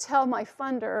doesn't tell my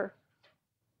funder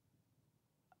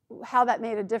how that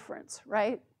made a difference,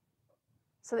 right?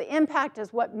 So the impact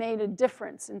is what made a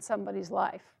difference in somebody's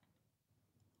life.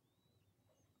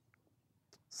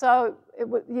 So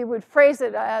you would phrase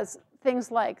it as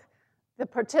things like the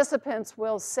participants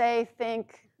will say,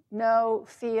 think, know,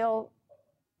 feel,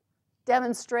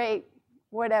 demonstrate,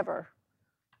 whatever.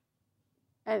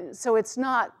 And so it's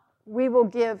not, we will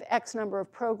give X number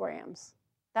of programs.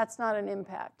 That's not an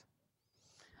impact.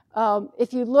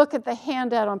 If you look at the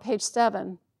handout on page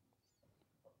 7,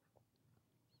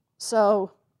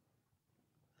 so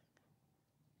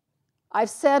I've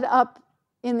set up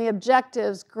in the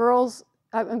objectives, girls,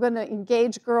 I'm going to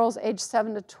engage girls age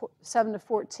 7 to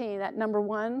 14 at number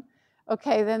 1.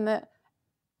 Okay, then the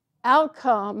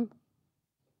outcome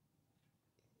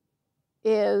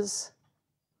is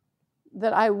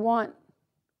that I want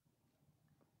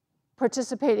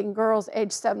participating girls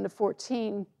aged 7 to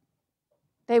 14,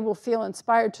 they will feel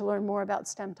inspired to learn more about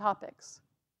STEM topics.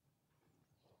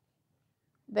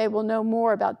 They will know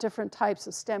more about different types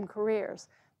of STEM careers.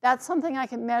 That's something I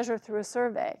can measure through a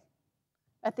survey.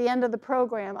 At the end of the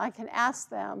program, I can ask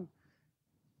them,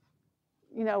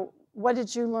 you know, what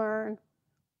did you learn?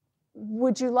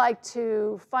 Would you like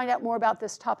to find out more about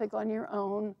this topic on your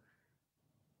own?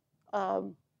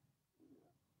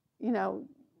 You know,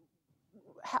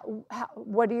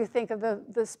 what do you think of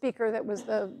the speaker that was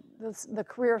the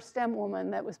career STEM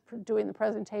woman that was doing the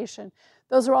presentation?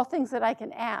 Those are all things that I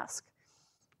can ask.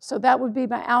 So that would be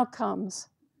my outcomes.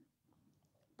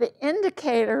 The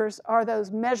indicators are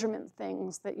those measurement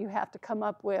things that you have to come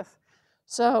up with.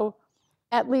 So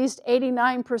at least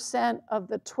 89% of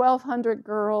the 1,200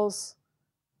 girls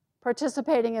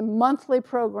participating in monthly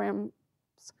programs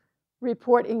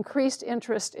report increased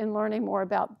interest in learning more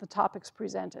about the topics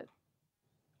presented.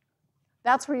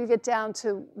 That's where you get down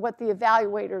to what the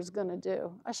evaluator is going to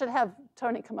do. I should have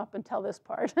Tony come up and tell this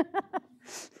part.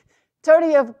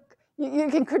 Tony, you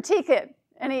can critique it.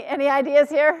 Any ideas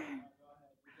here?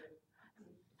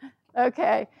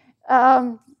 Okay.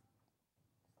 And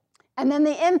then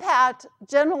the impact,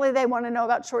 generally they want to know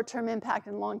about short-term impact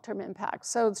and long-term impact.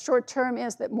 So short-term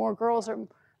is that more girls are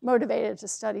motivated to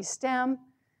study STEM.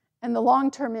 And the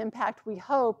long-term impact, we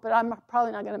hope, but I'm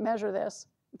probably not going to measure this.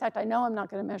 In fact, I know I'm not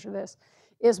going to measure this,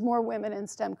 is more women in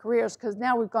STEM careers, because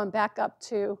now we've gone back up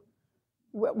to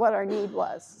what our need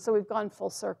was. So we've gone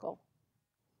full circle.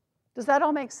 Does that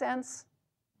all make sense?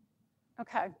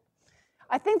 Okay.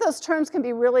 I think those terms can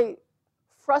be really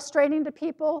frustrating to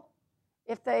people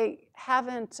if they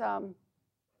haven't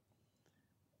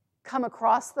come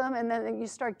across them, and then you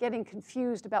start getting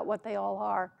confused about what they all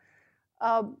are.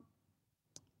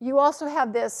 You also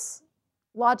have this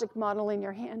logic model in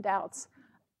your handouts.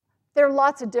 There are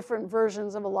lots of different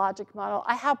versions of a logic model.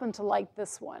 I happen to like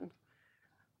this one.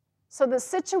 So the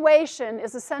situation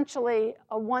is essentially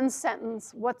a one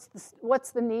sentence,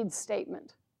 what's the need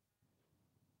statement?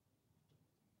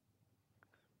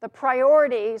 The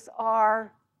priorities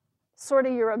are sort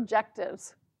of your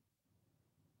objectives.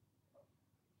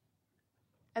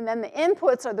 And then the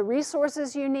inputs are the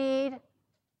resources you need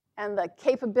and the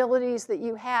capabilities that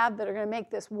you have that are going to make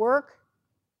this work.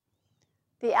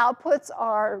 The outputs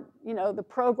are, you know, the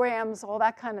programs, all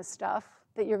that kind of stuff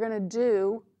that you're going to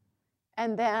do,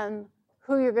 and then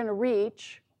who you're going to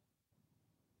reach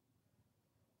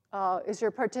is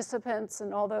your participants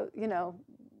and all the, you know,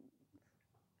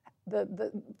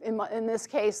 in this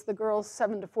case, the girls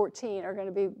 7 to 14 are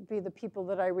going to be the people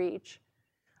that I reach.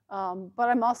 But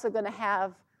I'm also going to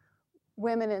have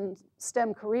women in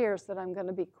STEM careers that I'm going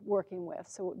to be working with.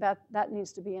 So that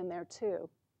needs to be in there too.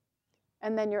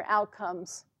 And then your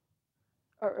outcomes,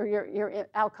 or your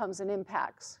outcomes and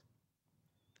impacts.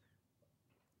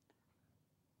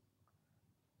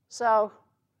 So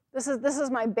this is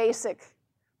my basic.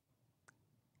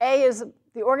 A is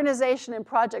the organization and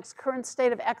project's current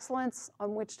state of excellence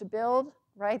on which to build,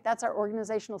 right? That's our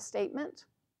organizational statement.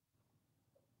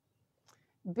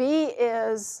 B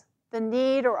is the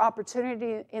need or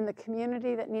opportunity in the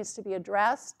community that needs to be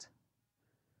addressed.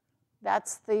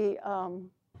 That's the,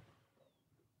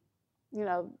 you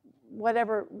know,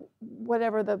 whatever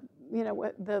the, you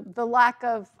know, the lack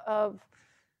of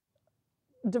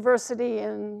diversity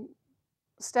in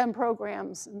STEM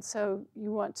programs, and so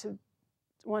you want to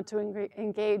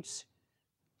engage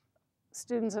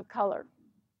students of color.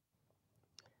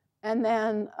 And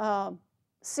then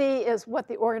C is what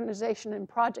the organization and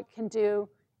project can do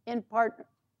in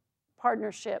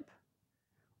partnership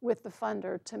with the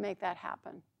funder to make that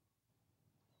happen.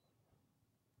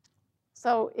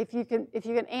 So if you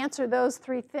can answer those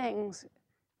three things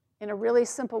in a really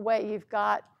simple way, you've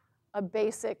got a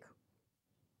basic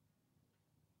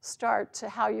start to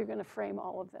how you're going to frame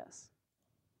all of this.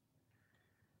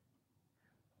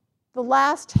 The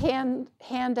last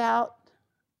handout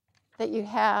that you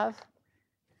have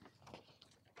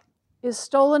is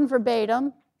stolen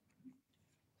verbatim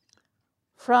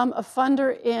from a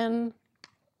funder in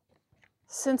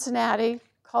Cincinnati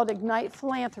called Ignite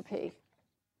Philanthropy.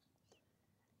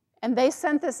 And they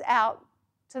sent this out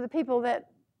to the people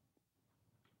that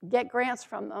get grants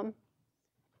from them.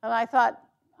 And I thought,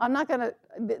 I'm not going to,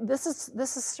 this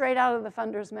is straight out of the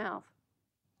funder's mouth.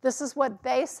 This is what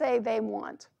they say they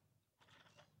want.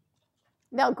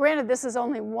 Now, granted, this is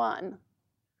only one,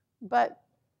 but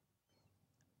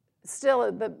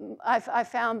still, I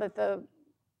found that the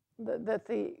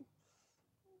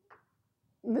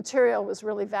material was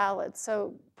really valid.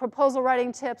 So proposal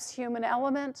writing tips, human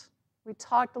element. We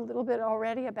talked a little bit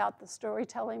already about the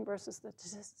storytelling versus the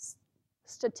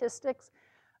statistics.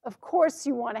 Of course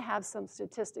you want to have some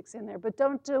statistics in there, but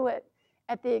don't do it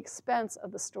at the expense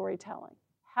of the storytelling.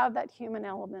 Have that human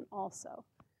element also.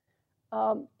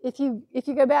 If you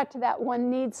go back to that one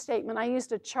need statement, I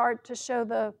used a chart to show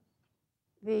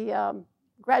the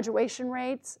graduation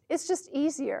rates. It's just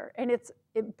easier, and it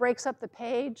breaks up the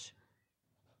page.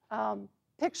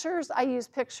 Pictures, I use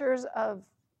pictures of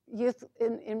youth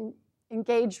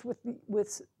engaged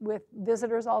with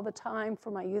visitors all the time for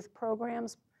my youth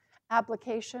programs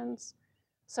applications.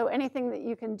 So anything that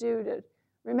you can do to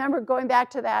remember, going back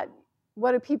to that,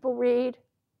 what do people read?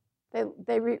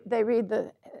 They read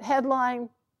the headline,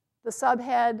 the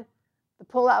subhead, the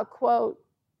pull-out quote,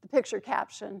 the picture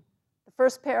caption, the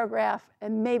first paragraph,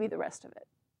 and maybe the rest of it.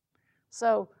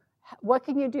 So what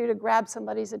can you do to grab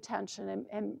somebody's attention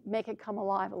and make it come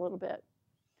alive a little bit?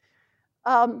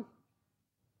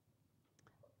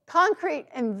 Concrete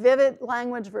and vivid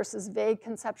language versus vague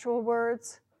conceptual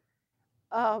words.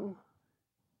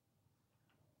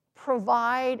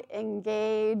 Provide,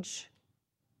 engage,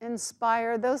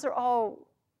 inspire. Those are all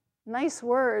nice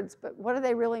words, but what do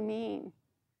they really mean?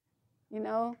 You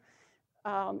know?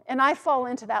 And I fall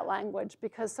into that language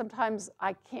because sometimes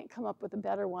I can't come up with a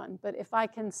better one. But if I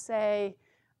can say,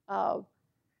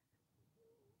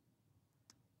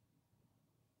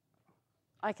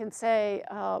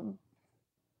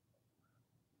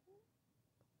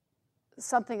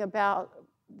 something about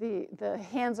the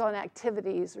hands-on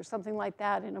activities or something like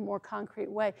that in a more concrete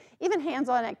way. Even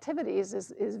hands-on activities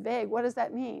is vague. What does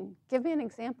that mean? Give me an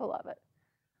example of it.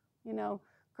 You know,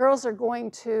 girls are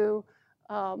going to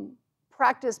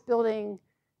practice building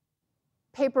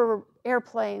paper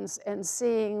airplanes and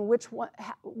seeing which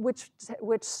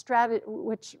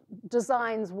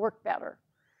designs work better.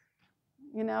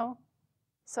 You know,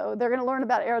 so they're going to learn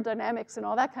about aerodynamics and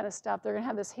all that kind of stuff. They're going to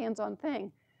have this hands-on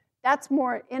thing. That's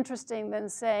more interesting than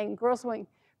saying girls will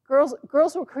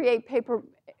create paper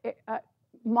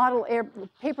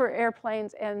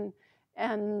airplanes and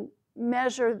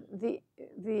measure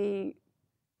the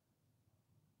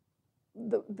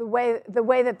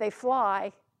way that they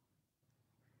fly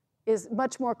is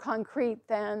much more concrete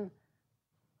than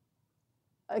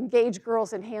engage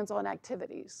girls in hands-on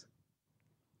activities.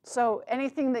 So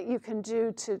anything that you can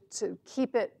do to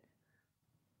keep it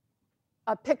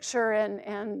a picture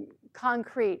and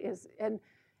concrete is, and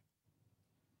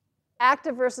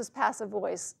active versus passive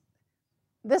voice.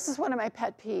 This is one of my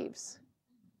pet peeves.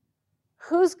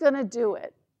 Who's going to do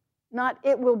it? Not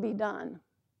it will be done.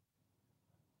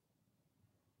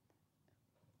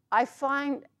 I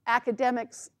find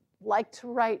academics like to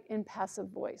write in passive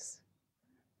voice.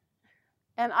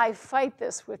 And I fight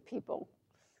this with people.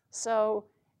 So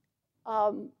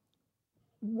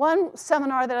one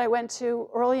seminar that I went to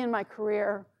early in my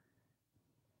career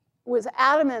was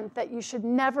adamant that you should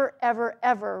never, ever,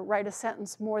 ever write a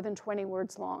sentence more than 20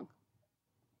 words long.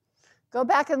 Go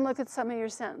back and look at some of your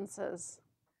sentences.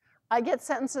 I get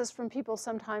sentences from people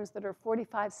sometimes that are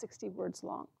 45, 60 words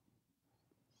long.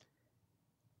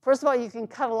 First of all, you can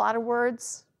cut a lot of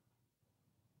words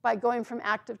by going from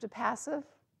active to passive.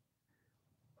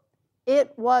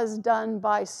 It was done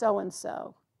by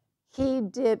so-and-so. He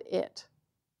did it.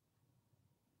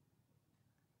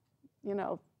 You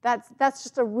know, that's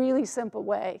just a really simple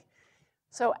way.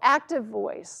 So active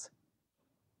voice,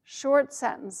 short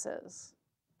sentences,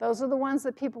 those are the ones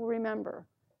that people remember.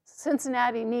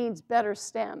 Cincinnati needs better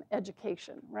STEM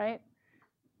education, right?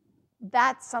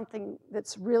 That's something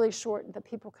that's really short that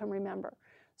people can remember.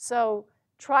 So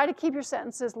try to keep your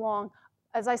sentences long.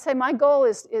 As I say, my goal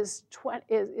is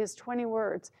 20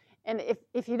 words. And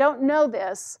if you don't know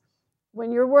this,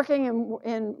 when you're working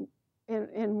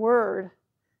in Word,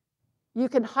 you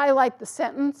can highlight the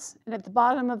sentence, and at the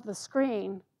bottom of the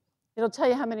screen, it'll tell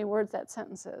you how many words that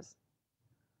sentence is.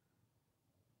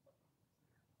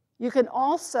 You can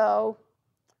also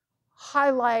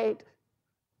highlight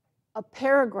a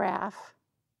paragraph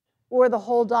or the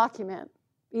whole document,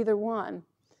 either one.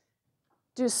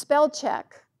 Do spell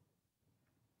check.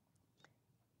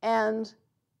 And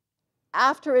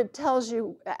after it tells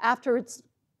you, after it's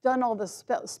done all the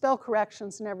spell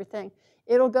corrections and everything,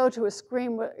 it'll go to a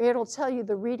screen where it'll tell you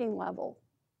the reading level.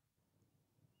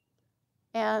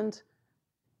 And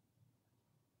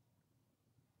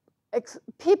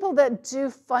people that do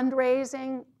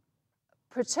fundraising,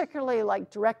 particularly like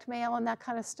direct mail and that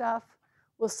kind of stuff,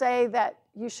 will say that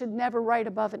you should never write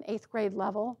above an 8th grade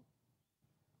level.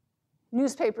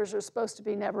 Newspapers are supposed to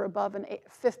be never above an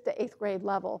 5th to 8th grade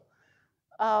level.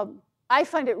 I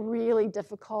find it really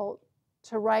difficult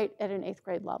to write at an 8th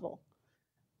grade level.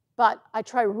 But I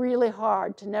try really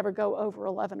hard to never go over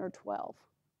 11 or 12.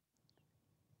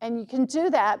 And you can do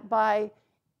that by,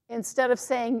 instead of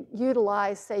saying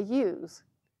utilize, say use.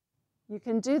 You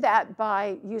can do that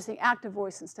by using active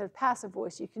voice instead of passive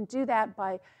voice. You can do that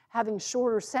by having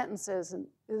shorter sentences. And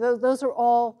those are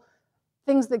all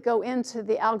things that go into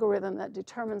the algorithm that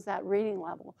determines that reading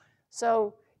level.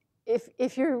 So if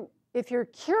you're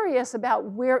curious about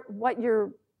what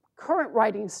your current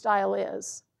writing style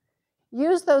is,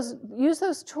 use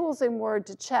those tools in Word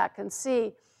to check and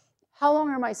see how long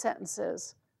are my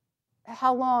sentences,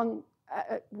 how long,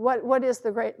 what is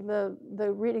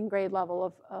the reading grade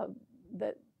level of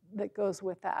that goes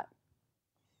with that.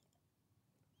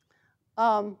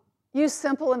 Use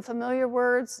simple and familiar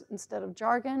words instead of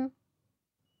jargon.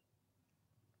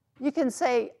 You can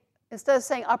say, instead of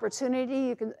saying opportunity,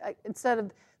 you can, instead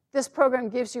of this program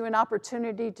gives you an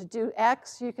opportunity to do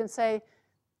X, you can say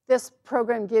this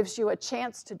program gives you a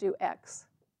chance to do X.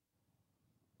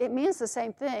 It means the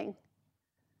same thing.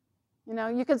 You know,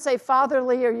 you can say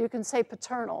fatherly or you can say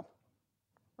paternal,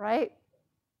 right?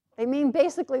 They mean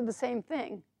basically the same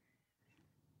thing.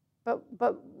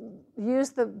 But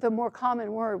use the more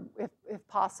common word if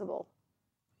possible.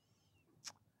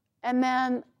 And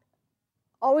then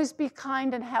always be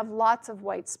kind and have lots of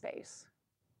white space.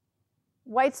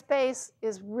 White space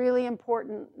is really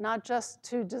important, not just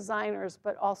to designers,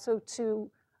 but also to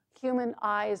human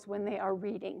eyes when they are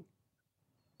reading.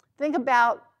 Think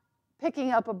about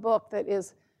picking up a book that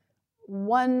is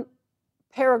one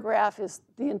paragraph is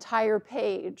the entire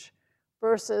page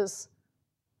versus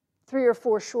 3 or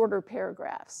 4 shorter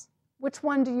paragraphs. Which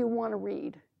one do you want to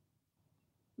read?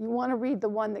 You want to read the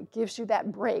one that gives you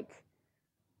that break.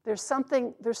 There's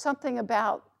something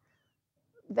about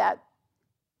that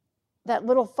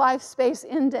little 5-space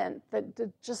indent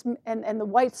that just, and the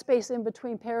white space in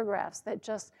between paragraphs that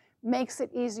just makes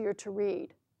it easier to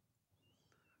read.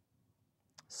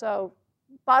 So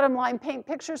bottom line, paint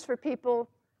pictures for people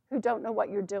who don't know what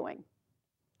you're doing.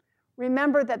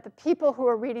 Remember that the people who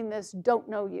are reading this don't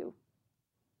know you.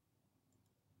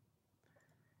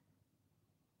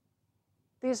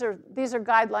 These are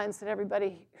guidelines that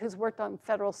everybody who's worked on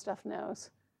federal stuff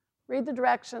knows. Read the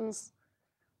directions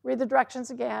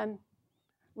again,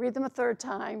 read them a 3rd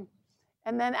time,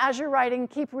 and then as you're writing,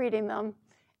 keep reading them.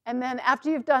 And then after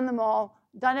you've done them all,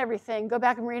 done everything, go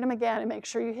back and read them again and make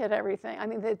sure you hit everything. I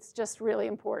mean, it's just really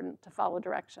important to follow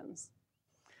directions.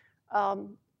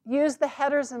 Use the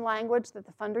headers and language that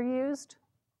the funder used.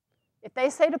 If they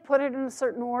say to put it in a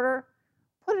certain order,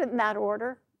 put it in that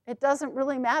order. It doesn't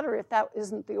really matter if that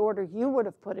isn't the order you would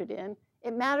have put it in.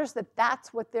 It matters that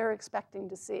that's what they're expecting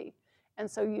to see. And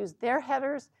so use their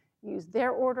headers, use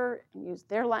their order, and use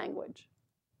their language.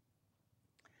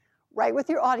 Write with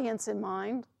your audience in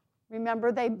mind.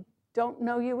 Remember, they don't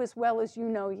know you as well as you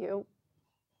know you.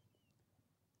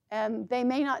 And they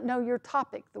may not know your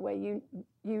topic the way you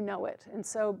know it. And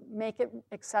so make it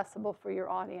accessible for your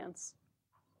audience.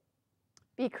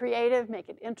 Be creative, make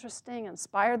it interesting,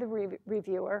 inspire the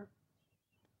reviewer.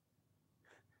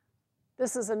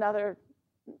 This is another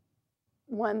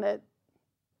one that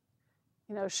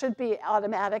should be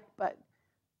automatic, but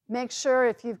make sure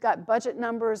if you've got budget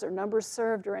numbers or numbers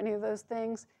served or any of those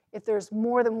things, if there's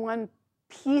more than one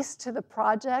piece to the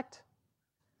project,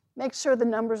 make sure the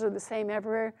numbers are the same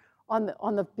everywhere on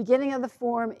the beginning of the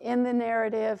form, in the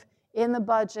narrative, in the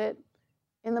budget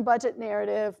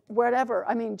narrative, whatever.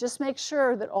 I mean, just make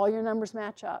sure that all your numbers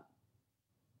match up.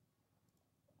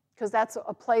 Because that's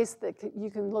a place that you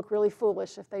can look really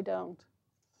foolish if they don't.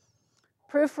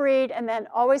 Proofread, and then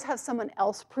always have someone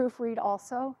else proofread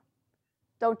also.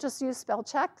 Don't just use spell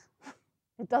check.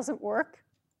 It doesn't work.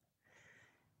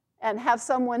 And have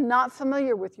someone not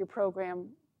familiar with your program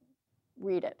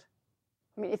read it.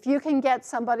 I mean, if you can get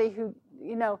somebody who,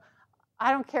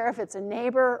 I don't care if it's a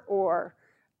neighbor or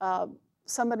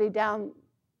somebody down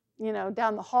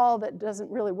the hall that doesn't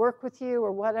really work with you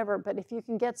or whatever, but if you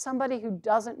can get somebody who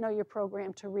doesn't know your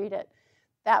program to read it,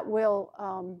 that will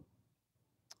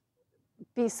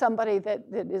be somebody that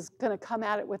is going to come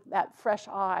at it with that fresh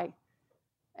eye.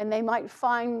 And they might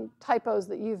find typos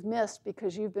that you've missed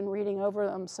because you've been reading over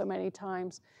them so many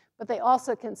times. But they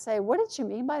also can say, what did you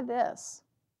mean by this?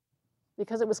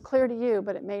 Because it was clear to you,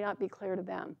 but it may not be clear to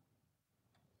them.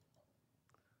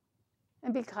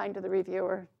 And be kind to the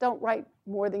reviewer. Don't write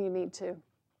more than you need to.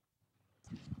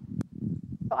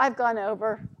 So I've gone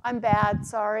over. I'm bad,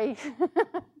 sorry.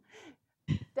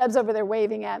 Deb's over there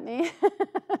waving at me.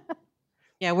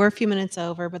 Yeah, we're a few minutes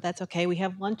over, but that's okay. We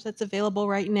have lunch that's available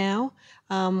right now.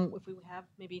 If we have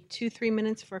maybe 2-3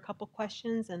 minutes for a couple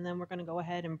questions, and then we're going to go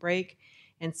ahead and break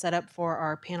and set up for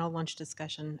our panel lunch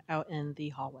discussion out in the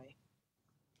hallway.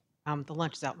 The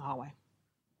lunch is out in the hallway.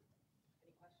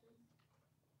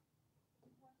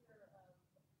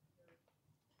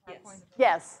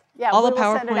 Yes, yeah, All we the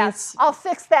will send it out. PowerPoints. I'll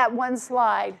fix that one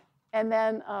slide and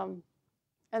then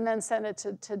send it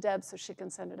to Deb so she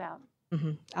can send it out.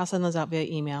 I'll send those out via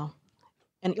email.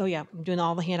 And oh yeah, I'm doing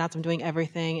all the handouts. I'm doing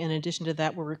everything. In addition to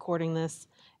that, we're recording this,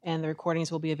 and the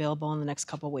recordings will be available in the next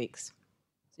couple weeks,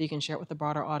 so you can share it with the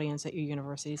broader audience at your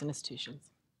universities and institutions.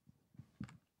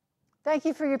 Thank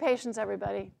you for your patience,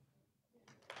 everybody.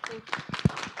 Thank you.